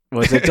shit.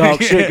 Was there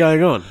dark shit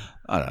going on?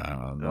 I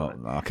don't know.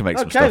 I can make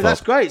some Okay, stuff that's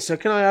up. great. So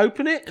can I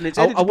open it? And it's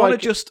I edited want by... to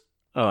just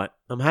All right,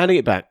 I'm handing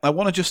it back.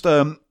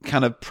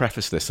 kind of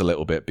preface this a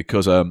little bit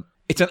because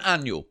it's an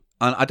annual,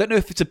 and I don't know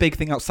if it's a big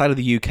thing outside of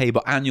the UK,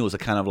 but annuals are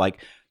kind of like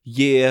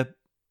they're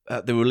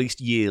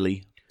released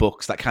yearly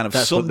books that kind of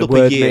That's summed what up the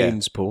word a year.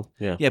 means, Paul.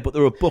 Yeah. Yeah, but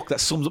they're a book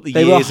that sums up the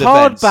They were a year's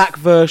events, hardback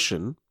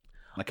version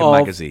like a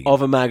magazine.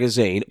 of a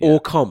magazine or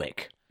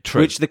comic,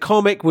 True. which the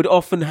comic would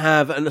often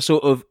have a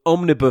sort of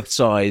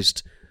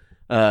omnibus-sized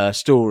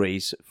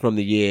stories from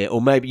the year,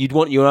 or maybe you'd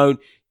want your own.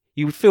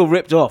 You would feel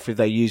ripped off if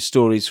they used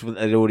stories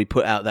they'd already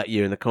put out that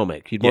year in the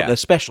comic. You'd want Yeah. a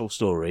special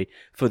story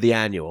for the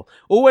annual.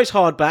 Always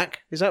hardback,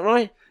 is that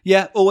right?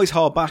 Yeah, always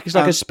hardback. It's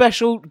like a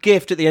special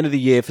gift at the end of the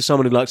year for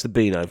someone who likes the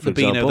Beano, for the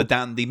Beano, example. the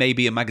Dandy,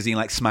 maybe a magazine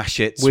like Smash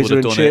Hits Whizzer would have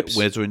and done Chips. it.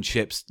 Whizzer and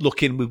Chips.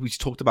 Looking, we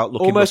talked about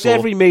looking Almost before.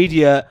 every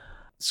media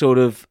sort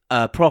of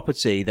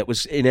property that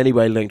was in any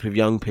way linked with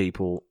young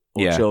people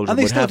or children and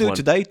they would still have do one. it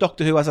today.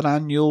 Doctor Who has an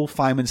annual.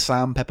 Fireman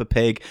Sam, Peppa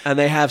Pig. And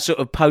they have sort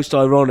of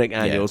post-ironic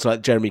annuals,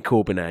 like Jeremy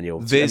Corbyn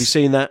annuals. Viz- Have you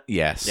seen that?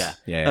 Yes,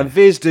 yeah. And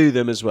Viz do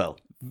them as well.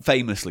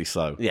 Famously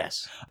so.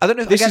 Yes. I don't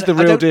know. If, This is the I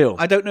real don't- deal.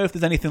 I don't know if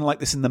there's anything like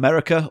this in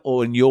America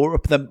or in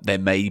Europe. There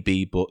may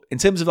be, but in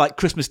terms of like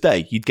Christmas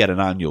Day, you'd get an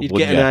annual. You'd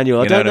wouldn't get an you? annual.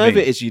 I You don't know what if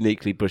mean? it is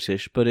uniquely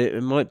British, but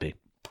it might be.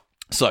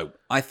 So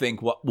I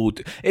think what we'll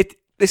do it.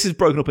 This is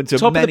broken up into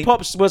Top many. of the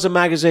Pops was a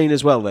magazine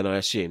as well. Then I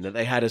assume that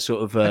they had a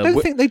sort of. I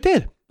don't think they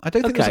did. I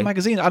don't think it was a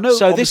magazine. I know.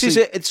 So this is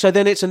it. So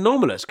then it's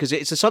anomalous because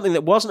it's something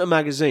that wasn't a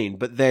magazine,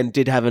 but then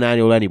did have an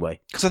annual anyway.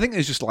 because I think it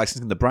was just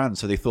licensing the brand.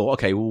 So they thought,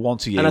 okay, well,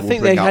 once a year. And I we'll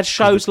think bring they out- had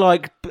shows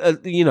like,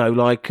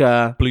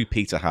 Blue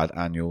Peter had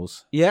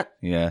annuals. yeah,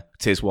 Yeah,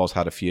 Tiz Was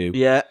had a few.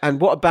 yeah. And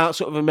what about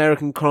sort of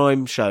American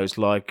crime shows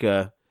like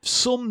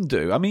Some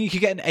do. I mean, you could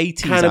get an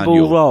 80s Cannibal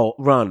annual.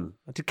 Run?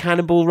 Did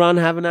Cannibal Run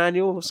have an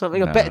annual or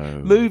something? I bet No.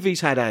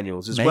 movies had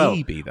annuals as well.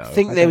 Maybe, though. I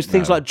think I there was don't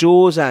things know. like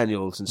Jaws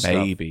annuals and stuff.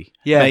 Maybe.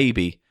 Yeah.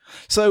 Maybe.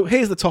 So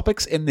here's the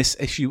topics in this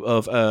issue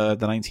of the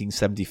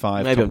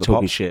 1975. Maybe Top I'm of the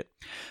talking Pops. shit.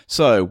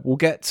 So we'll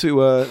get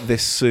to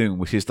this soon,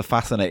 which is the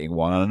fascinating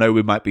one. And I know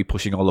we might be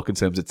pushing our luck in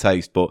terms of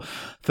taste, but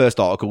first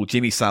article,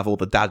 Jimmy Savile,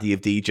 the daddy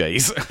of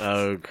DJs.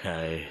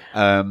 Okay.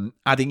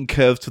 Adding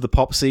curves to the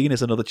pop scene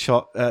is another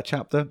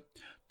chapter.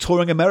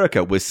 Touring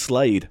America with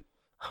Slade.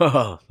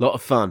 Lot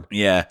of fun.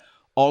 Yeah.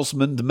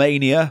 Osmond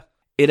Mania.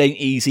 It ain't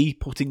easy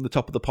putting the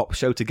Top of the Pop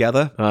show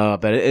together. I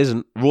bet it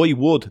isn't. Roy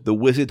Wood, the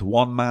Wizard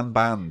one-man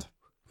band.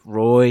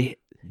 Roy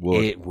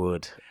Wood. It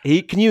would.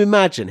 Can you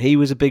imagine? He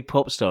was a big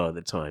pop star at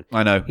the time.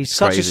 I know. He's it's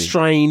such crazy. a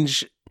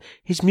strange.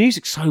 His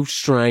music's so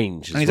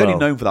strange. As And he's well, only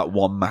known for that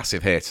one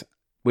massive hit.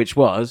 which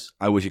was,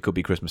 I Wish It Could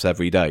Be Christmas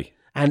Every Day.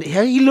 and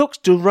he looks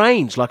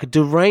deranged, like a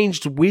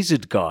deranged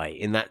wizard guy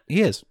in that.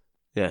 He is.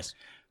 Yes.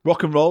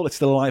 Rock and roll, it's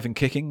still alive and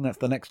kicking. That's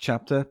the next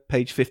chapter.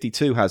 Page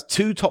 52 has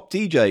 2 top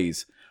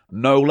DJs.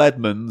 Noel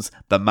Edmonds,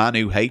 the man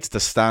who hates to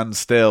stand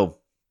still.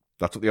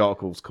 That's what the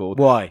article's called.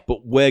 Why?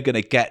 But we're going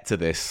to get to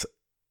this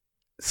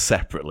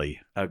separately,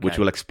 Okay. which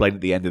we'll explain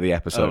at the end of the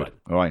episode.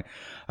 All right.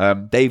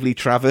 Dave Lee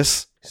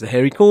Travis, It's the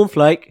hairy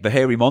cornflake. the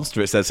hairy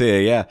monster, it says here,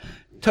 yeah.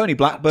 Tony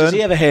Blackburn. Does he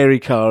have a hairy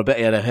car? I bet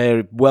he had a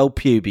hairy,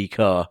 well-puby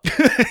car.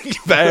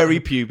 Very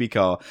pubic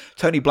car.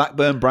 Tony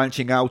Blackburn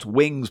branching out.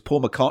 Wings,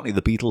 Paul McCartney,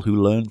 the Beatle who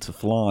learned to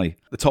fly.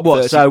 The top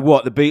 30. So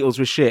what? The Beatles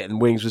were shit and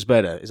Wings was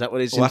better? Is that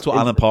what it's? Well, that's what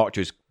Alan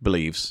Partridge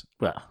believes.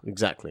 Well,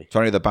 exactly. It's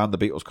only the band the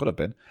Beatles could have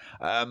been.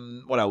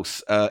 What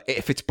else?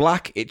 If it's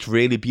black, it's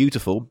really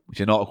beautiful, which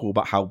is an article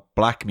about how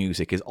black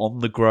music is on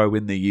the grow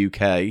in the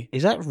UK.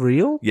 Is that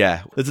real?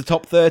 Yeah. There's a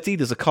top 30.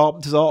 There's a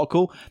Carpenters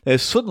article.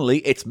 There's suddenly,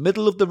 it's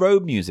middle of the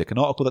road music, an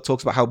article that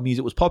talks about how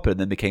music was popular and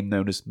then became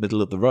known as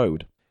middle of the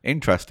road.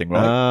 Interesting,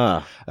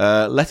 right?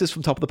 Letters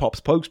from Top of the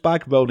Pops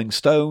Postbag, Rolling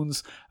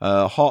Stones,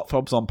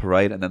 Heartthrobs on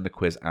Parade, and then the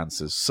quiz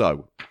answers.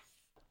 So,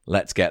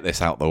 let's get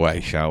this out the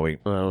way, shall we?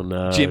 Oh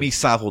no. Jimmy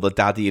Savile, the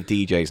daddy of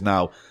DJs.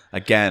 Now,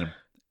 again,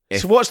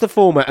 So what's the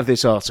format of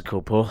this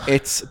article, Paul?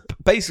 it's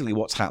basically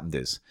what's happened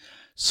is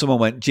someone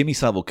went, Jimmy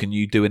Savile, can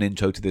you do an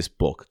intro to this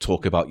book?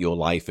 Talk about your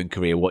life and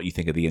career, what you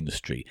think of the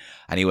industry.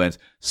 And he went,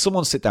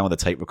 someone sit down with a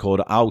tape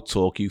recorder, I'll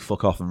talk, you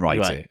fuck off and write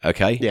Right. it.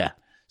 Okay? Yeah.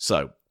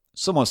 So,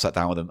 someone sat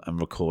down with him and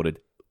recorded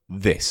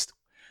this.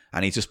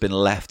 And he's just been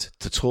left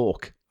to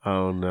talk.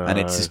 Oh no. And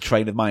it's his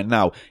train of mind.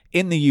 Now,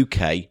 in the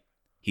UK,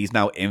 he's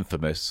now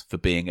infamous for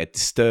being a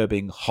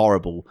disturbing,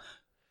 horrible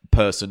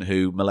person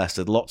who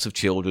molested lots of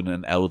children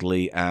and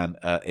elderly and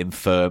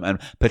infirm and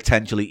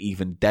potentially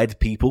even dead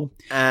people.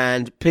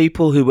 And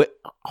people who were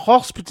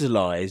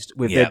hospitalised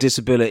with Yeah. their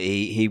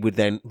disability, he would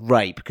then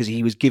rape because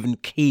he was given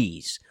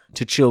keys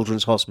to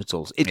children's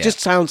hospitals. It Yeah. just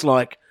sounds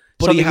like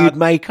But something he had- you'd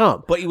make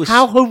up. but he was-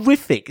 How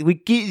horrific!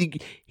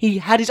 He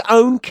had his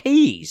own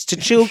keys to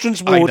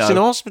children's I wards know. in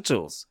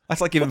hospitals.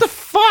 That's like giving What the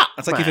fuck?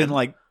 That's like man? giving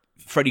like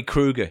Freddy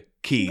Krueger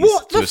keys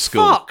What to the a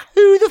school. fuck?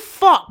 Who the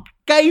fuck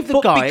gave the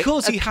But guy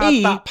because a he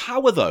key? had that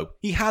power, though,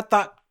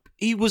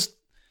 he was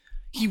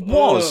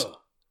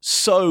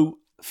so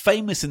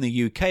famous in the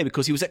UK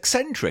because he was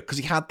eccentric, because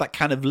he had that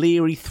kind of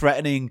leery,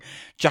 threatening,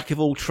 jack of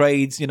all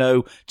trades,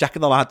 jack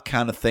of the lad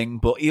kind of thing.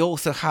 But he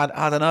also had,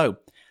 I don't know,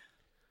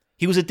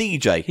 he was a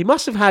DJ. He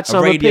must have had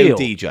some radio appeal.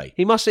 DJ.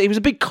 He was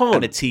a big con.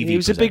 And a TV He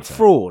was a big presenter.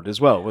 fraud as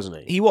well, wasn't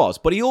he? He was,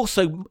 but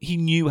he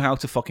knew how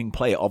to fucking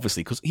play it,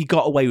 obviously, because he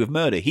got away with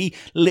murder. He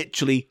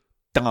literally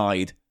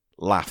died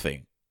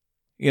laughing.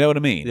 You know what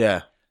I mean?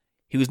 Yeah.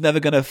 He was never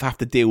going to have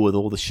to deal with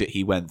all the shit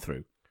he went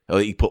through,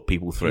 or he put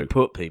people He through.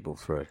 put people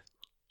through.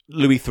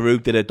 Louis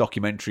Theroux did a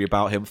documentary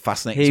about him,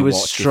 fascinating He to was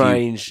watch.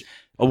 strange.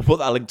 We'll put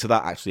that link to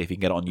that, actually, if you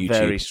can get it on YouTube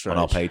Very on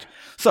our strange. page.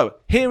 So,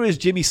 here is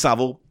Jimmy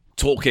Savile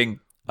talking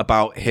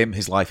about him,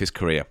 his life, his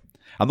career.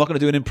 I'm not going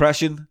to do an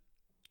impression.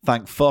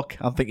 Thank fuck,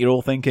 I think you're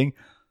all thinking.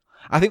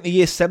 I think the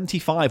year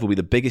 75 will be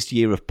the biggest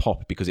year of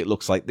pop because it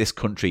looks like this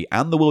country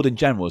and the world in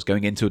general is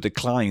going into a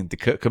decline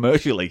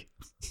commercially.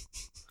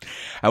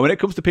 And when it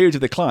comes to periods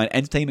of decline,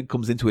 entertainment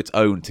comes into its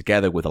own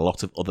together with a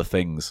lot of other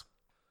things.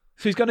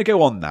 So he's going to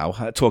go on now,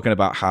 talking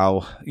about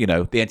how,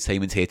 the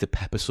entertainment's here to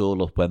pep us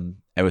all up when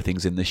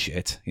everything's in the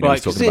shit. Right,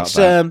 he's 'cause talking about it's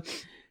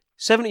that.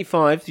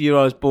 75, the year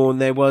I was born,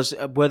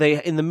 were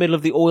they in the middle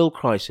of the oil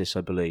crisis,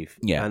 I believe?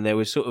 Yeah. And there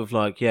was sort of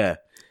like, yeah.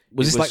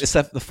 Was it this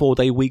like the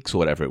 4-day weeks or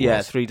whatever it Yeah,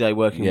 was? 3-day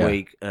working Yeah.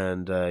 week.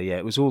 And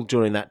it was all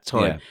during that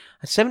time. Yeah.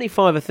 And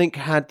 75, I think,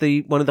 had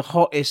one of the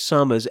hottest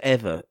summers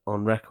ever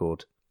on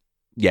record.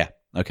 Yeah,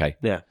 okay.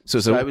 Yeah. So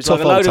it's So a it was tough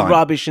like a load old of time.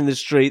 rubbish in the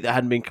street that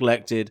hadn't been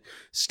collected,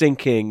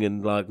 stinking,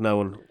 and like no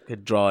one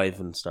could drive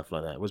and stuff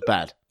like that. It was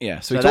bad. Yeah,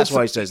 So he that's talks-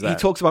 why he says that. He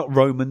talks about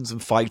Romans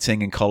and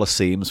fighting and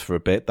Colosseums for a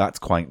bit. That's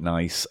quite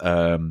nice. He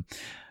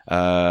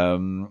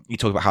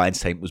talked about how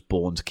entertainment was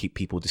born to keep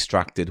people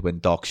distracted when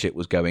dark shit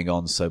was going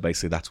on. So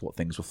basically, that's what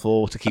things were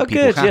for, to keep Oh,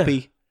 people good, yeah.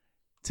 happy.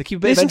 To keep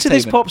a bit Listen of to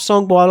this entertainment. pop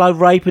song while I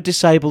rape a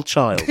disabled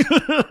child.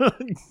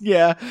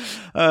 Yeah.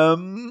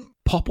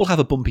 Pop will have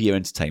a bumpier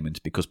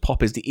entertainment because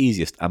pop is the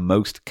easiest and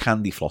most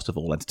candy floss of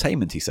all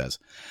entertainment, he says.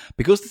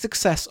 Because the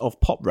success of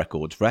pop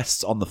records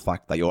rests on the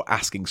fact that you're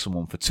asking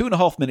someone for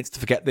 2.5 minutes to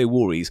forget their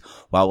worries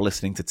while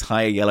listening to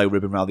Tie a Yellow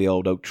Ribbon Round the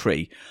Old Oak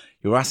Tree.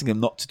 You're asking them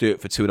not to do it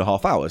for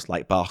 2.5 hours,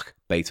 like Bach,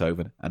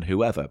 Beethoven, and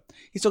whoever.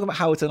 He's talking about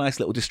how it's a nice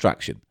little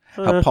distraction.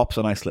 How pop's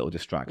a nice little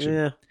distraction.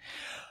 Yeah.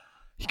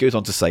 He goes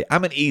on to say,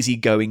 I'm an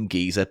easygoing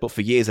geezer, but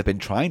for years I've been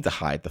trying to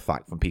hide the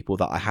fact from people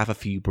that I have a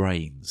few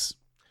brains.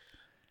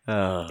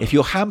 If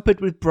you're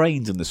hampered with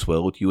brains in this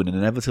world, you will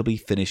inevitably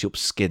finish up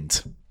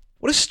skint.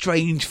 What a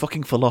strange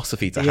fucking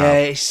philosophy to Yeah, have.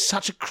 it's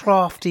such a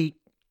crafty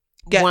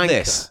Get wanker.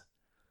 this.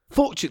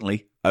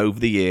 Fortunately, over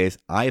the years,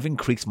 I have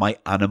increased my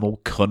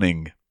animal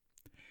cunning.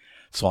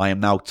 So I am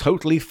now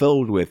totally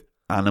filled with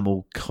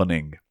animal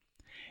cunning.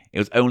 It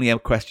was only a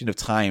question of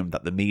time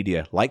that the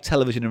media, like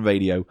television and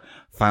radio,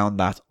 found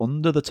that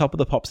under the Top of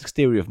the Pops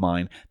exterior of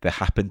mine, there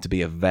happened to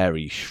be a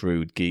very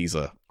shrewd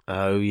geezer.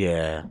 Oh,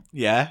 yeah.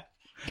 Yeah?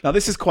 Now,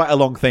 this is quite a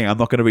long thing. I'm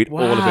not going to read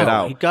all of it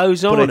out. He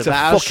goes but on it's a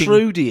about how fucking-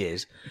 shrewd he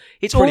is.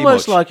 It's Pretty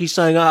almost much. like he's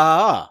saying,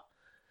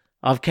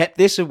 I've kept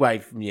this away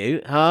from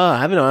you.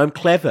 Haven't I? I'm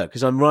clever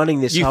because I'm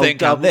running this You whole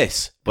think I'm double-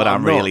 this, but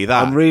I'm not. really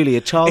that. I'm really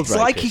a child It's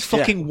like he rapist, yeah.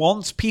 fucking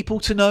wants people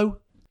to know.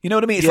 You know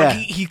what I mean? It's Yeah.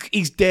 like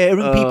he's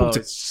daring people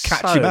to it's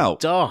catch so him out.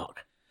 dark.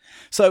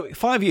 So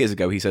 5 years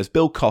ago, he says,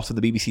 Bill Cotton,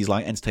 the BBC's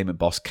light entertainment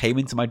boss, came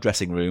into my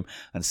dressing room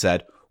and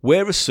said,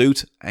 wear a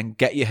suit and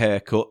get your hair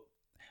cut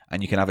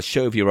and you can have a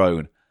show of your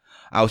own.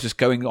 I was just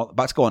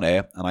about to go on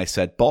air and I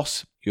said,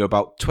 boss, you're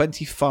about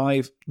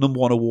 25 number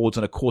one awards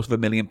and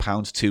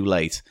 £250,000 too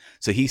late.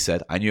 So he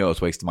said, I knew I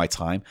was wasting my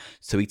time.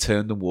 So he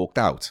turned and walked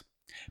out.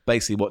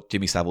 Basically what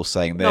Jimmy Savile's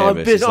saying there I'm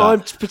is that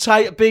I'm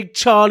potato, big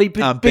Charlie,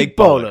 big, I'm big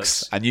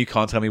bollocks. and you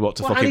can't tell me what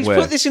to Well, and fucking he's wear.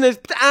 put this in an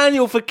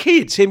annual for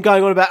kids. Him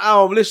going on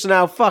about, listen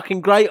how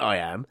fucking great I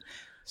am.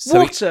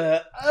 So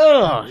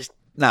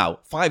Now,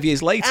 5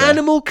 years later...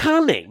 animal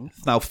cunning.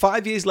 Now,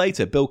 5 years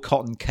later, Bill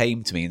Cotton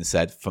came to me and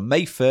said, from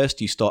May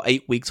 1st, you start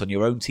 8 weeks on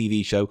your own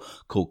TV show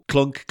called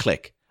Clunk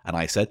Click. And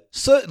I said,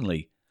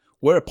 certainly.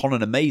 Whereupon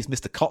an amazed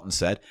Mr. Cotton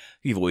said,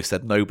 you've always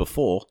said no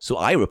before. So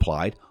I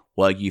replied,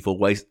 well, you've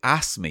always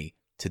asked me.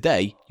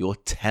 Today, you're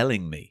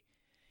telling me.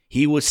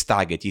 He was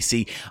staggered. You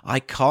see, I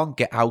can't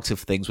get out of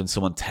things when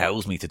someone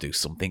tells me to do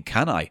something,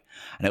 can I?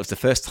 And it was the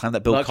first time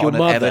that Bill Like your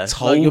Cotton had mother, ever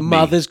told like your me.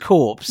 mother's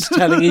corpse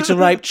telling you to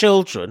rape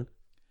children.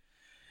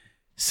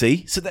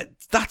 See? So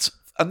that's...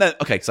 And then,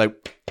 okay, so...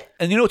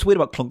 And you know what's weird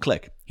about Clunk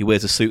Click? He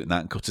wears a suit and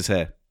that and cuts his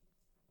hair.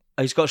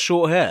 He's got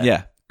short hair.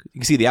 Yeah. You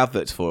can see the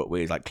adverts for it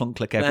where he's like Clunk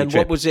Click every And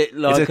trip. what was it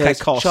like?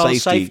 It's A car child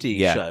safety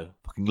yeah. show.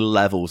 Fucking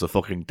levels of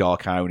fucking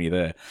dark irony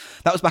there.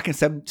 That was back in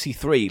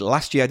 73.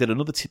 Last year I did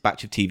another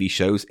batch of TV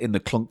shows in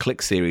the Clunk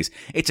Click series.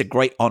 It's a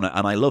great honour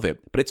and I love it,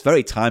 but it's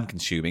very time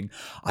consuming.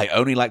 I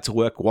only like to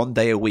work 1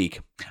 day a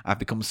week. I've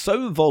become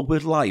so involved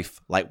with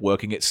life, like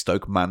working at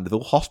Stoke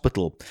Mandeville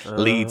Hospital,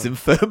 Leeds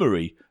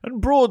Infirmary,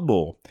 and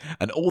Broadmoor,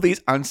 and all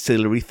these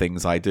ancillary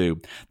things I do.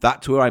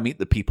 That's where I meet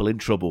the people in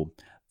trouble.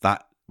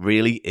 That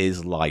really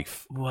is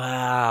life.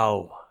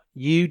 Wow.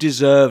 You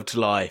deserved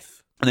life.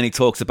 And then he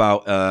talks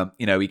about,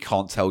 he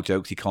can't tell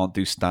jokes, he can't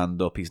do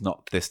stand-up, he's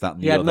not this, that,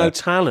 and the He had other. no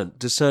talent,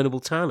 discernible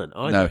talent.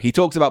 No, he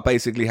talks about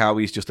basically how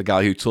he's just a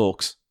guy who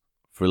talks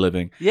for a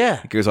living.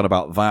 Yeah. He goes on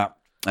about that.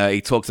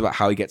 He talks about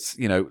how he gets,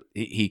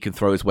 he can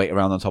throw his weight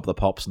around on top of the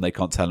pops and they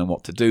can't tell him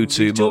what to do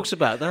too He much. talks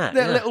about that.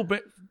 Yeah, yeah. a little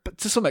bit, but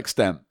to some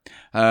extent.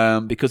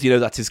 Because,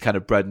 that's his kind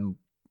of bread and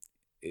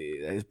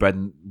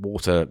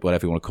water,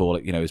 whatever you want to call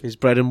it. His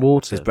bread and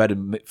water. his bread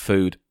and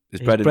food. His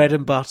His bread bread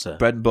and butter.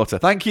 bread and butter.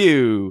 Thank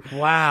you.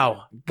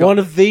 Wow. One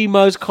of the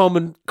most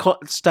common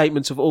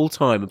statements of all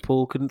time, and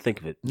Paul couldn't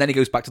think of it. And then he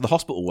goes back to the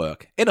hospital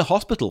work. In a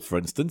hospital, for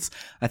instance,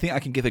 I think I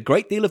can give a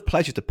great deal of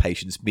pleasure to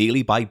patients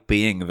merely by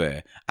being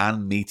there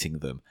and meeting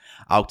them.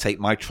 I'll take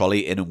my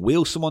trolley in and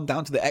wheel someone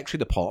down to the X-ray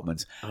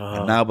department.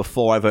 And now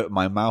before I've opened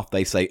my mouth,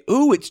 they say,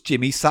 ooh, it's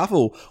Jimmy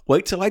Savile.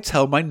 Wait till I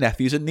tell my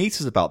nephews and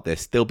nieces about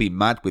this. They'll be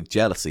mad with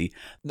jealousy.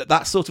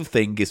 That sort of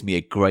thing gives me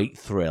a great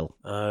thrill.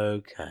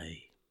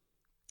 Okay.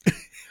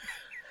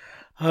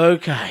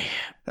 Okay.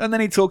 And then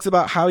he talks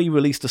about how he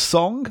released a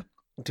song.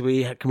 Can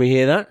we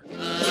hear that?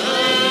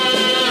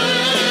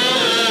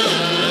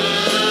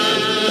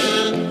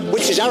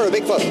 Which is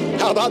Arabic for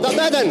how about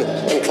that then?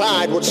 And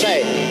Clyde would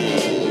say,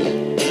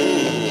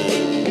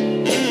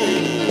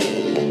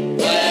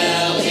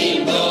 Well,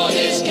 he brought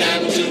his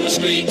camel to a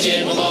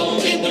screeching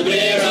halt in the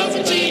rear of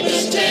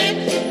Fatima's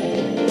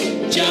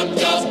tent.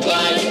 Jumped off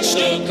Clyde and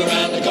snuck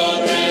around the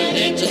corner and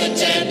into the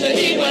tent that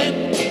he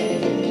went.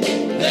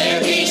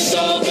 There he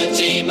saw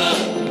Fatima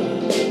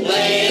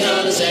laying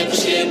on a zebra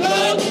skin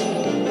rug.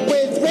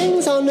 with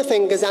rings on the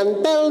fingers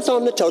and bells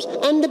on the toes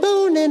and a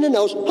bone in the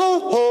nose, ho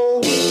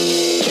ho.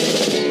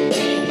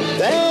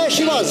 There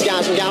she was,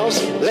 guys and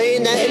gals,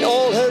 laying there in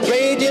all her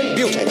radiant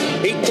beauty,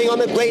 eating on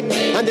a grape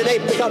and an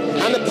apricot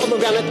and a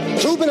pomegranate,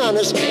 2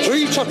 bananas,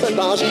 3 chocolate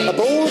bars, a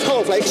bowl of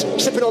cornflakes,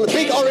 sipping on a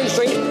big orange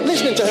drink,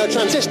 listening to her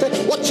transistor,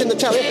 watching the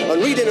telly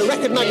and reading a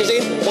record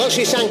magazine while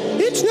she sang,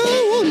 It's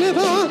Now or Never.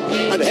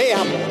 And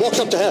Ahab walks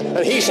up to her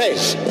and he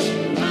says,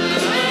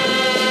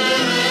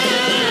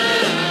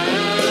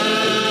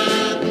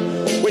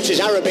 which is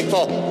Arabic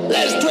for,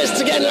 let's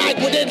twist again like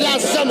we did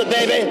last summer,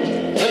 baby.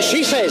 And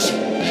she says,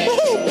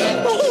 Ahab,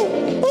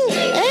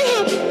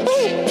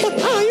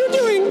 what are you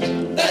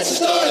doing? That's a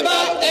story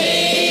about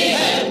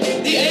Ahab,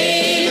 the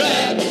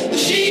Arab, the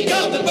sheik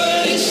of the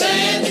burning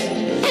sand.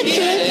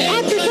 Actually,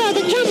 I prefer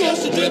the camel.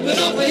 Just dripping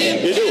off of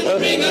him. You do, huh?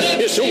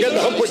 You soon get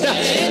the hump with that.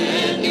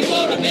 And he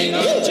wore a big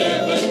old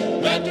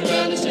turban wrapped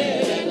around his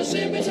head and a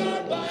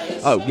scimitar by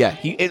his Oh, yeah.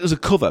 It was a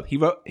cover.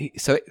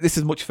 So this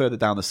is much further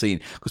down the scene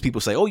because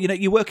people say, oh,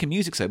 you work in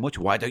music so much.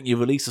 Why don't you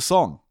release a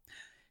song?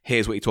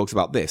 Here's what he talks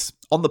about this.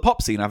 On the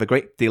pop scene, I have a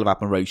great deal of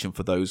admiration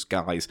for those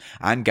guys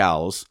and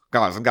gals.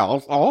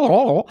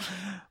 Oh,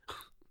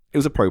 it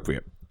was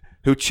appropriate.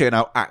 Who churn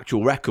out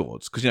actual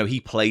records. Because,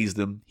 he plays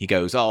them. He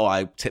goes, oh,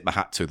 I tip my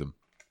hat to them.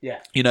 Yeah.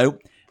 And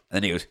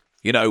then he goes,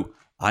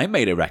 I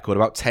made a record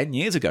about 10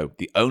 years ago,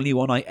 the only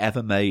one I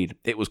ever made.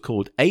 It was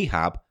called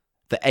Ahab,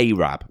 the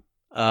Arab.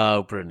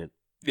 Oh, brilliant.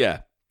 Yeah.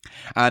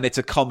 And it's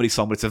a comedy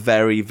song, but it's a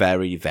very,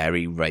 very,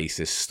 very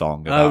racist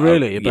song. Oh,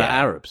 really? About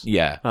Arabs?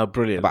 Yeah. Oh,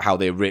 brilliant. About how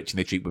they're rich and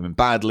they treat women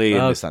badly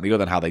and this and the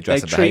other, and how they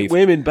dress They and treat behave.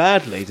 women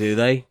badly, do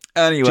they?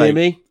 Anyway,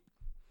 Jimmy?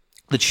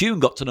 the tune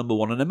got to number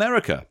 1 in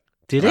America.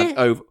 Did And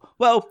it?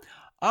 Well,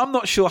 I'm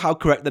not sure how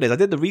correct that is. I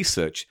did the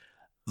research.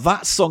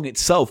 That song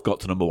itself got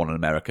to number 1 in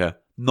America,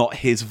 not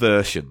his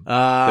version. There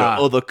are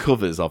other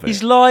covers of it.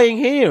 He's lying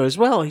here as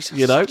well. He's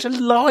You know? such a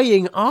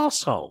lying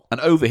arsehole. And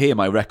over here,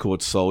 my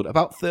record sold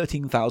about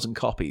 13,000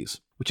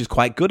 copies, which is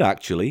quite good,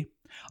 actually.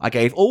 I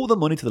gave all the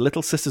money to the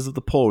Little Sisters of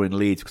the Poor in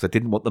Leeds because I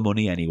didn't want the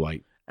money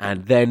anyway.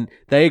 And then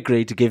they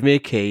agreed to give me a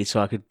key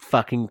so I could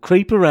fucking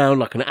creep around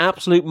like an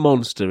absolute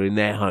monster in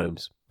their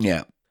homes.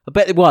 Yeah. I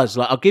bet it was.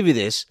 Like, I'll give you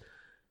this.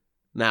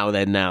 Now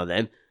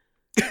then.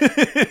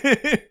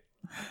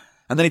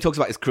 And then he talks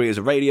about his career as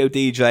a radio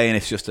DJ, and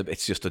it's just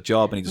a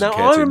job, and he doesn't Now,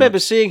 care I too remember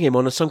much. seeing him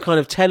on some kind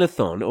of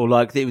telethon or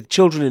like with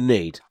Children in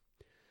Need.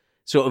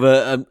 Sort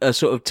of a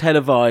sort of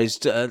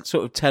televised,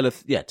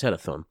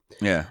 telethon.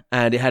 Yeah.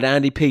 And it had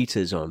Andy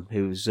Peters on,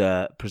 who was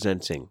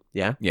presenting,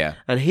 yeah? Yeah.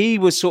 And he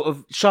was sort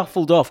of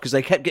shuffled off because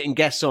they kept getting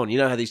guests on. You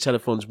know how these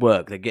telethons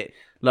work. They get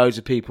loads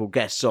of people,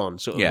 guests on,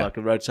 sort of Yeah. like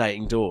a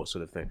rotating door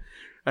sort of thing.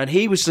 And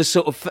he was just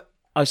sort of,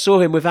 I saw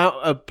him without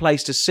a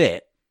place to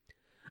sit,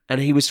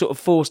 and he was sort of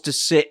forced to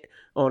sit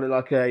on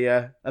like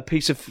a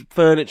piece of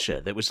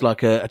furniture that was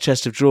like a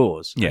chest of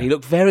drawers. Yeah. And he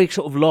looked very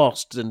sort of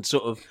lost and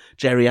sort of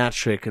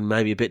geriatric and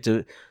maybe a bit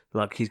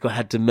like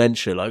had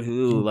dementia, like a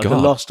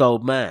God. lost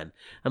old man.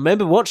 I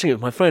remember watching it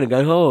with my friend and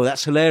going, "Oh,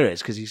 that's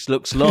hilarious," because he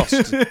looks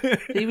lost.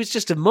 He was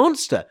just a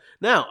monster.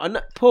 Now,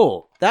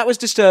 Paul, that was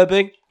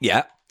disturbing.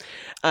 Yeah.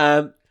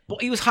 But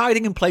he was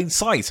hiding in plain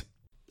sight.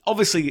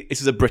 Obviously, this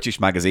is a British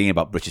magazine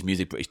about British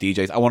music, British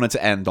DJs. I wanted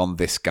to end on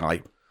this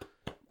guy.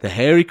 The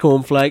hairy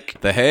cornflake.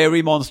 The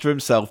hairy monster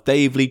himself,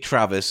 Dave Lee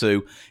Travis,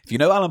 who, if you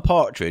know Alan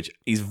Partridge,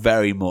 he's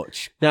very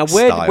much Now,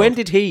 styled. when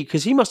did he?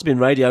 Because he must have been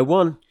Radio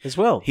 1 as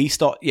well. He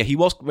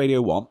was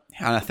Radio 1,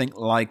 and I think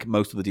like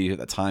most of the DJs at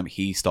the time,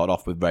 he started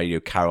off with Radio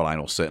Caroline,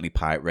 or certainly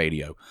Pirate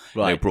Radio,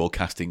 Right.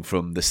 broadcasting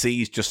from the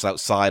seas just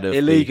outside of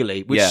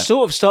Illegally, which yeah.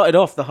 sort of started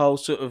off the whole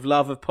sort of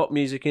love of pop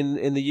music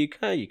in the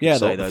UK. You could Yeah,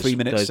 say the those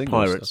 3-minute those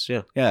singles pirates.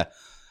 stuff. Yeah. Yeah.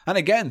 And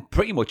again,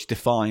 pretty much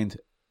defined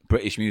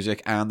British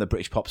music and the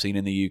British pop scene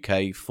in the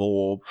UK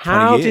for 20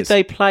 How years. did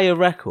they play a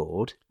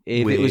record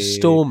if it was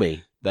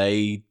stormy?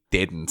 They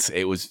didn't.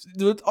 It was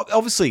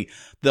obviously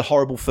the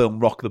horrible film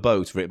Rock the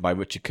Boat, written by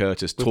Richard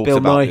Curtis, With talks Bill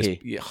about Nighy. this.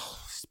 Yeah,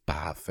 it's a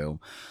bad film.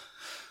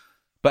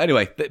 But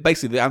anyway,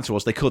 basically the answer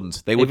was they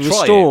couldn't. They would If it was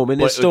try storm, it, in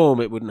but a storm,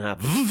 it wouldn't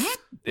happen.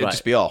 It'd Right.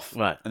 just be off.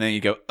 Right. And then you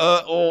go,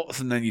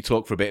 and then you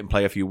talk for a bit and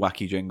play a few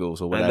wacky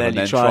jingles or whatever. And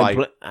then you try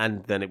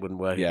and then it wouldn't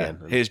work yeah. again.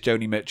 Here's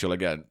Joni Mitchell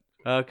again.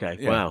 Okay,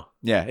 Yeah. wow.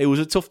 Yeah, it was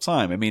a tough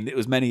time. I mean, it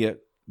was many a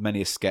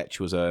sketch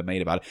was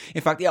made about it.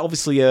 In fact, yeah,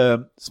 obviously,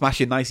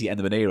 Smashing Nicey, End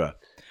of an Era.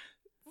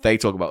 They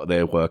talk about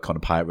their work on a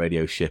pirate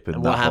radio ship and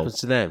And that what whole- happens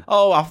to them?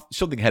 Oh,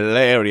 something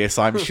hilarious,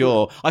 I'm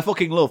sure. I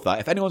fucking love that.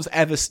 If anyone's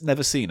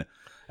never seen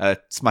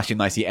Smashing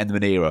Nicey, End of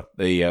an Era,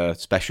 the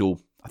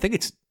special, I think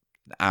it's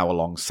an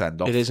hour-long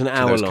send-off. It is an to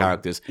hour those long.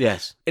 characters.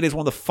 Yes. It is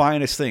one of the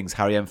finest things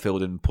Harry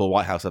Enfield and Paul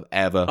Whitehouse have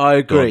ever I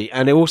agree. done.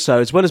 And it also,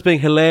 as well as being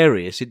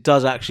hilarious, it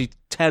does actually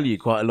tell you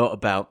quite a lot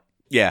about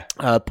Yeah.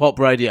 pop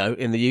radio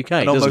in the UK.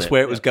 And doesn't almost it?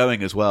 where it was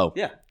going as well.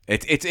 Yeah.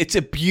 It's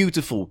a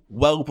beautiful,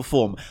 well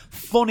performed,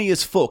 funny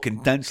as fuck,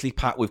 and densely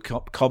packed with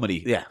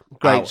comedy. Yeah,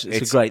 great. Wow, it's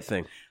a great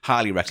thing.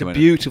 Highly It's a recommend.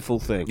 beautiful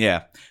thing.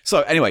 Yeah.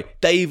 So anyway,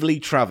 Dave Lee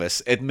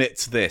Travis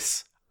admits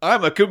this: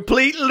 I'm a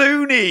complete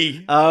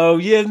loony, Oh,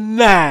 you're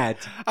mad!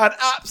 an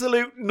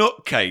absolute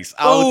nutcase.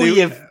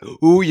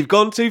 You've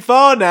gone too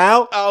far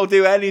now. I'll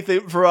do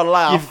anything for a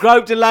laugh. You've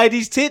groped a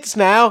lady's tits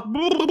now.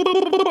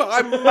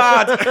 I'm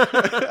mad.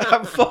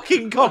 I'm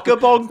fucking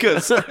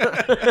cockabonkers.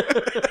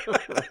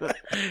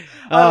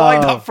 I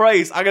like that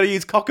phrase. I'm going to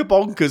use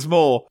cockabonkers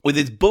more. With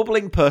his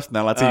bubbling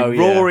personality, Oh, yeah.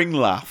 roaring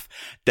laugh,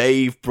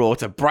 Dave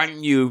brought a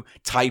brand new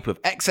type of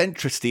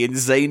eccentricity and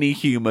zany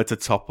humour to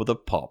Top of the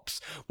Pops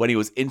when he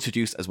was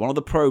introduced as one of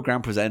the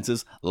programme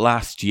presenters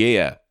last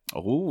year.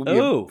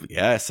 Oh.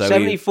 Yeah. So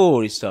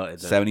 74 he started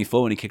then.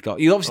 74 when he kicked off.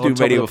 He was obviously On doing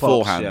Top of radio the Pops,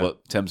 beforehand, yeah. but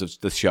in terms of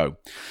the show.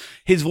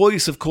 His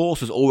voice, of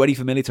course, was already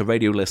familiar to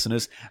radio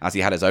listeners as he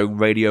had his own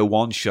Radio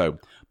 1 show.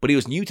 But he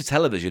was new to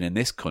television in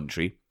this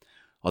country,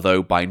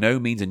 although by no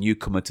means a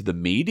newcomer to the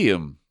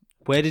medium.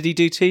 Where did he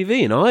do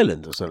TV? In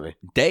Ireland or something?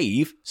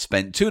 Dave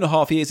spent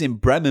 2.5 years in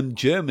Bremen,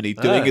 Germany,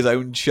 doing Oh. his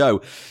own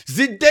show.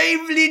 The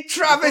Dave Lee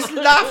Travis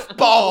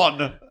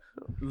Laughbarn!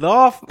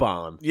 Laugh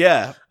Barn.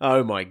 Yeah.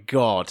 Oh my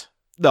God.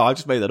 No, I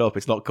just made that up.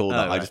 It's not called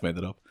that. right. I just made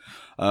that up.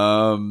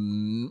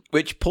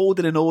 Which pulled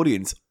in an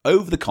audience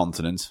over the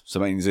continent. So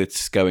that means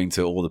it's going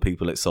to all the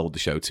people it sold the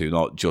show to,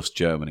 not just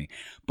Germany.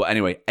 But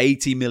anyway,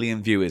 80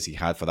 million viewers he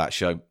had for that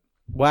show.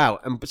 Wow.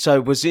 And so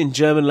it was in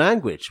German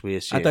language, we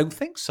assume? I don't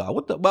think so. I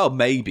wouldn't. Well,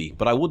 maybe,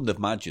 but I wouldn't have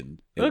imagined.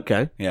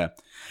 Okay. Yeah.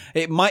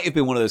 It might have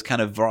been one of those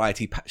kind of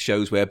variety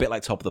shows where, a bit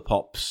like Top of the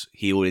Pops,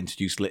 he would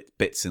introduce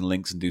bits and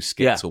links and do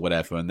skits Yeah. or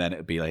whatever, and then it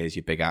would be like, here's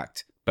your big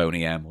act,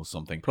 Boney M or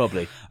something.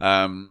 Probably.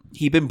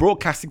 He'd been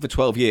broadcasting for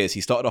 12 years.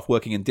 He started off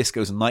working in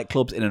discos and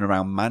nightclubs in and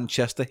around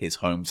Manchester, his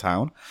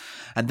hometown.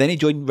 And then he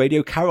joined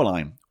Radio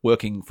Caroline,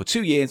 working for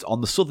 2 years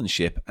on the Southern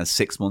Ship and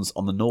 6 months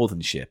on the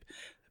Northern Ship,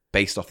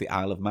 based off the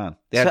Isle of Man.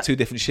 They had 2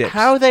 different ships.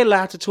 How are they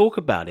allowed to talk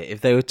about it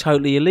if they were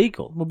totally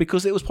illegal? Well,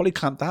 because it was probably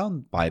clamped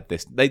down by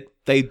this.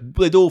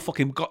 They'd all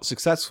fucking got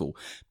successful,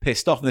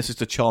 pissed off, and this is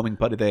the charming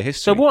part of their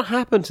history. So what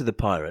happened to the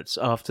pirates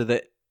after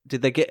that?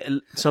 Did they get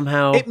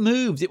somehow... It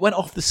moved. It went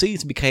off the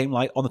seas and became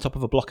like on the top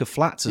of a block of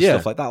flats and Yeah.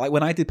 stuff like that. Like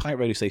when I did Pirate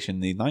Radio Station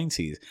in the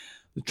 90s,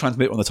 the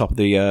transmitter on the top of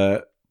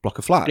the block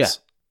of flats.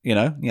 Yeah. You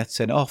know, you had to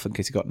turn it off in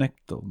case it got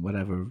nicked or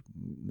whatever.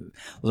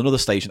 There's another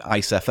station,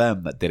 Ice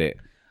FM, that did it.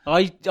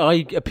 I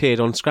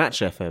appeared on Scratch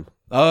FM.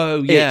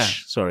 Oh, yeah.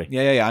 Itch, sorry.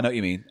 Yeah, I know what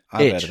you mean.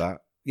 I've heard Itch. of that.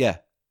 Yeah,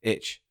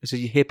 Itch. It's a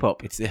hip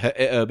hop. It's the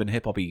urban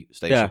hip hoppy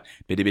station. Yeah.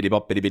 Biddy biddy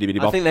bop, biddy biddy biddy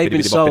bop. I think they've been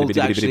biddy biddy bop, sold, biddy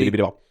biddy actually.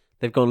 biddy bop.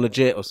 They've gone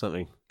legit or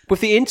something. With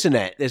the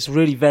internet, there's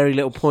really very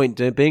little point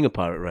to being a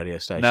pirate radio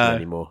station No.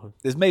 anymore.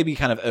 There's maybe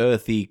kind of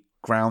earthy,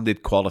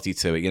 grounded quality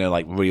to it, you know,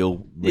 like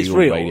real It's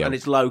real radio. and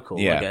it's local,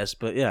 Yeah. I guess.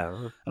 But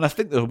yeah, And I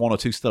think there's 1 or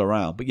 2 still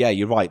around. But yeah,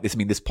 you're right. This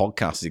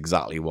podcast is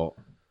exactly what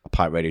a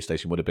pirate radio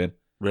station would have been.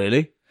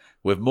 really.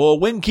 With more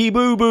Winky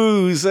Boo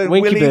Boos and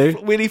Winky Boo.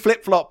 Willy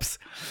Flip Flops.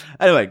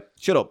 Anyway,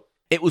 shut up.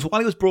 It was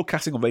while he was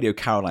broadcasting on Radio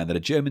Caroline that a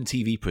German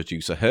TV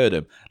producer heard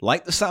him,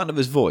 liked the sound of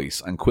his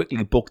voice, and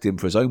quickly booked him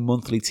for his own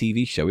monthly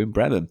TV show in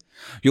Bremen.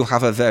 You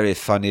have a very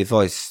funny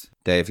voice,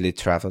 Dave Lee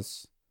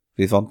Travers.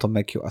 We want to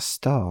make you a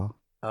star.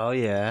 Oh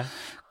yeah.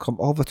 Come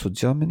over to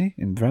Germany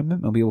in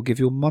Bremen and we will give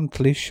you a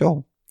monthly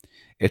show.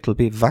 It'll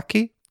be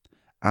wacky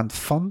and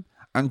fun,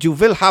 and you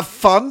will have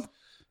fun,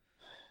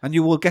 and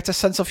you will get a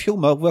sense of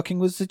humor working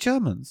with the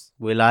Germans.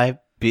 Will I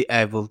be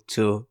able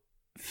to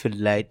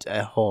fillet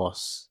a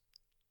horse?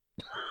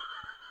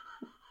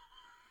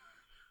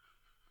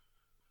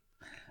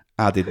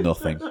 Added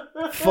nothing.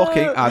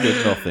 Fucking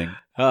added nothing.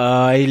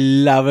 I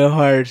love a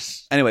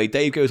horse. Anyway,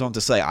 Dave goes on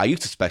to say, I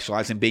used to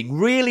specialise in being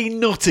really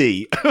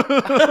nutty.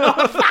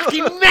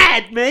 Fucking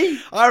mad, me.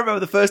 I remember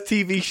the first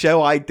TV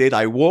show I did,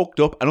 I walked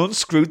up and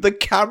unscrewed the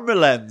camera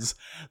lens.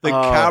 The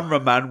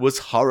cameraman was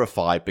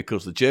horrified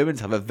because the Germans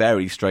have a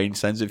very strange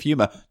sense of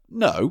humour.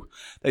 No,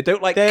 they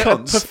don't like They're a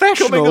cunts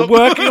professional coming up-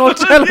 working on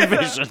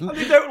television.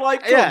 They don't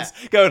like cunts Yeah.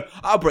 going,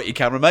 I'll break your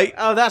camera, mate.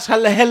 Oh, that's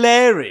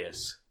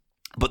hilarious.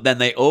 But then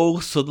they all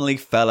suddenly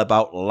fell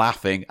about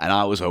laughing and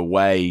I was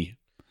away.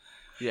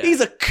 Yeah.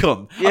 He's a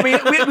cunt. I mean,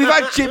 we've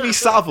had Jimmy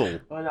Savile,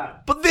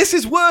 but this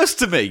is worse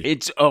to me.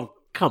 It's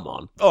come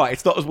on. All right,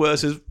 it's not as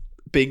worse as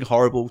being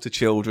horrible to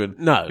children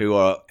No. who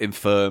are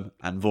infirm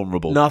and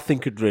vulnerable. Nothing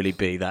could really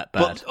be that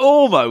bad. But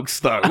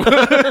almost, though.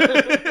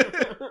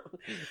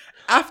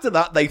 After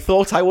that, they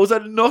thought I was a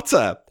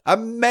nutter, a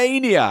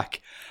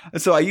maniac.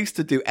 And so I used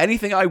to do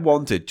anything I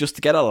wanted just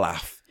to get a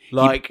laugh.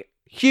 Like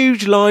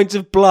huge lines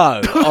of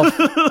blow of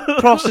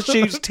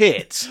prostitutes'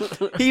 tits.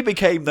 He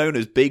became known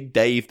as Big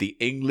Dave the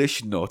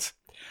English Nut.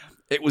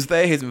 It was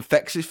there his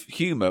infectious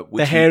humour.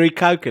 The hairy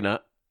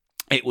coconut.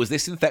 It was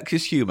this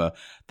infectious humour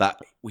that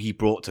he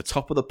brought to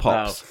Top of the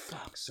Pops. Oh,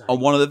 fuck's sake. On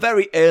one of the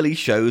very early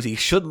shows, he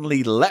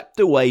suddenly leapt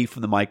away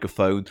from the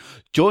microphone,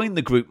 joined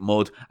the group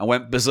Mud, and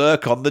went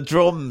berserk on the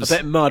drums. I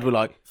bet Mud were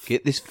like,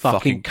 get this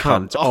fucking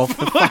cunt off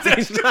the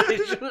fucking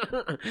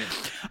stage.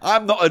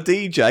 I'm not a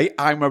DJ.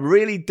 I'm a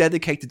really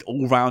dedicated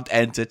all-round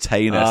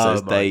entertainer,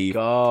 says my Dave.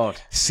 God.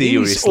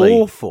 Seriously.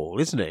 He's awful,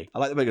 isn't he? I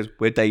like the way it goes,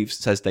 where Dave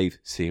says, Dave,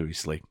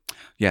 seriously.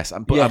 Yes,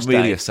 I'm Yes,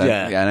 really Dave,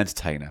 yeah. an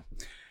entertainer.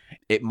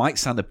 It might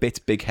sound a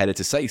bit big-headed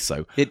to say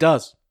so, It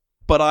does.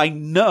 but I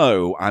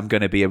know I'm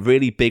going to be a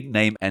really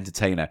big-name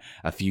entertainer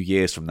a few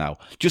years from now.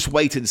 Just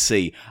wait and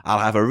see. I'll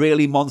have a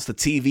really monster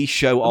TV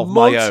show of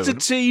my Monster own.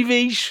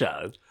 TV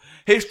show.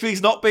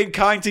 History's not been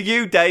kind to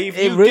you, Dave.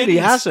 It You really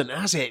didn't. hasn't,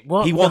 has it?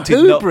 What He the wanted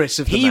hubris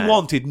of the he man.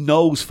 wanted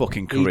Noel's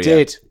fucking career. He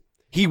did.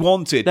 He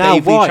wanted Now,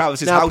 Dave Lee why?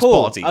 Travis's Now, house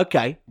Paul, party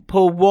Okay,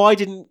 Paul, why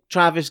didn't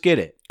Travis get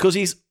it?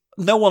 because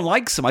no one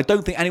likes him. I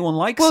don't think anyone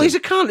likes Well, him. he's a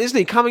cunt, isn't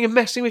he? Coming and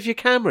messing with your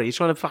camera. He's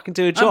trying to fucking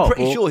do a job.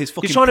 pretty or sure his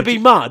fucking He's trying to be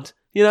produ- Mud.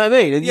 You know what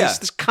I mean? And Yeah.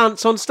 this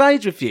cunt's on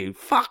stage with you.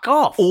 Fuck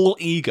off. all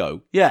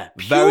ego. Yeah,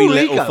 Very pure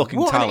little ego. fucking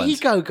what talent. An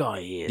ego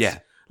guy he is. Yeah.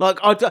 Like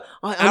I know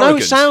it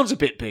Arrogance. sounds a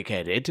bit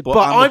big-headed, but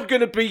I'm I'm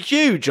going to be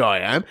huge. I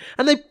am,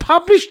 and they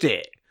published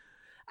it.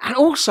 And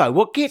also,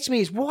 what gets me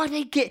is why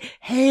they get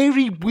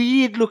hairy,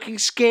 weird-looking,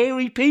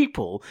 scary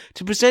people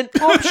to present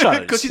pop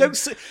shows. Because you don't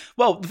see.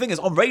 Well, the thing is,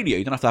 on radio,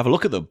 you don't have to have a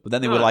look at them. But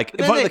then they were No, like but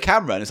in then front of they- the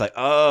camera, and it's like,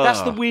 oh,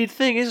 That's the weird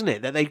thing, isn't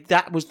it?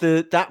 That was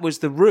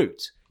the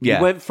route. Yeah.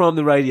 You went from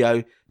the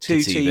radio to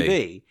TV.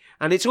 TV.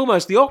 And it's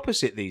almost the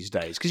opposite these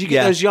days because you get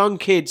Yeah. those young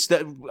kids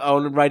that are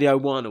on Radio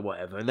 1 or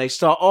whatever, and they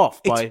start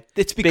off by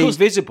it's being because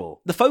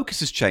visible the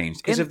focus has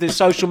changed. because of the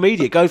social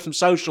media. Go from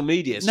social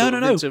media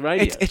into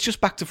radio. It's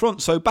just back to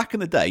front. So back in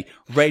the day,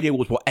 radio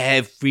was what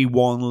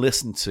everyone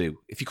listened to.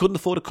 If you couldn't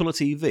afford a colour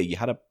TV, you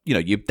had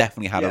you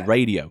definitely had a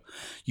radio.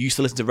 You used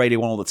to listen to Radio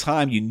 1 all the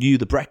time. You knew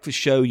The Breakfast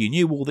Show. You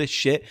knew all this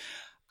shit.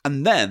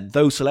 And then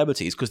those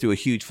celebrities, because they were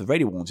huge for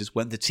radio audiences,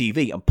 went to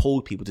TV and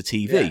pulled people to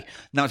TV. Yeah.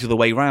 Now it's the other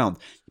way around.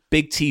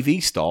 Big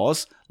TV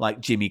stars like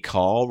Jimmy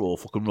Carr or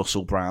fucking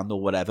Russell Brand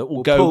or whatever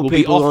will pull be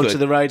people offered onto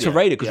the radio.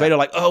 because radio are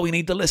like, oh, we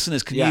need the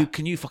listeners.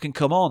 Can you fucking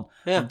come on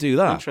and do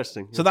that?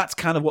 Interesting. So that's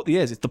kind of what the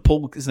is. It's the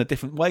pull is in a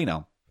different way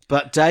now.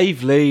 But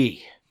Dave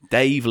Lee.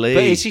 But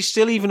is he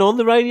still even on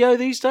the radio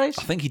these days?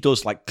 I think he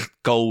does like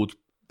gold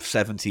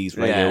 70s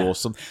radio or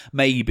something.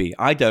 Maybe.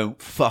 I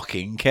don't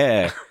fucking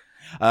care.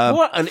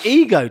 What an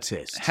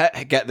egotist.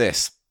 Get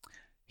this.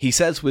 He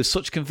says with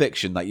such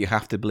conviction that you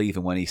have to believe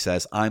him when he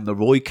says, I'm the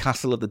Roy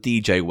Castle of the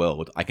DJ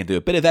world. I can do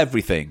a bit of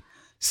everything.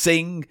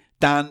 Sing,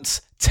 dance,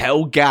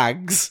 tell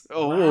gags.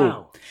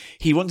 Wow.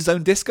 He runs his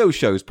own disco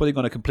shows, putting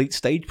on a complete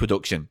stage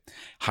production,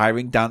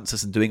 hiring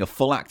dancers and doing a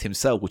full act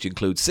himself, which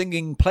includes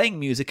singing, playing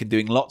music, and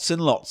doing lots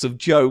and lots of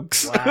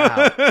jokes.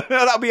 Wow.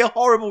 That'd be a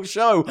horrible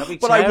show, That'd be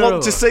but I want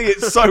terrible. to see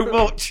it so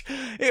much.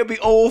 It would be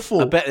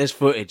awful. I bet there's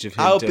footage of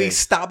him I'll doing be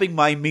stabbing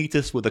my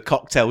meatus with a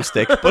cocktail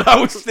stick, but I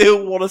would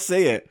still want to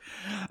see it.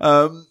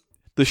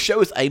 The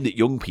show is aimed at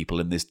young people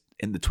in the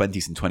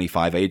 20s and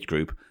 25 age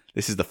group.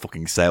 This is the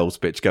fucking sales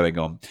pitch going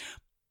on.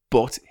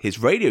 But his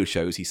radio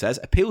shows, he says,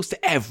 appeals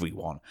to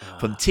everyone,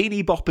 from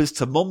teeny boppers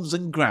to mums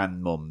and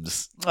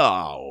grandmums.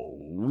 Oh,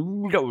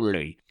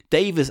 lovely.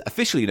 Dave is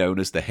officially known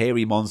as the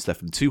hairy monster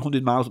from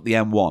 200 miles up the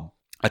M1,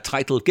 a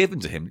title given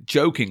to him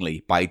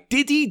jokingly by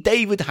Diddy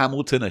David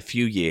Hamilton a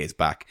few years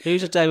back.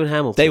 Who's a David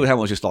Hamilton? David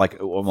Hamilton was just like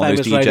one of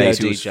those Famous radio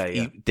DJs who DJ,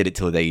 he did it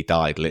till the day he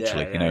died,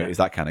 literally. Yeah. He's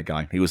that kind of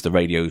guy. He was the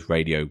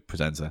radio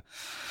presenter.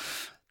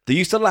 They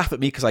used to laugh at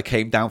me because I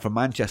came down from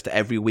Manchester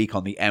every week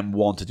on the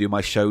M1 to do my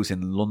shows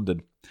in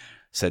London,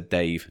 said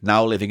Dave,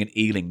 now living in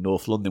Ealing,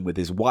 North London, with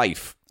his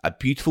wife, a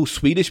beautiful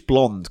Swedish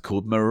blonde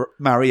called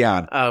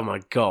Marianne. Oh, my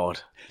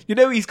God.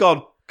 He's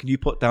gone, can you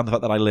put down the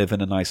fact that I live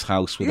in a nice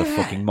house with a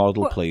fucking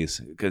model,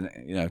 please? Can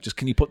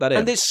you put that in?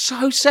 And it's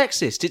so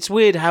sexist. It's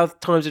weird how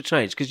times have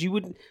changed because you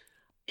wouldn't.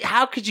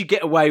 How could you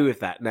get away with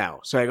that now?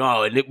 Saying,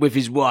 oh, and with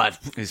his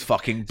wife. His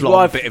fucking His blonde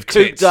wife bit of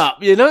cooped tits.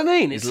 up. You know what I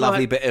mean? His It's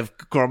lovely like, bit of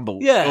grumble.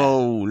 Yeah.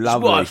 Oh, his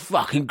lovely. wife's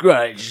fucking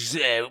great. She's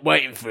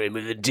waiting for him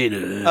with a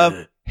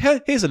dinner.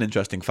 Here's an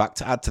interesting fact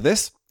to add to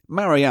this.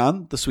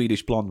 Marianne, the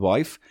Swedish blonde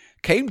wife,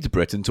 came to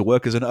Britain to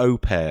work as an au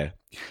pair.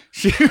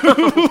 She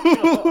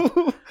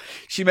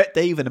met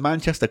Dave in a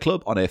Manchester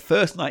club on her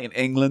first night in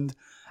England,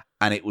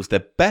 and it was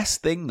the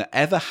best thing that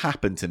ever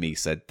happened to me,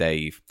 said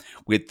Dave,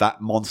 with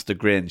that monster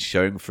grin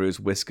showing through his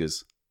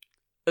whiskers.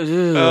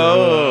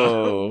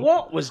 Oh.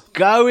 What was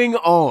going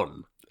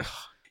on?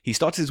 He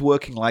started his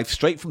working life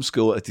straight from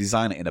school as a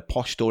designer in a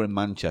posh store in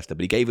Manchester,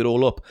 but he gave it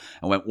all up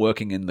and went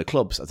working in the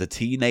clubs as a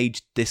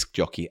teenage disc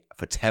jockey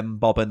for 10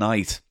 bob a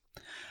night.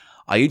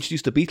 I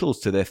introduced the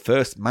Beatles to their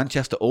first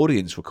Manchester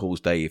audience,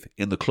 recalls Dave,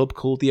 in the club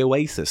called the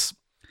Oasis.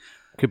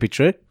 Could be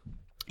true.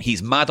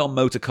 He's mad on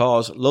motor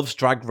cars, loves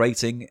drag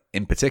racing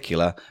in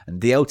particular,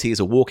 and DLT is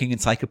a walking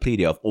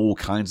encyclopedia of all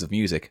kinds of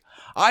music.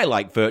 I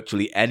like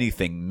virtually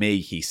anything me,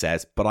 he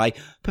says, but I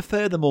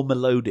prefer the more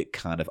melodic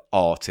kind of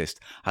artist.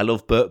 I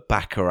love Burt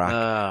Bacharach,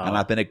 and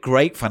I've been a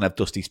great fan of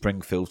Dusty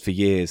Springfield for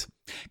years.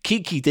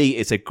 Kiki D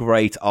is a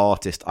great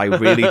artist. I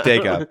really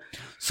dig her.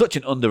 Such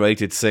an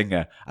underrated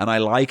singer, and I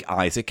like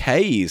Isaac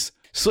Hayes.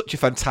 Such a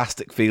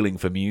fantastic feeling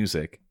for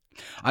music.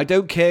 I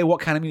don't care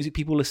what kind of music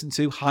people listen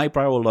to,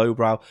 highbrow or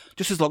lowbrow,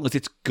 just as long as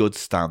it's good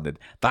standard.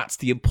 That's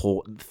the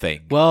important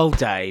thing. Well,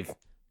 Dave,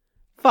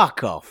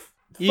 fuck off.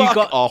 You Fuck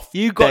got off,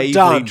 You got Dave Lee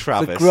done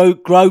Travis. for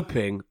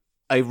groping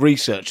a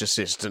research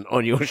assistant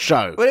on your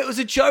show. But it was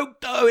a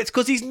joke, though. It's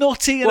because he's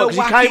naughty and Well, a 'cause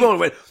wacky. he came on and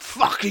went,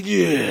 fucking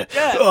yeah.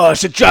 Oh,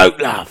 it's a joke,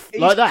 love.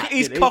 Like that.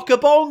 He's didn't he?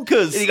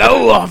 cock-a-bonkers. And you go,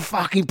 oh, I'm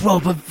fucking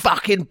proper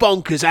fucking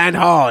bonkers and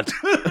hard.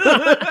 You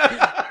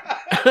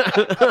know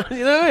what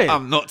I mean?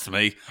 I'm nuts,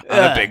 me.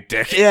 I'm a big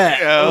dick. Yeah.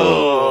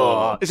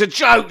 Oh. It's a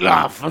joke,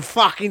 love. I'm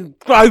fucking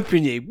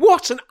groping you.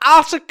 What an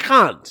utter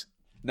cunt.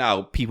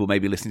 Now, people may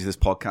be listening to this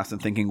podcast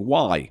and thinking,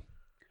 why?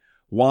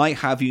 Why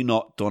have you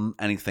not done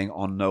anything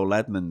on Noel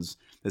Edmonds?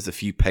 There's a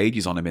few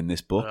pages on him in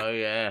this book. Oh,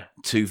 yeah.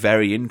 2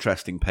 very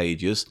interesting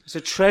pages. It's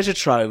a treasure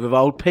trove of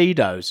old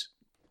pedos.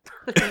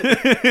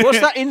 What's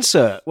that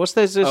insert? What's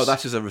this? Oh,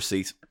 that's just a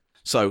receipt.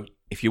 So,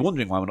 if you're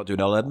wondering why we're not doing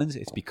Noel Edmonds,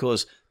 it's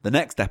because the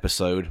next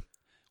episode,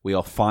 we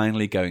are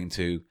finally going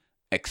to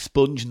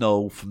expunge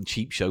Noel from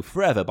Cheap Show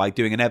forever by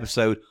doing an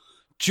episode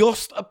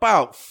just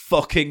about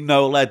fucking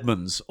Noel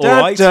Edmonds. All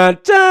right? Dun,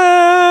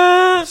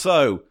 dun.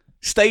 So,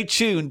 stay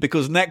tuned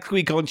because next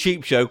week on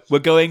Cheap Show, we're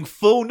going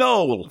full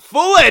Noel.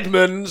 Full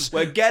Edmonds.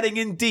 We're getting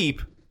in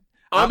deep.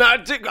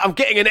 I'm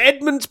getting an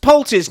Edmonds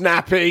Poultice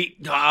nappy.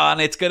 And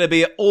it's going to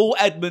be all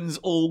Edmonds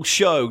all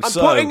show. I'm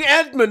putting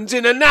Edmonds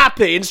in a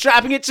nappy and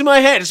strapping it to my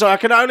head so I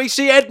can only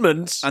see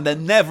Edmonds. And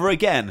then never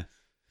again.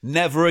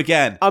 Never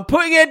again. I'm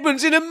putting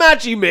Edmonds in a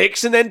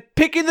Magimix and then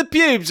picking the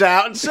pubes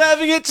out and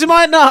serving it to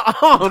my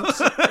aunt.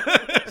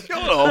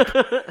 Shut up.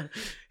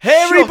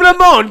 Hairy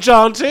blancmange,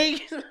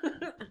 auntie.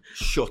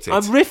 Shut it.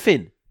 I'm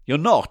riffing. You're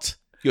not.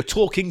 You're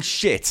talking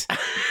shit.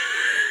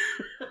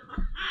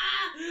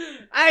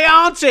 Hey,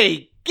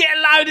 auntie, get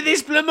a load of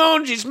this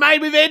blancmange. It's made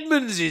with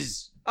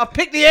Edmonds's. I'll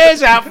pick the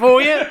hairs out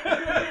for you.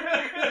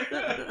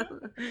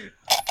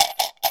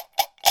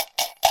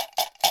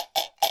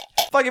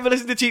 Thank you for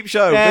listening to Cheap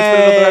Show. This has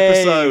been another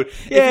episode.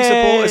 Yay. If you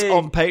support us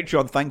on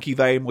Patreon, thank you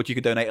very much. You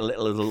can donate a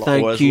little, as a lot,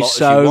 Thank or as you lot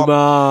so as you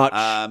want.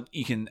 much.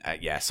 You can,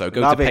 so go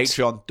Love to it.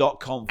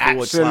 patreon.com/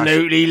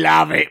 Absolutely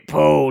love it,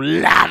 Paul.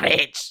 Love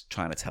it.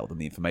 trying to tell them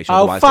the information. Oh,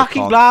 Otherwise they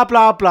fucking can't. blah,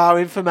 blah, blah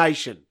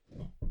information.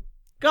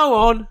 Go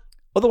on.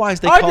 Otherwise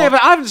they I can't.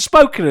 haven't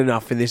spoken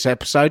enough in this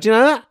episode, you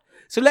know that?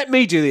 So let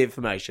me do the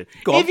information.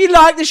 Go on. If you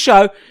like the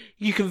show,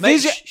 you can Mate,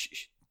 visit...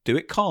 shh. Do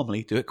it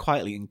calmly, do it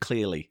quietly and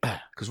clearly.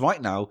 Because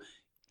right now,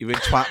 you're in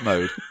twat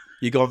mode.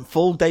 You're going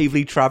full Dave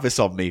Lee Travis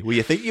on me, where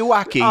you think you're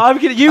wacky.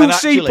 You'll and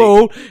see, actually-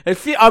 Paul.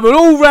 I'm an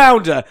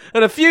all-rounder.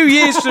 And a few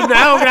years from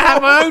now, I'm going to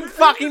have my own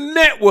fucking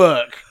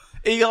network.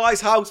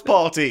 Eli's house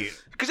party.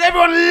 Because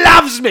everyone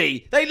loves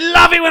me. They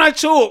love it when I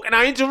talk and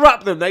I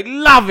interrupt them. They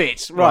love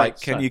it. Right,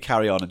 so- can you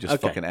carry on and just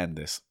Okay. fucking end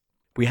this?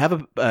 We have a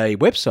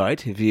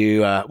website. If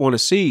you want to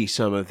see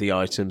some of the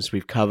items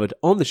we've covered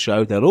on the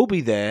show, they'll all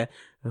be there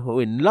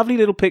in lovely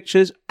little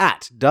pictures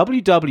at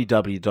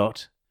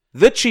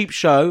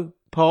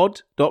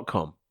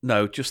www.thecheapshowpod.com.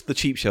 No, just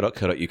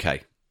thecheapshow.co.uk.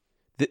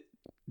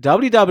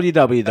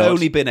 www.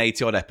 Only been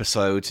 80 odd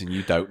episodes and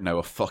you don't know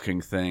a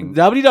fucking thing.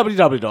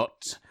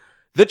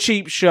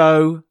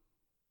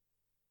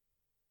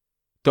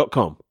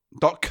 www.thecheapshow.com.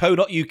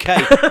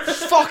 .co.uk.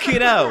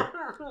 Fucking hell.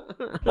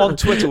 On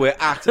Twitter, we're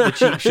at The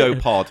Cheap Show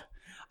Pod.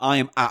 I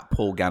am at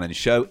Paul Gannon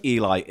Show.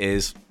 Eli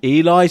is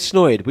Eli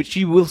Snoid, which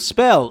you will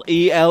spell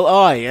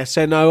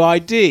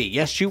ELISNOID.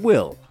 Yes, you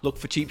will. Look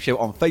for Cheap Show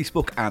on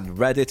Facebook and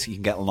Reddit. You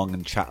can get along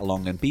and chat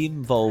along and be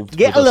involved.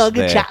 Get with us along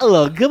there. and chat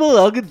along. Come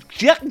along and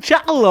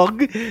chat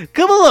along.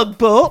 Come along,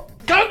 Paul.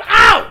 Don't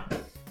out!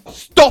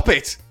 Stop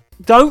it!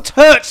 Don't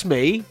hurt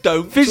me.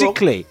 Don't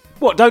physically.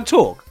 What? Don't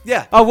talk.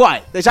 Yeah. Oh,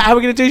 right. Is that how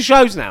we're going to do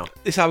shows now?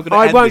 This is how we're going to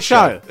I end won't this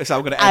show. This is how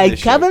we're going to end this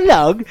show. come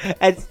along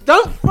and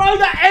don't throw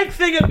that egg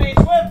thing at me. It's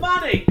worth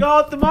money.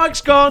 God, the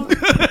mic's gone.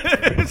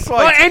 It's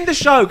Right, like, end the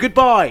show.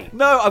 Goodbye.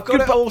 no, I've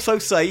got to also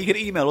say you can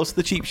email us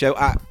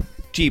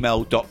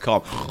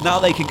thecheapshow@gmail.com. Now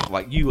they can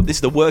this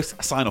is the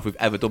worst sign off we've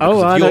ever done because Oh,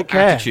 of I your don't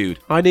care. attitude.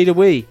 I need a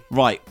wee.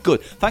 Right,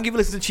 good. Thank you for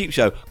listening to Cheap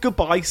Show.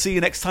 Goodbye. See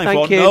you next time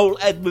Thank for you. Noel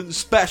Edmonds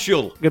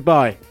special.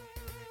 Goodbye.